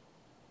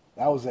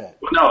 That was it.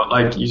 Well, no,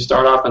 like, you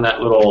start off in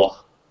that little,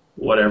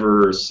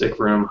 whatever, sick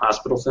room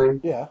hospital thing.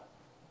 Yeah.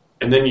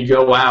 And then you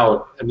go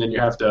out, and then you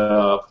have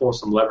to pull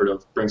some lever to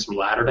bring some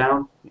ladder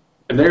down.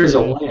 And there's a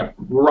lamp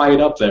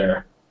right up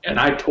there. And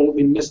I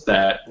totally missed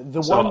that.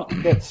 The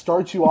one that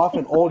starts you off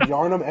in Old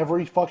Yarnum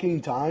every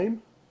fucking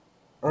time?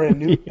 Or in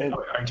New...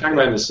 Are you talking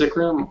about in the sick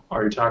room?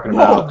 Or are you talking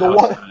about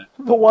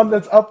the one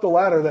that's up the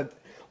ladder that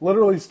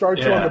literally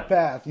starts you on the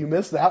path. You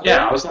missed that one?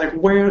 Yeah, I was like,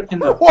 where in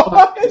the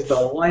fuck is the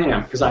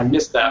lamp? Because I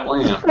missed that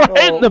lamp.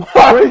 Right in the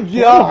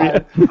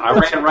God. I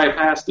ran right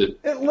past it.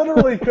 It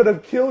literally could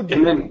have killed you.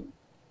 And then,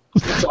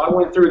 so I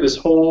went through this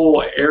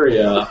whole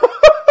area,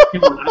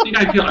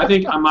 I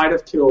think I might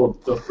have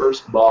killed the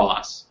first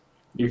boss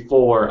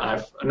before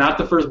not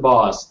the first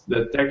boss,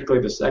 technically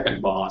the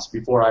second boss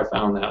before I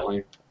found that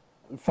link.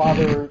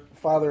 Father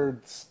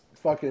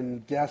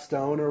fucking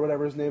Gaston or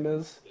whatever his name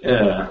is.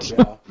 Yeah.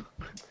 Yeah.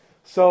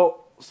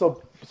 So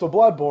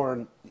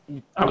Bloodborne.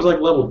 I was like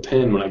level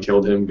 10 when I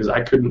killed him because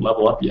I couldn't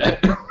level up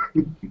yet.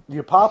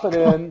 You pop it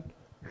in,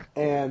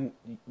 and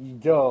you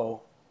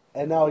go.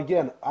 And now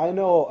again, I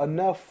know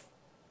enough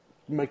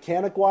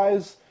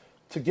mechanic-wise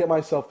to get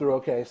myself through.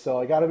 Okay, so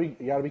I gotta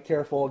be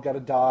careful. Gotta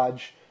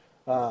dodge.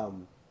 But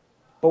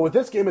with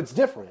this game, it's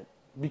different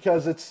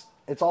because it's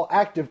all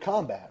active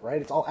combat,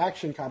 right? It's all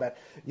action combat.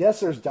 Yes,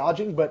 there's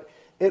dodging, but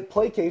it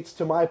placates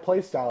to my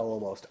playstyle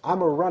almost.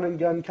 I'm a run and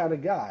gun kind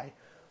of guy.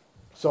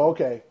 So,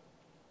 okay,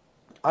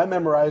 I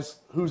memorize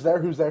who's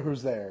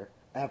there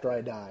after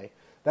I die.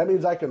 That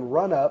means I can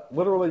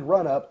literally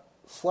run up,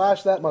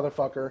 slash that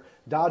motherfucker,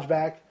 dodge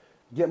back,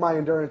 get my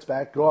endurance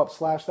back, go up,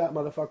 slash that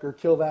motherfucker,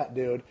 kill that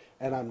dude,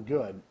 and I'm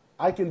good.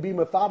 I can be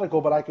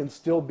methodical, but I can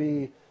still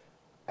be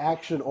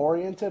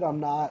action-oriented. I'm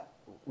not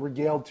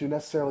regaled to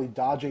necessarily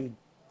dodging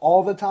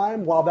all the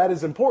time, while that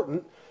is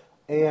important.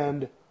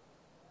 And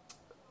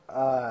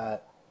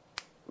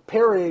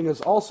parrying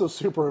is also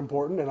super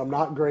important, and I'm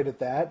not great at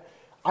that.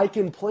 I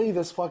can play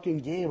this fucking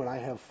game, and I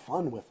have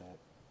fun with it.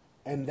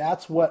 And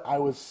that's what I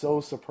was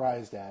so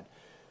surprised at.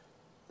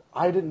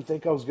 I didn't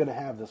think I was going to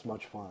have this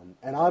much fun.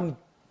 And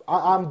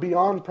I'm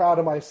beyond proud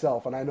of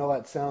myself, and I know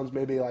that sounds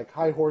maybe like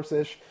high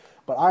horse-ish,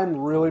 but I'm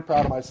really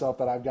proud of myself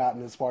that I've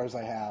gotten as far as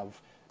I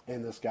have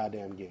in this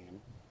goddamn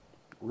game.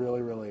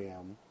 Really, really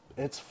am.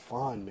 It's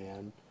fun,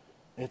 man.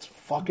 It's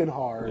fucking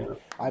hard. Yeah.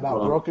 I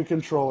about broke a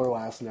controller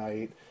last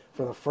night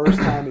for the first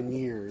time in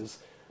years.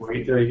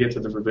 Wait till you get to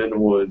the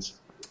Forbidden Woods.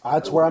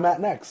 That's where I'm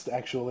at next,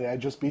 actually. I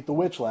just beat the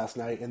Witch last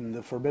night, and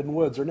the Forbidden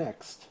Woods are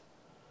next.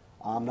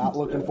 I'm not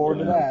looking forward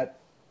to that.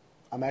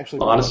 I'm actually...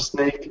 A lot of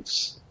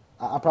snakes.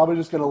 I'm probably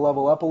just going to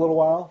level up a little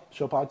while,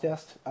 show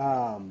podcast.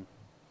 I'm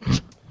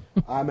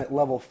at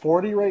level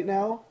 40 right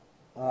now.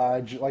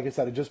 Like I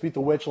said, I just beat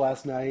the Witch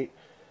last night.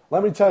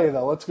 Let me tell you,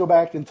 though, let's go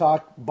back and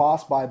talk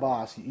boss by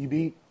boss. You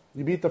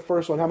beat the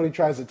first one. How many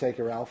tries did it take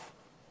you, Ralph?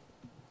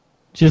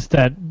 Just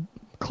that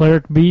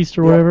cleric beast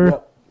or whatever?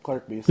 Yep,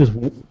 cleric beast.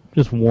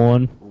 Just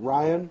one.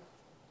 Ryan?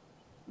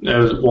 It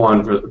was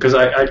one, because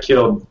I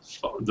killed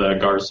the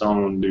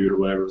Garcon dude or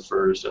whatever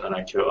first, and then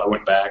I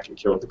went back and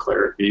killed the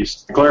cleric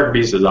beast. The cleric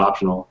beast is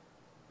optional.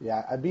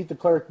 Yeah, I beat the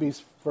cleric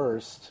beast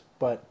first,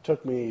 but it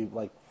took me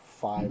like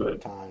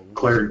 5 times.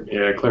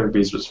 Cleric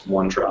beast was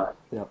one try.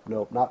 Yep,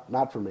 nope,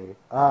 not for me.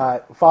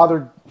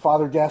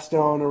 Father Gaston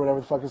or whatever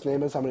the fuck his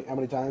name is. How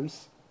many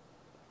times?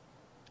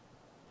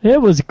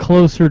 It was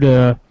closer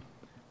to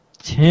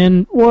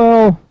 10.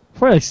 Well,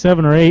 probably like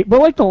 7 or 8.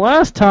 But like the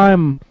last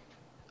time,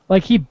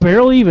 like he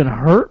barely even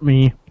hurt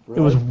me.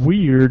 Really? It was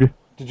weird.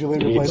 Did you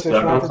leave your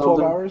PlayStation on for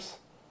 12 hours?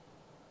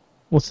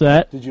 What's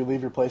that? Did you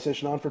leave your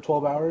PlayStation on for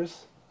 12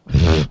 hours?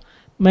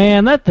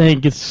 Man, that thing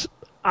gets...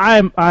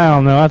 I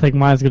don't know. I think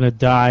mine's going to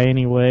die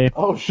anyway.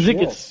 Oh, shit. Because it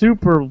gets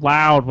super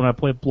loud when I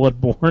play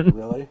Bloodborne.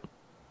 Really?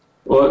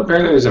 Well,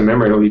 apparently there's a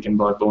memory leak in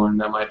Bloodborne.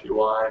 That might be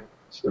why.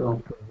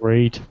 So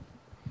Great.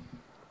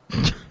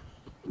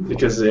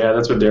 Because,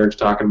 that's what Derek's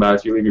talking about.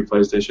 If you leave your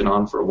PlayStation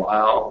on for a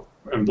while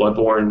in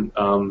Bloodborne,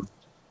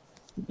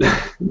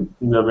 the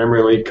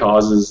memory leak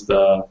causes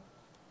the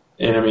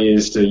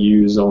enemies to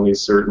use only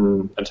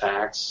certain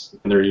attacks,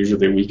 and they're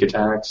usually weak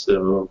attacks,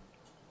 so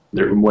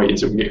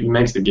it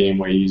makes the game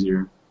way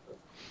easier.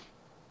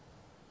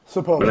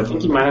 Supposedly. But I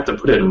think you might have to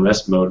put it in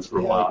rest mode for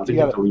a while. I think you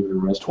have to leave it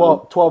in rest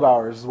mode. 12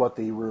 hours is what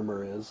the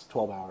rumor is.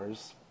 12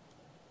 hours.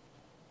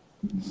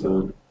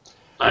 So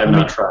I have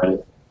not tried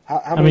it.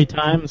 How many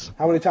times?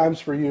 How many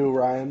times for you,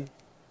 Ryan?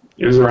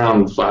 It was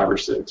around 5 or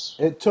 6.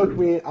 It took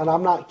me, and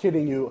I'm not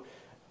kidding you,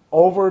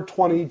 over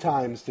 20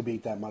 times to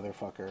beat that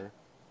motherfucker.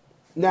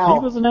 Now,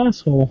 He was an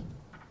asshole.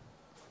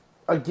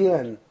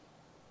 Again,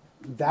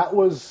 that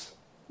was,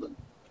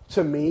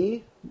 to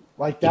me,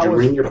 like that Did you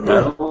was... ring your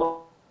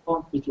bell?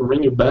 You can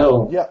ring your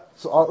bell. Yeah,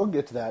 so I'll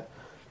get to that.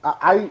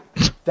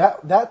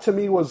 That to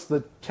me was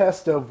the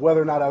test of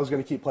whether or not I was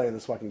going to keep playing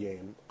this fucking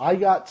game. I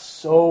got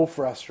so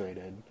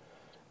frustrated.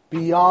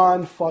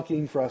 Beyond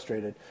fucking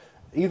frustrated.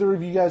 Either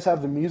of you guys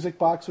have the music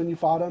box when you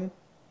fought him?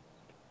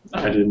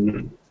 I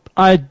didn't.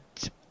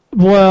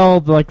 Well,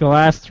 like the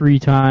last 3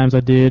 times I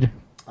did.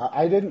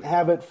 I didn't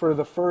have it for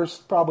the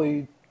first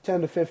probably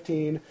 10 to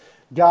 15.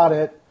 Got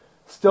it.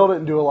 Still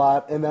didn't do a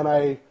lot. And then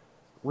I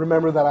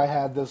remember that I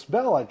had this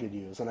bell I could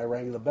use. And I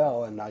rang the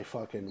bell and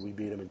we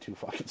beat him in 2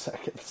 fucking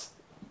seconds.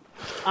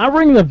 I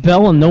rang the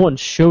bell and no one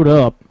showed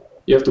up.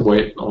 You have to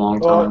wait a long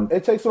time.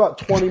 It takes about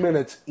 20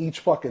 minutes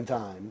each fucking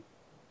time.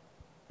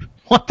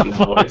 What the No,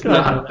 fuck? it's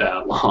not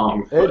that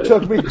long. It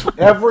took me...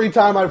 every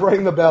time I've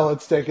rang the bell,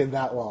 it's taken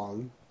that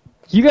long.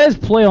 You guys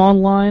play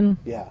online?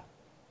 Yeah.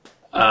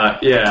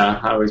 I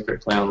always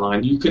pick play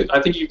online.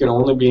 I think you can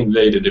only be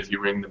invaded if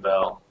you ring the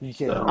bell. You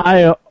can't.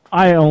 So.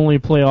 I only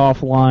play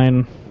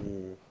offline.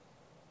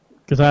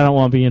 Because I don't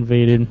want to be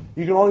invaded.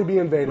 You can only be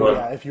invaded,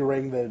 Right. if you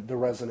ring the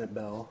resonant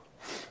bell.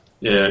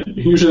 Yeah,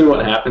 usually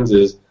what happens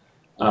is,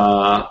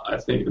 I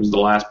think it was the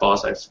last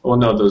boss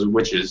those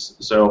witches.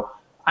 So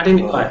I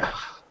didn't,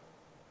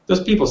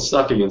 those people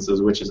suck against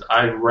those witches.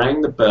 I rang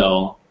the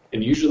bell,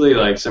 and usually,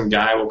 like, some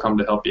guy will come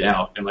to help you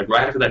out. And, like,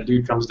 right after that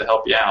dude comes to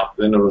help you out,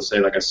 then it'll say,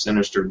 like, a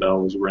sinister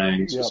bell was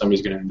rang, so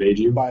somebody's going to invade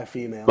you. By a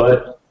female.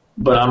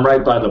 But I'm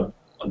right by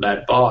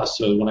that boss,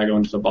 so when I go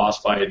into the boss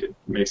fight, it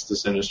makes the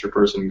sinister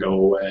person go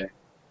away.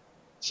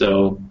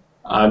 So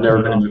I've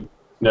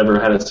never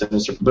had a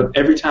sinister. But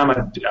every time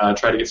I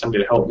tried to get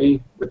somebody to help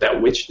me with that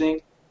witch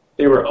thing,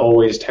 they were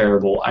always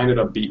terrible. I ended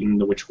up beating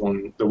the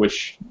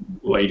witch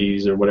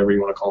ladies or whatever you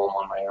want to call them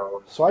on my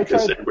own. So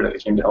because everybody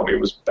that came to help me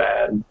was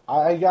bad.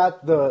 I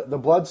got the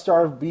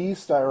Bloodstarved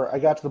Beast, or I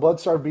got to the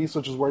Bloodstarved Beast,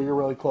 which is where you're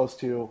really close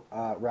to,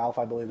 Ralph.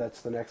 I believe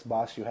that's the next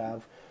boss you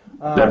have.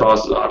 That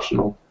boss is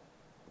optional.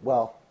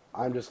 Well,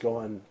 I'm just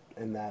going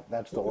in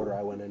that's the order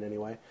I went in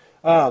anyway.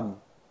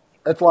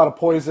 It's a lot of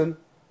poison,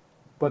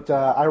 but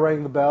I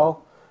rang the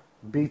bell,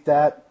 beat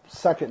that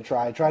second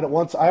try. I tried it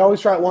once. I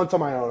always try it once on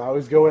my own. I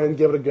always go in,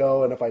 give it a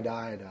go, and if I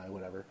die, I die,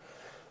 whatever.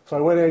 So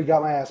I went in,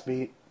 got my ass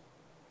beat,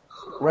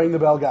 rang the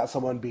bell, got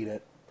someone, beat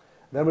it.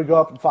 Then we go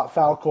up and fought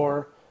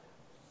Falcor.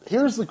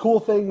 Here's the cool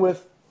thing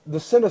with the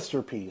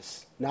Sinister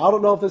piece. Now, I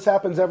don't know if this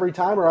happens every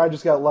time or I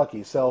just got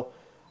lucky. So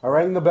I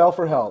rang the bell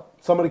for help.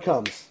 Somebody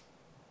comes.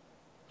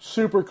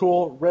 Super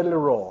cool, ready to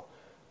roll.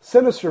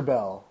 Sinister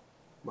bell.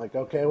 I'm like,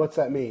 okay, what's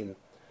that mean?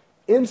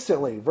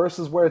 Instantly,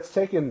 versus where it's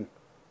taken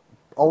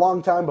a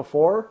long time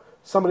before,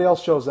 somebody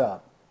else shows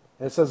up.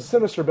 And it says, the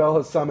Sinister bell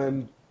has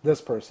summoned this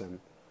person.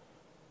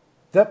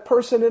 That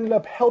person ended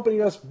up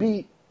helping us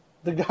beat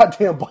the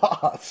goddamn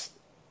boss.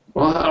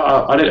 Well,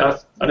 I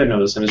didn't know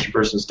the sinister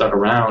person stuck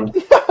around.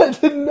 I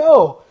didn't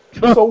know.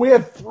 So we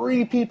had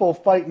 3 people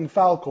fighting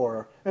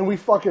Falcor, and we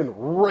fucking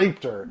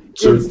raped her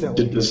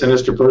instantly. Did the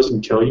sinister person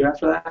kill you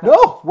after that?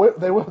 No,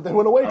 they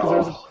went away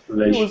because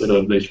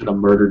they should have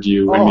murdered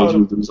you and made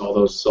you lose all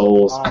those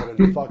souls. I would have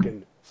been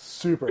fucking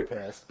super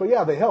pissed. But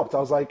yeah, they helped. I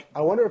was like,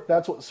 I wonder if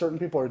that's what certain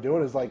people are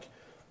doing, is like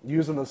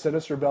using the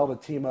Sinister Bell to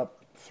team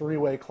up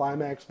 3-way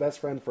climax, best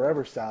friend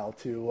forever style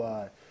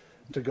to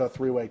go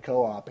 3-way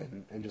co-op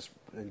and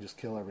just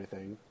kill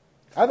everything.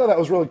 I thought that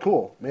was really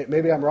cool.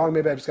 Maybe I'm wrong.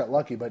 Maybe I just got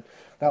lucky, but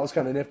that was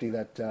kind of nifty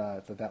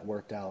that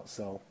worked out.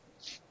 So,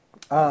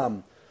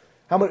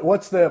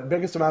 what's the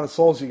biggest amount of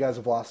souls you guys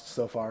have lost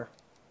so far?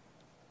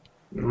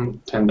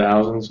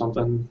 10,000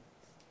 something.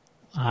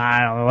 I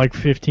don't know, like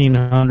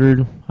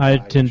 1,500. I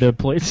tend to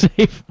play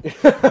safe.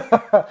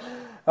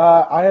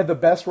 I had the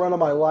best run of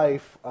my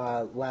life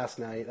last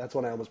night. That's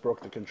when I almost broke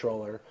the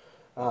controller.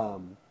 So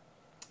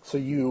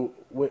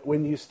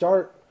when you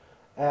start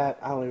at,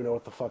 I don't even know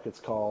what the fuck it's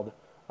called,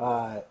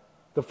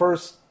 the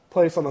first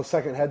place on the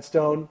second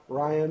headstone,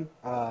 Ryan,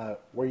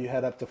 where you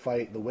head up to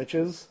fight the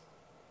witches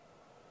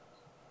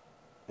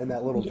in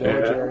that little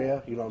village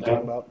area. You know what I'm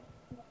talking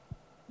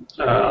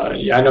about?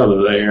 Yeah, I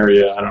know the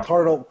area. I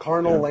don't.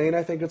 Carnal Lane,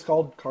 I think it's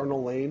called.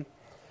 Carnal Lane.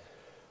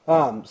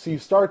 So you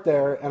start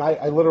there, and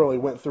I literally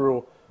went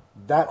through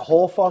that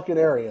whole fucking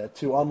area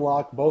to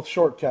unlock both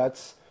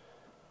shortcuts,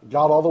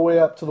 got all the way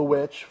up to the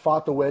witch,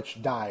 fought the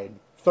witch, died.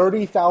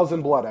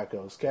 30,000 blood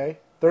echoes, okay?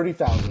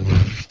 30,000.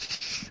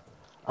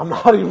 I'm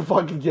not even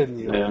fucking kidding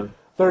you. Yeah.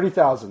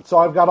 30,000. So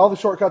I've got all the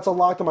shortcuts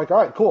unlocked. I'm like,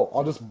 all right, cool.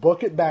 I'll just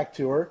book it back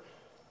to her,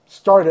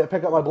 start it,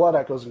 pick up my blood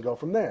echoes, and go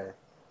from there.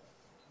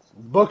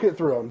 Book it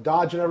through. I'm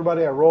dodging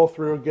everybody. I roll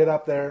through, get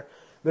up there.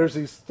 There's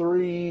these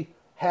 3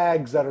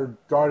 hags that are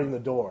guarding the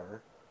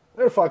door.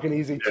 They're fucking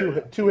easy.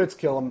 Two hits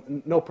kill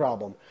them, no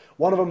problem.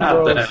 One of them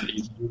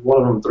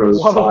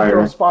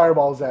throws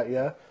fireballs at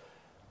you.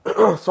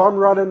 So I'm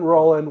running,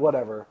 rolling,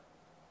 whatever.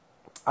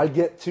 I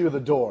get to the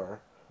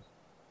door.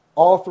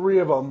 All 3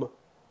 of them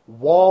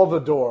wall the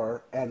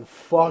door and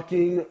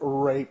fucking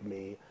rape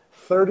me.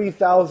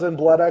 30,000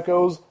 blood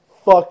echoes,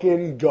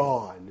 fucking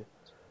gone.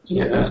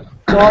 Yeah.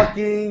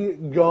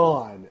 Fucking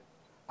gone.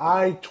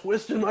 I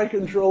twisted my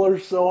controller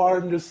so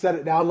hard and just set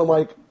it down. And I'm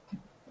like,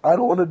 I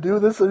don't want to do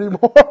this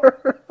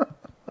anymore.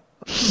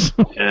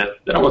 Yeah,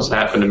 that almost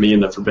happened to me in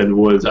the Forbidden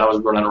Woods. I was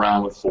running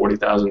around with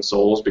 40,000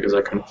 souls because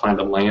I couldn't find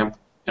a lamp,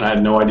 and I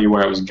had no idea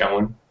where I was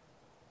going.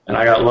 And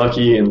I got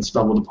lucky and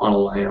stumbled upon a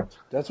lamp.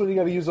 That's when you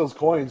got to use those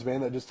coins,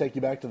 man, that just take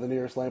you back to the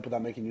nearest lamp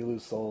without making you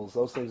lose souls.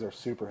 Those things are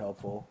super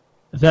helpful.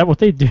 Is that what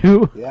they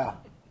do? Yeah.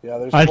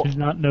 Yeah, I did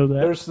not know that.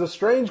 There's the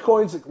strange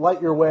coins that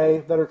light your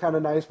way that are kind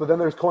of nice, but then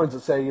there's coins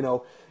that say,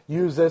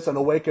 use this and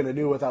awaken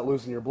anew without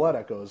losing your blood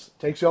echoes.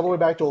 Takes you all the way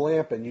back to a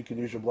lamp and you can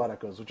use your blood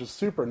echoes, which is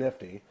super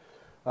nifty.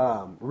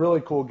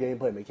 Really cool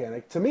gameplay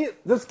mechanic. To me,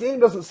 this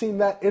game doesn't seem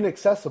that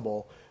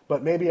inaccessible,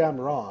 but maybe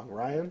I'm wrong.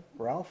 Ryan?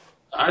 Ralph?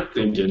 I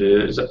think it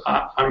is.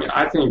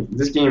 I think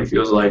this game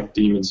feels like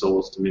Demon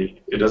Souls to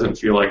me. It doesn't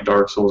feel like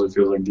Dark Souls. It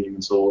feels like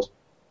Demon Souls.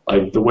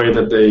 Like the way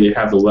that they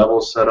have the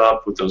levels set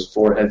up with those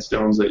 4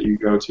 headstones that you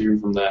go to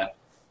from that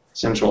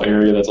central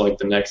area that's like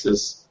the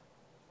Nexus.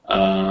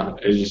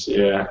 It's just,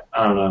 I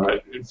don't know.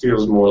 It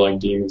feels more like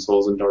Demon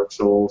Souls than Dark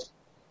Souls.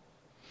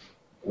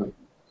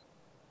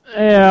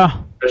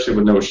 Yeah, especially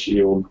with no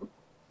shield.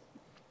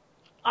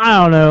 I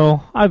don't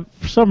know.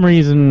 For some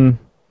reason,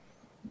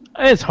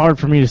 it's hard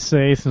for me to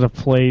say since I've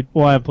played.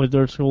 Well, I played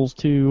Dark Souls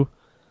 2,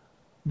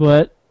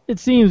 but it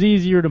seems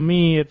easier to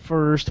me at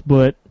first.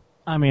 But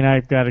I mean,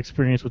 I've got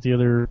experience with the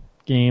other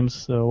games,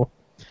 so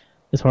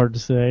it's hard to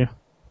say.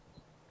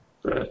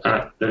 But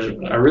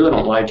I really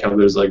don't like how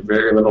there's like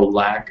very little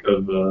lack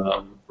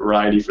of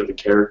variety for the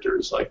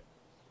characters, like,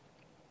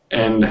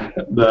 and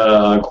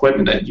the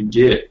equipment that you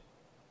get.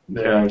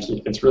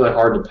 It's really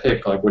hard to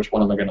pick like which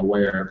one am I going to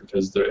wear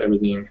because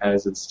everything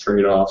has its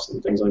trade-offs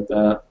and things like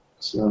that.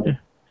 So.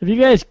 Have you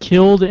guys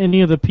killed any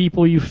of the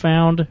people you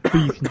found who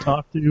you can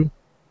talk to?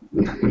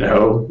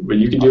 No, but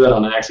you can do that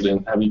on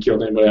accident. Have you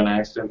killed anybody on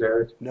accident,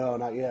 Eric? No,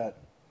 not yet.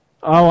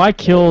 Oh, I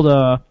killed.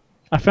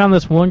 I found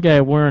this one guy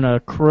wearing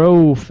a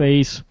crow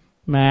face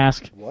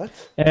mask. What?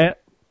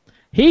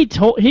 He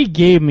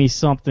gave me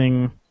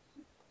something.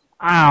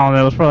 I don't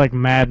know. It was probably like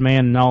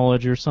madman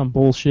knowledge or some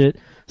bullshit.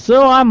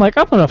 So I'm like,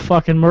 I'm gonna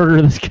fucking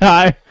murder this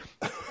guy,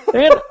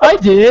 and I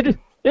did.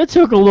 It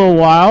took a little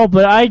while,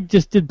 but I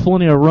just did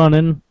plenty of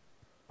running.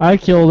 I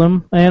killed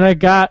him, and I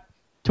got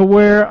to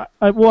where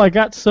I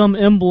got some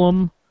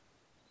emblem,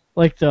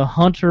 like the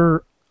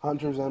hunter's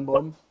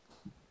emblem.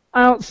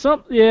 I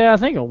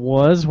think it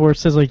was where it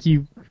says like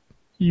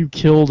you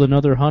killed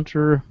another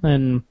hunter,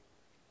 and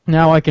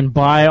now I can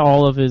buy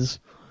all of his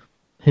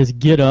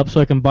get up,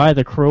 so I can buy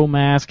the crow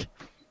mask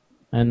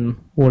and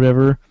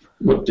whatever.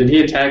 Well, did he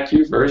attack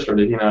you first, or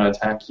did he not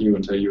attack you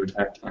until you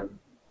attacked him?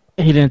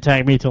 He didn't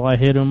attack me till I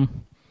hit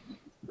him.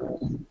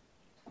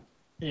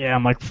 Yeah,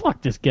 I'm like,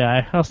 fuck this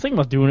guy. I was thinking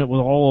about doing it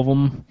with all of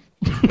them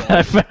that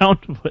I found.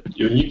 But...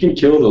 You can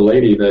kill the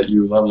lady that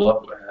you level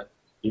up with.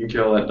 You can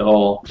kill that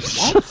doll.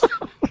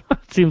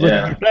 Seems like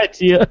a good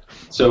idea.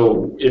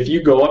 So if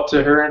you go up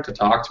to her to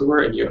talk to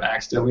her and you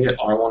accidentally hit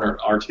R1 or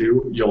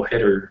R2, you'll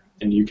hit her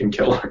and you can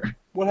kill her.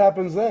 What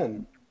happens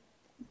then?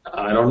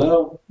 I don't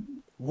know.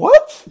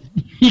 What?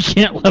 You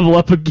can't level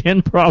up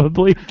again,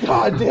 probably.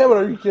 God damn it,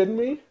 are you kidding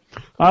me?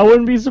 I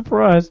wouldn't be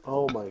surprised.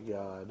 Oh my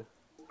god.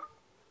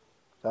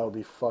 That would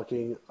be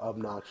fucking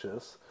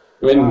obnoxious.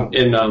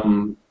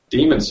 In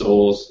Demon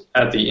Souls,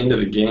 at the end of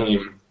the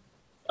game,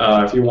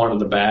 if you wanted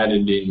the bad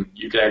ending,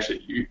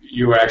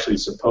 you were actually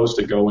supposed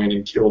to go in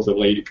and kill the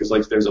lady, because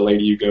like there's a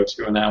lady you go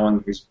to in that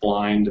one who's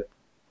blind.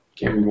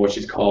 Can't remember what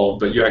she's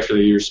called, but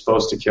you're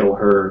supposed to kill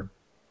her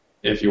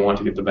if you want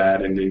to get the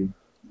bad ending.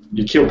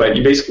 You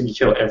basically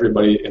kill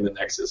everybody in the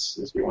Nexus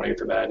if you want to get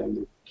the bad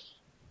ending.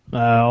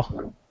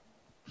 Wow.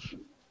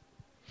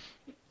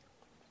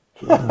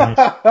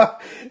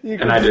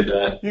 And I did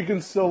that. You can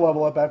still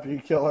level up after you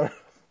kill her.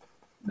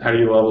 How do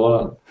you level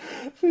up?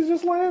 She's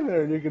just laying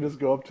there, and you can just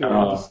go up to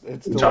her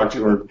and talk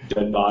to her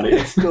dead body.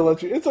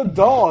 It's a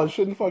doll. It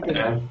shouldn't fucking.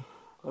 Yeah.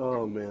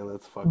 Oh man,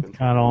 that's fucking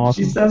kind of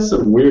awesome. She says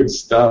some weird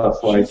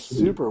stuff, like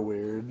super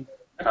weird.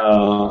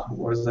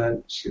 What is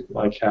that?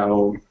 Like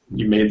how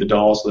you made the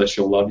doll so that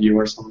she'll love you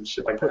or some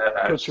shit like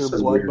that. Put your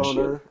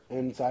Bloodboner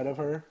inside of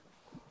her.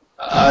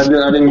 I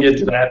didn't get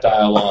to that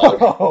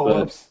dialogue.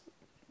 Whoops.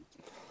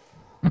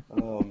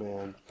 Oh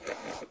man,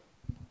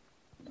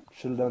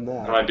 should have done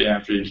that. That might be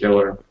after you kill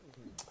her.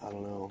 I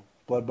don't know.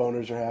 Blood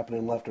boners are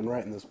happening left and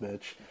right in this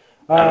bitch.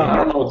 I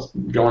don't know what's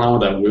going on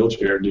with that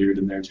wheelchair dude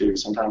in there too.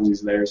 Sometimes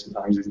he's there,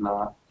 sometimes he's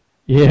not.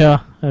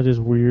 Yeah, that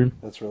is weird.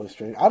 That's really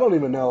strange. I don't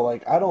even know.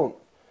 Like,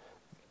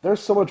 there's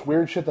so much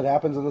weird shit that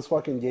happens in this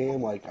fucking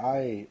game. Like,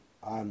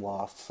 I'm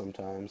lost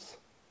sometimes.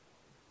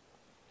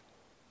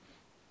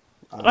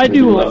 I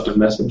do left a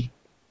message.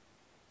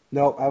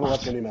 No, I haven't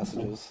left any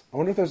messages. I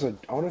wonder if there's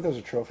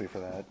a trophy for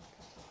that.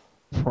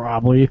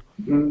 Probably.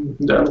 I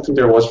don't think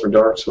there was for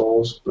Dark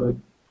Souls, but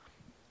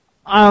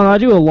I don't know. I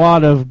do a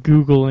lot of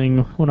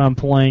Googling when I'm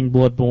playing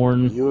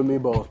Bloodborne. You and me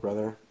both,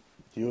 brother.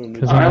 You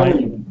and me. I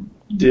only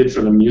did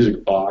for the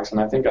music box, and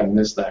I think I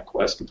missed that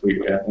quest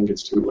completely. I think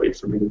it's too late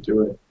for me to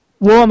do it.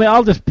 Well, I mean,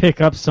 I'll just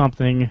pick up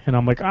something, and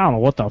I'm like, I don't know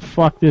what the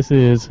fuck this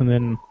is, and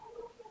then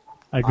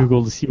I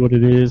Google to see what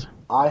it is.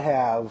 I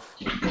have,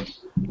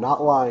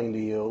 not lying to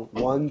you,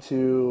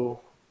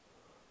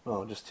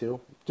 just two.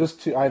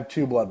 I have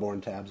 2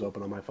 Bloodborne tabs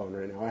open on my phone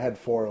right now. I had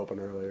 4 open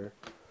earlier.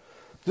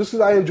 Just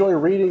because I enjoy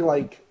reading,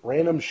 like,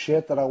 random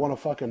shit that I want to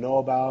fucking know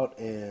about,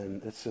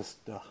 and it's just,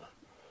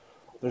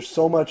 there's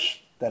so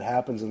much that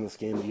happens in this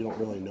game that you don't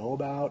really know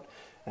about.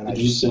 And Did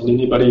you send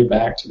anybody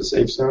back to the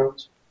safe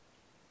zones?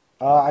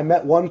 I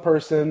met one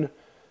person.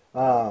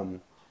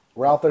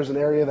 Ralph, there's an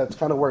area that's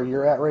kind of where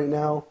you're at right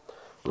now.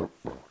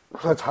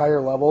 That's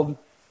higher leveled.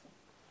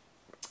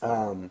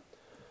 That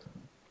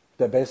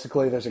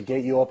basically there's a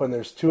gate you open.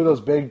 There's 2 of those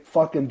big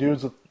fucking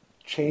dudes with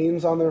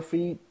chains on their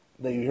feet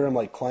that you hear them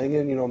like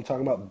clanging. You know what I'm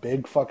talking about?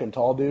 Big fucking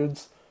tall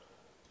dudes.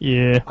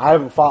 Yeah. I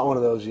haven't fought one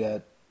of those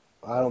yet.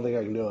 I don't think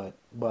I can do it.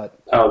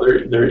 But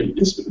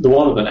the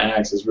one with an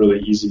axe is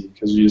really easy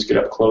because you just get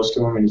up close to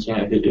them and he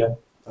can't hit you.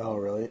 Oh,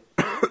 really?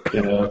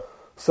 Yeah.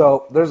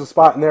 So there's a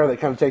spot in there that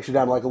kind of takes you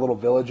down to like a little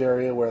village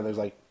area where there's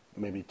like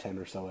maybe 10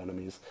 or so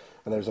enemies.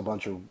 And there's a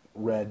bunch of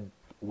red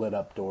lit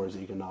up doors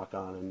that you can knock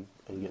on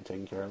and get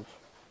taken care of.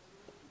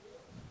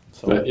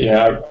 So, But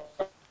yeah,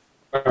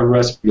 I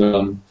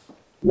rescued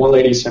one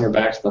lady, sent her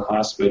back to the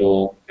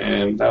hospital,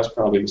 and that was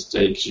probably a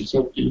mistake.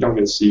 You don't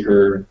get to see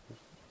her.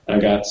 I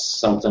got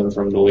something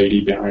from the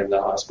lady behind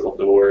the hospital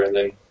door, and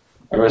then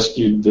I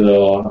rescued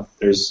I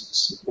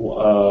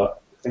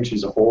think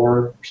she's a whore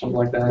or something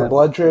like that. the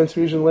blood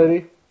transfusion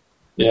lady?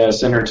 Yeah, I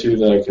sent her to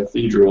the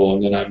cathedral,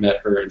 and then I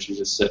met her, and she's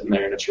just sitting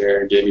there in a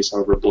chair and gave me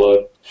some of her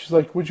blood. She's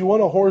like, would you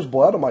want a whore's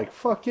blood? I'm like,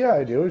 fuck yeah,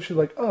 I do. And she's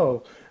like,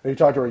 oh. And you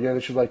talk to her again,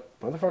 and she's like,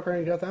 motherfucker, I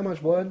ain't got that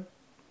much blood.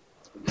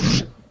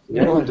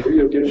 Yeah, you do.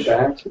 You'll get it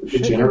back.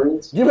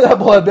 Degenerates. Give me that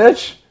blood,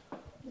 bitch.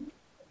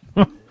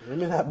 Give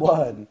me that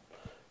blood.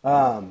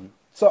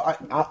 So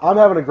I'm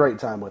having a great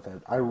time with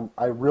it.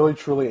 I really,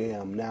 truly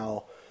am.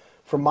 Now,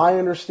 from my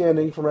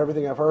understanding, from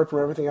everything I've heard,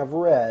 from everything I've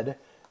read,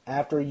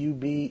 after you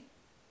beat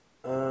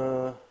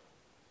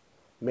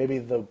maybe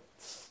the...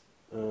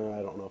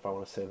 I don't know if I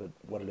want to say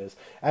what it is.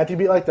 After you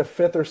beat like the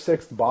 5th or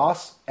 6th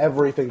boss,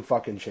 everything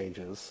fucking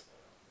changes.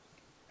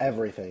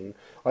 Everything.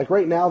 Like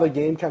right now, the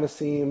game kind of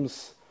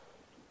seems...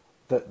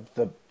 what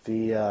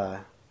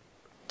am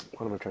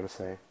I trying to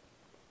say?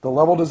 The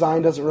level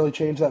design doesn't really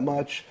change that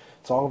much.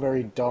 It's all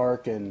very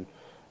dark and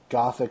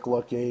gothic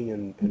looking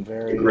and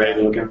very... Gray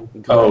looking.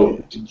 Gray. Oh,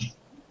 did you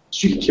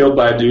get killed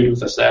by a dude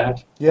with a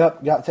sack?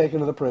 Yep, got taken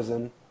to the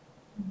prison.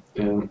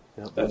 Yeah,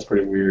 Yep. that's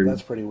pretty weird.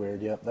 That's pretty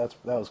weird, yep. That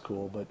was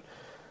cool, but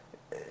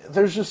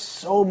there's just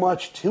so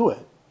much to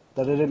it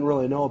that I didn't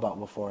really know about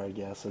before, I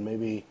guess, and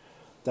maybe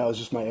that was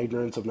just my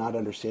ignorance of not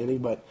understanding,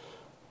 but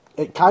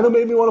it kind of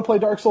made me want to play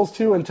Dark Souls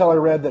 2 until I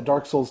read that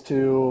Dark Souls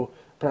 2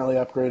 apparently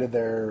upgraded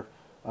their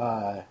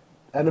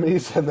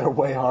enemies and they're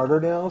way harder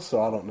now,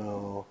 so I don't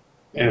know.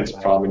 And it's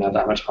probably not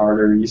that much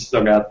harder. You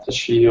still got the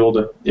shield.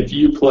 If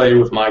you play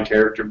with my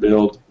character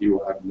build, you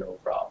will have no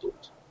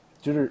problems.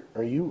 Dude,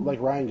 are you like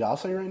Ryan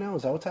Gosling right now?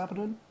 Is that what's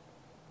happening?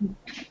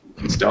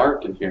 It's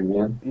dark in here,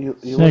 man. You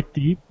Neck look,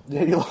 deep.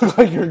 yeah, you look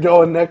like you're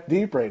going neck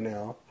deep right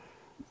now.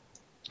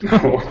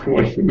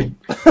 What do you mean?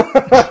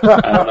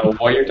 I don't know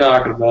what you're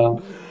talking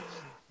about.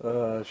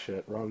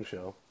 Shit, wrong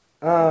show.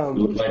 You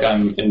look like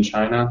I'm in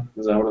China.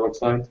 Is that what it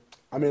looks like?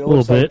 I mean, it A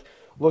little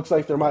looks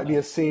like there might be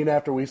a scene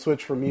after we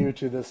switch from you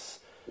to this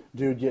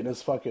dude getting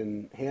his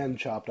fucking hand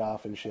chopped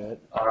off and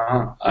shit.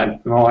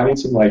 I need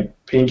some like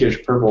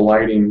pinkish purple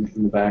lighting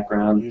in the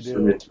background. You do.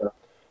 For it to...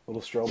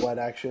 Little strobe light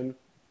action.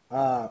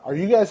 Are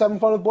you guys having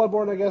fun with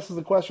Bloodborne, I guess is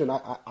the question.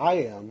 I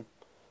am.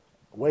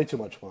 Way too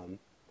much fun.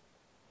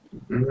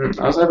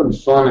 I was having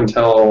fun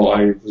until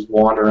I was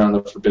wandering around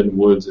the Forbidden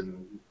Woods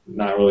and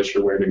not really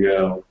sure where to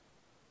go.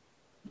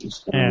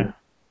 Yeah.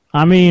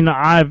 I mean,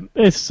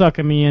 it's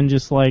sucking me in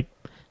just like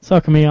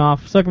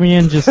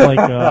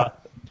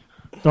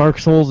Dark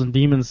Souls and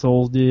Demon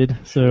Souls did.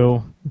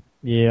 So,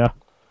 yeah.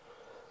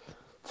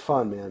 It's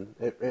fun, man.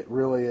 It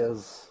really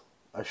is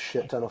a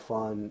shit ton of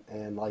fun,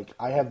 and like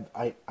I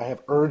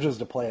have urges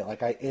to play it.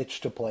 Like I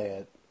itch to play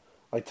it.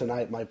 Like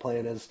tonight, my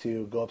plan is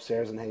to go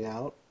upstairs and hang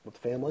out with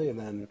the family, and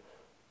then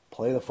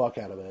play the fuck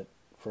out of it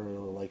for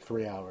like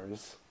 3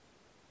 hours.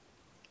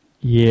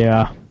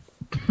 Yeah.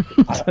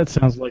 That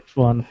sounds like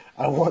fun.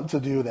 I want to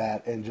do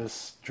that and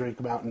just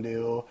drink Mountain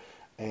Dew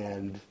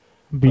and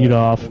Beat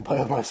off. and play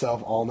with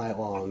myself all night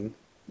long.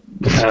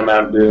 What kind of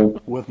Mountain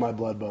Dew? With my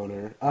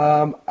Bloodboner.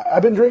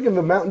 I've been drinking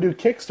the Mountain Dew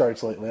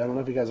Kickstarts lately. I don't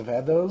know if you guys have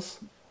had those.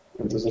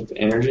 Those like the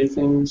energy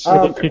things?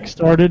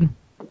 Kickstarted?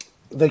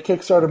 They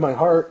kickstarted my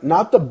heart.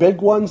 Not the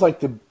big ones, like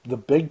the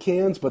big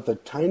cans, but the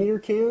tinier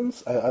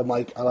cans. I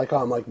like how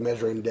I'm like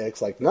measuring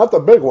dicks. Like not the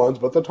big ones,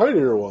 but the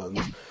tinier ones.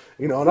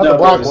 You know, not the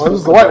black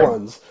ones, the white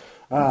ones.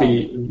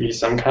 Be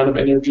some kind of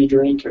energy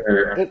drink,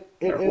 or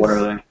what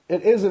are they?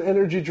 It is an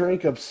energy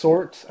drink of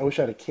sorts. I wish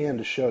I had a can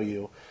to show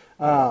you.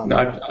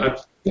 No, I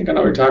think I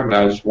know what you're talking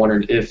about. I just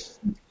wondered if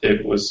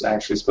it was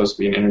actually supposed to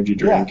be an energy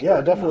drink. Yeah,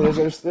 it definitely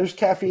is. There's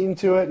caffeine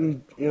to it,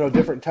 and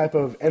different type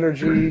of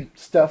energy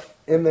stuff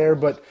in there.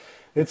 But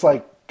it's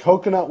like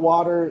coconut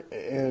water,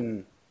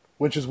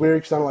 which is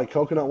weird because I don't like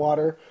coconut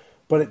water.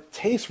 But it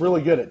tastes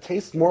really good. It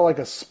tastes more like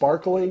a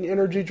sparkling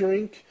energy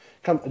drink.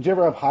 Do you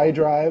ever have High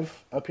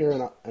Drive up here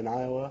in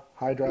Iowa?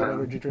 High Drive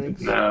energy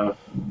drinks? No.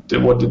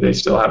 Did they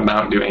still have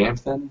Mountain Dew Amp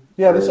then?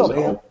 Yeah, they still have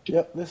Amp.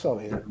 Yep, they still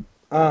have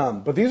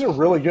Amp. But these are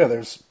really good.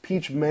 There's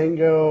peach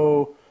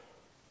mango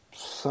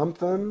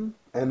something,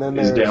 and then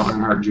Is there's Dale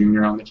Earnhardt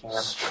Jr. on the can?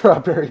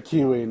 strawberry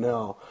kiwi.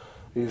 No,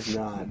 he's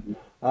not.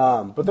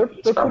 But they're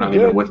It's probably not pretty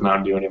even good. with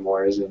Mountain Dew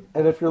anymore, is it?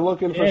 And if you're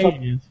looking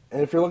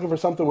for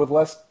something with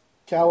less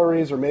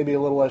calories or maybe a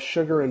little less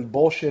sugar and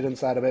bullshit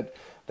inside of it,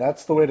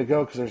 that's the way to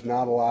go because there's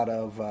not a lot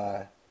of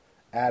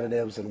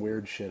additives and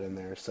weird shit in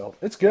there. So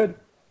it's good.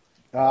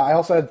 I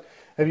also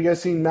have you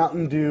guys seen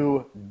Mountain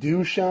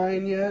Dew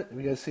Shine yet? Have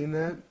you guys seen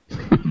that?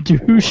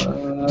 Dew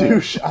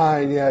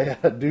Shine, yeah,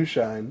 Dew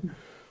Shine.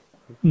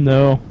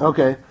 No.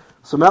 Okay,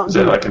 so Mountain Is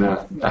Dew. that like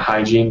a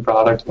hygiene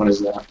product? What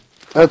is that?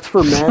 That's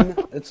for men.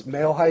 It's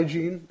male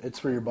hygiene. It's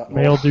for your butt.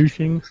 Male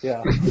douching?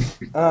 Yeah.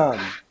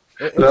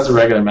 That's a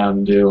regular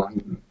Mountain Dew.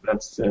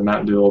 That's the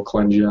Mountain Dew will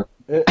cleanse you.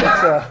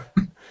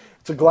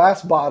 It's a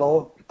glass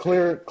bottle,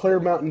 clear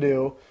Mountain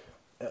Dew,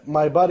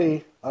 my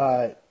buddy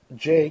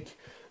Jake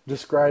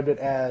described it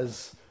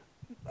as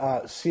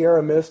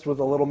Sierra Mist with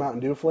a little Mountain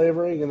Dew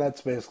flavoring, and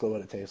that's basically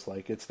what it tastes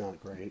like. It's not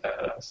great.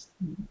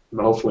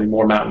 Hopefully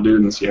more Mountain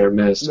Dew than Sierra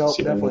Mist. Nope,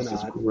 Sierra definitely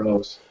Mist not. is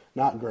gross.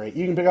 Not great.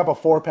 You can pick up a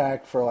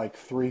 4-pack for like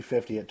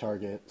 $3.50 at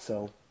Target,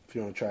 so if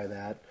you want to try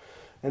that.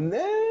 And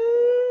then...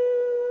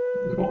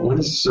 When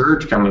is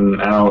Surge coming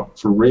out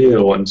for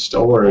real in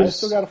stores? I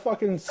still got a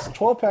fucking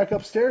 12-pack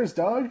upstairs,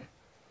 dog.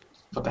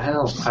 What the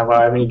hell?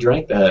 Why haven't you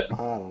drank that? I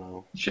don't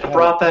know. You should have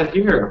brought that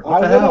here.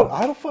 What the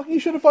hell? You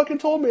should have fucking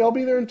told me. I'll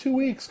be there in 2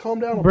 weeks. Calm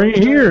down. Bring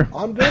it here.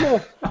 I'm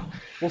gonna.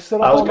 We'll sit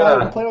up all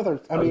night and play with her.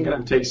 I was gonna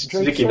take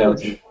drink sticky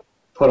notes and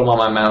put them on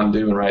my Mountain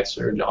Dew and write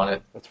Surge on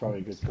it. That's probably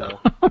a good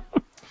call.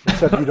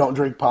 Except you don't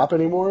drink pop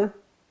anymore?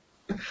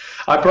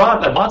 I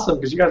bought some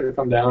because you guys would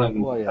come down,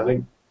 and Well, yeah. I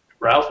think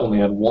Ralph only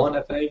had one,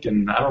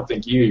 and I don't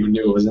think you even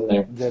knew it was in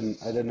there.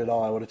 I didn't at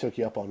all. I would have took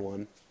you up on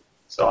one.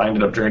 So I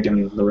ended up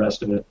drinking the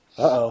rest of it.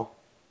 Uh-oh.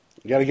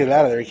 You got to get it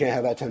out of there. You can't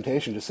have that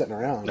temptation just sitting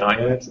around. No,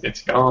 yeah,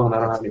 it's gone. I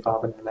don't have any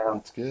pop in there now.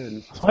 That's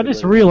good. So I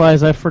just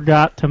realized I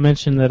forgot to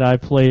mention that I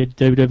played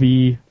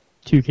WWE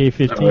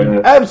 2K15. Oh,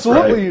 yeah.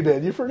 Absolutely Right. you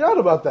did. You forgot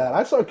about that.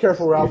 I saw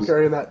Careful Ralph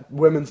carrying that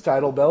women's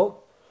title belt.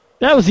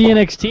 That was the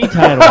NXT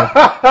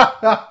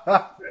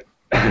title.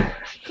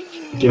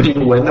 Did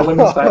you win the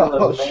women's title?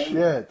 Oh, as a man?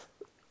 shit.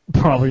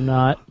 Probably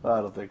not.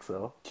 I don't think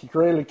so. You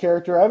created a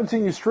character. I haven't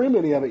seen you stream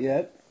any of it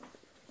yet.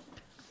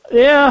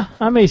 Yeah,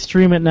 I may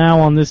stream it now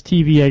on this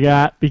TV I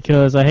got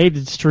because I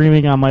hated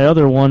streaming on my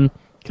other one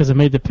because it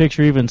made the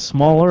picture even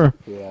smaller,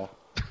 Yeah.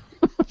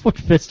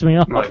 which pissed me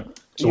off. Like,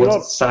 so You what's know-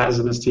 the size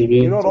of this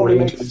TV? You know what 40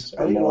 only inches makes... or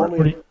I think it more?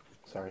 only,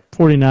 sorry.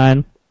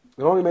 49.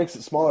 It only makes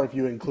it smaller if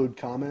you include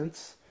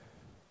comments.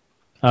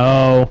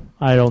 Oh,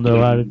 I don't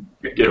know how to...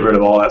 Get rid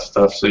of all that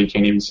stuff so you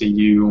can't even see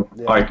you.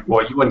 Yeah. Like,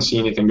 well, you wouldn't see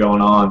anything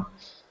going on.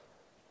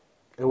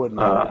 It wouldn't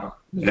matter.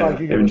 It's Yeah, not like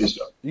you it would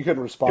you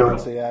couldn't respond, would-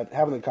 so yeah,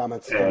 having the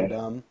comments is kind of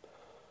dumb.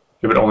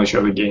 It would only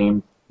show the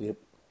game. Yep.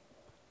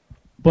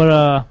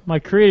 But my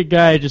creative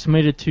guy just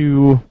made it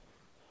to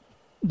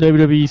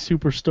WWE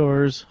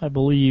Superstars, I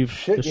believe,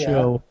 Shit, the yeah.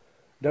 show.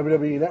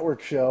 WWE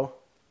Network show.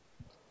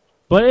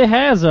 But it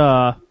has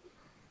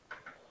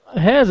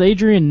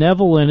Adrian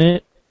Neville in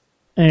it,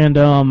 and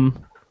Not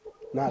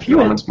Few Finn,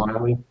 Norman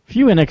Smiley.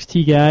 few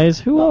NXT guys.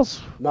 Who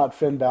else? not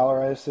Finn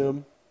Balor, I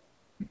assume.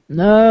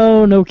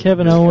 No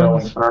Kevin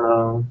Owens.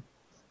 Inferno.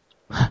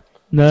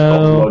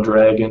 No.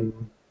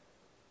 Dragon.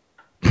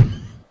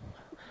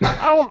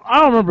 I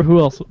don't remember who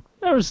else.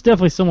 There was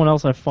definitely someone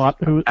else I fought.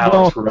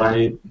 Alex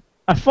Wright.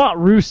 I fought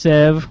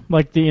Rusev,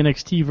 like the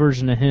NXT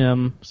version of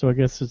him, so I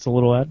guess it's a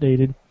little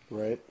outdated.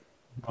 Right.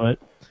 But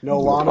No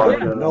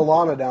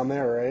Lana down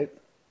there, right?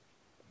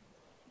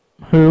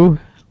 who?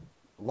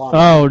 Lana.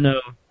 Oh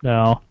no,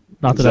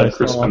 not Is that I that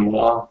Chris saw.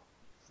 Benoit?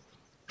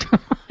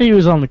 He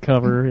was on the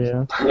cover,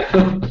 yeah.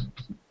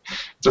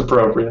 It's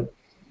appropriate.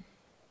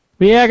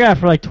 But yeah, I got it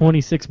for like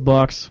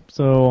 $26,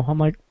 so I'm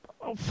like,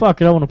 oh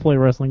fuck it, I want to play a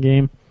wrestling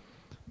game,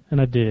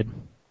 and I did.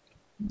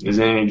 Is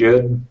it any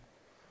good?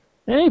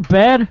 It ain't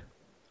bad.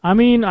 I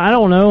mean, I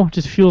don't know. It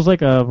just feels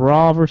like a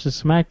Raw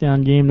versus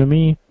SmackDown game to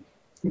me.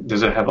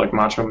 Does it have like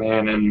Macho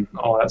Man and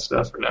all that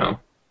stuff or no?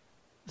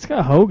 It's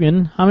got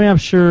Hogan. I mean, I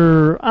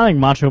think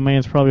Macho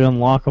Man's probably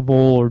unlockable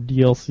or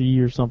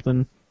DLC or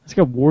something. It's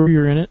got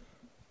Warrior in it.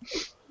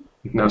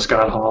 No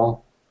Scott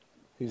Hall?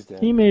 He's dead.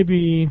 He may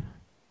be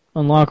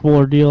unlockable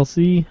or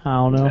DLC. I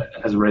don't know.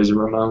 As Razor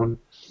Ramon?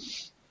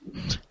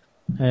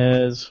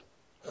 As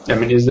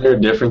Is there a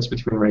difference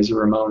between Razor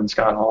Ramon and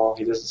Scott Hall?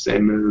 He does the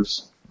same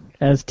moves.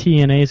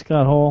 TNA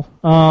Scott Hall.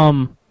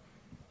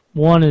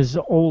 One is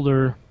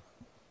older.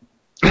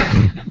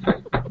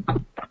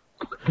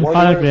 One,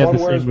 I think they have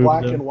the wears same move,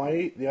 black though. and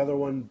white, the other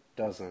one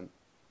doesn't.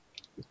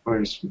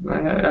 Razor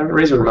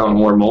Ramon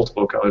wore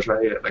multiple colors,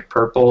 right? He had, like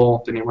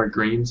purple. Didn't he wear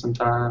green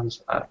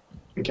sometimes? I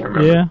can't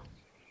remember.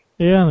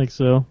 Yeah, I think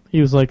so.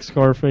 He was like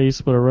Scarface,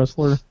 but a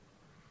wrestler.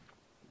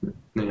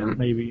 Yeah.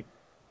 Maybe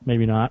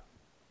not.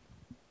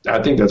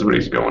 I think that's what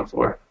he's going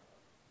for.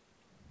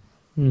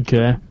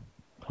 Okay.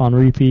 On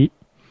repeat.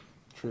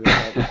 True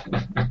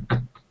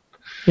that.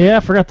 Yeah, I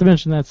forgot to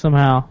mention that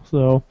somehow.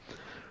 So,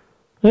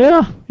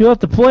 yeah, you'll have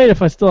to play it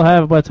if I still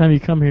have it by the time you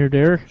come here,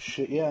 Derek.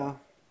 Shit, yeah.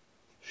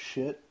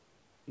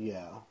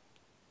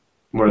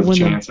 What are the When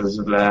the- chances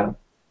of that?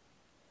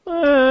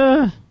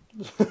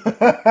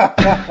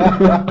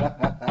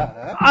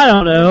 I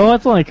don't know.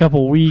 That's only a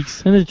couple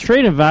weeks, and the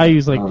trading value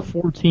is like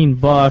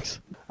 $14.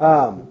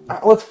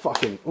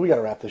 We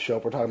gotta wrap this show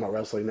up. We're talking about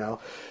wrestling now.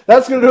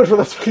 That's gonna do it for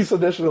this week's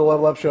edition of the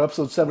Level Up Show,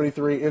 episode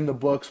 73 in the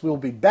books. We'll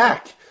be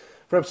back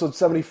for episode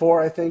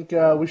 74. I think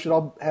we should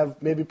all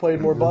have maybe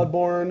played more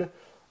Bloodborne.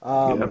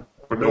 Yeah.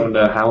 We're going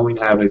to Halloween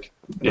Havoc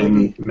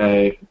in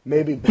May.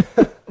 Maybe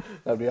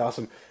that'd be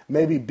awesome.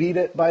 Maybe beat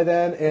it by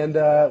then, and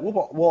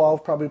we'll all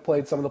probably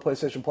played some of the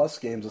PlayStation Plus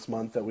games this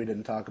month that we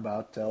didn't talk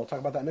about. We'll talk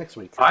about that next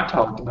week. I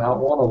talked about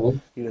one of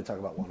them. You did talk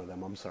about one of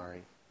them. I'm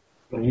sorry.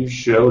 You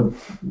showed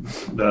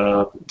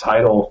the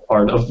title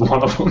part of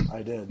one of them.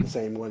 I did the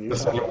same one. The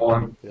same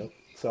one. Yep.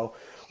 So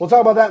We'll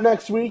talk about that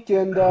next week,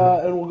 and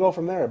we'll go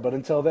from there. But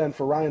until then,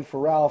 for Ryan, for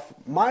Ralph,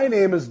 my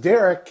name is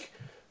Derek.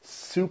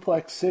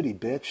 Suplex City,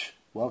 bitch.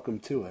 Welcome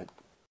to it.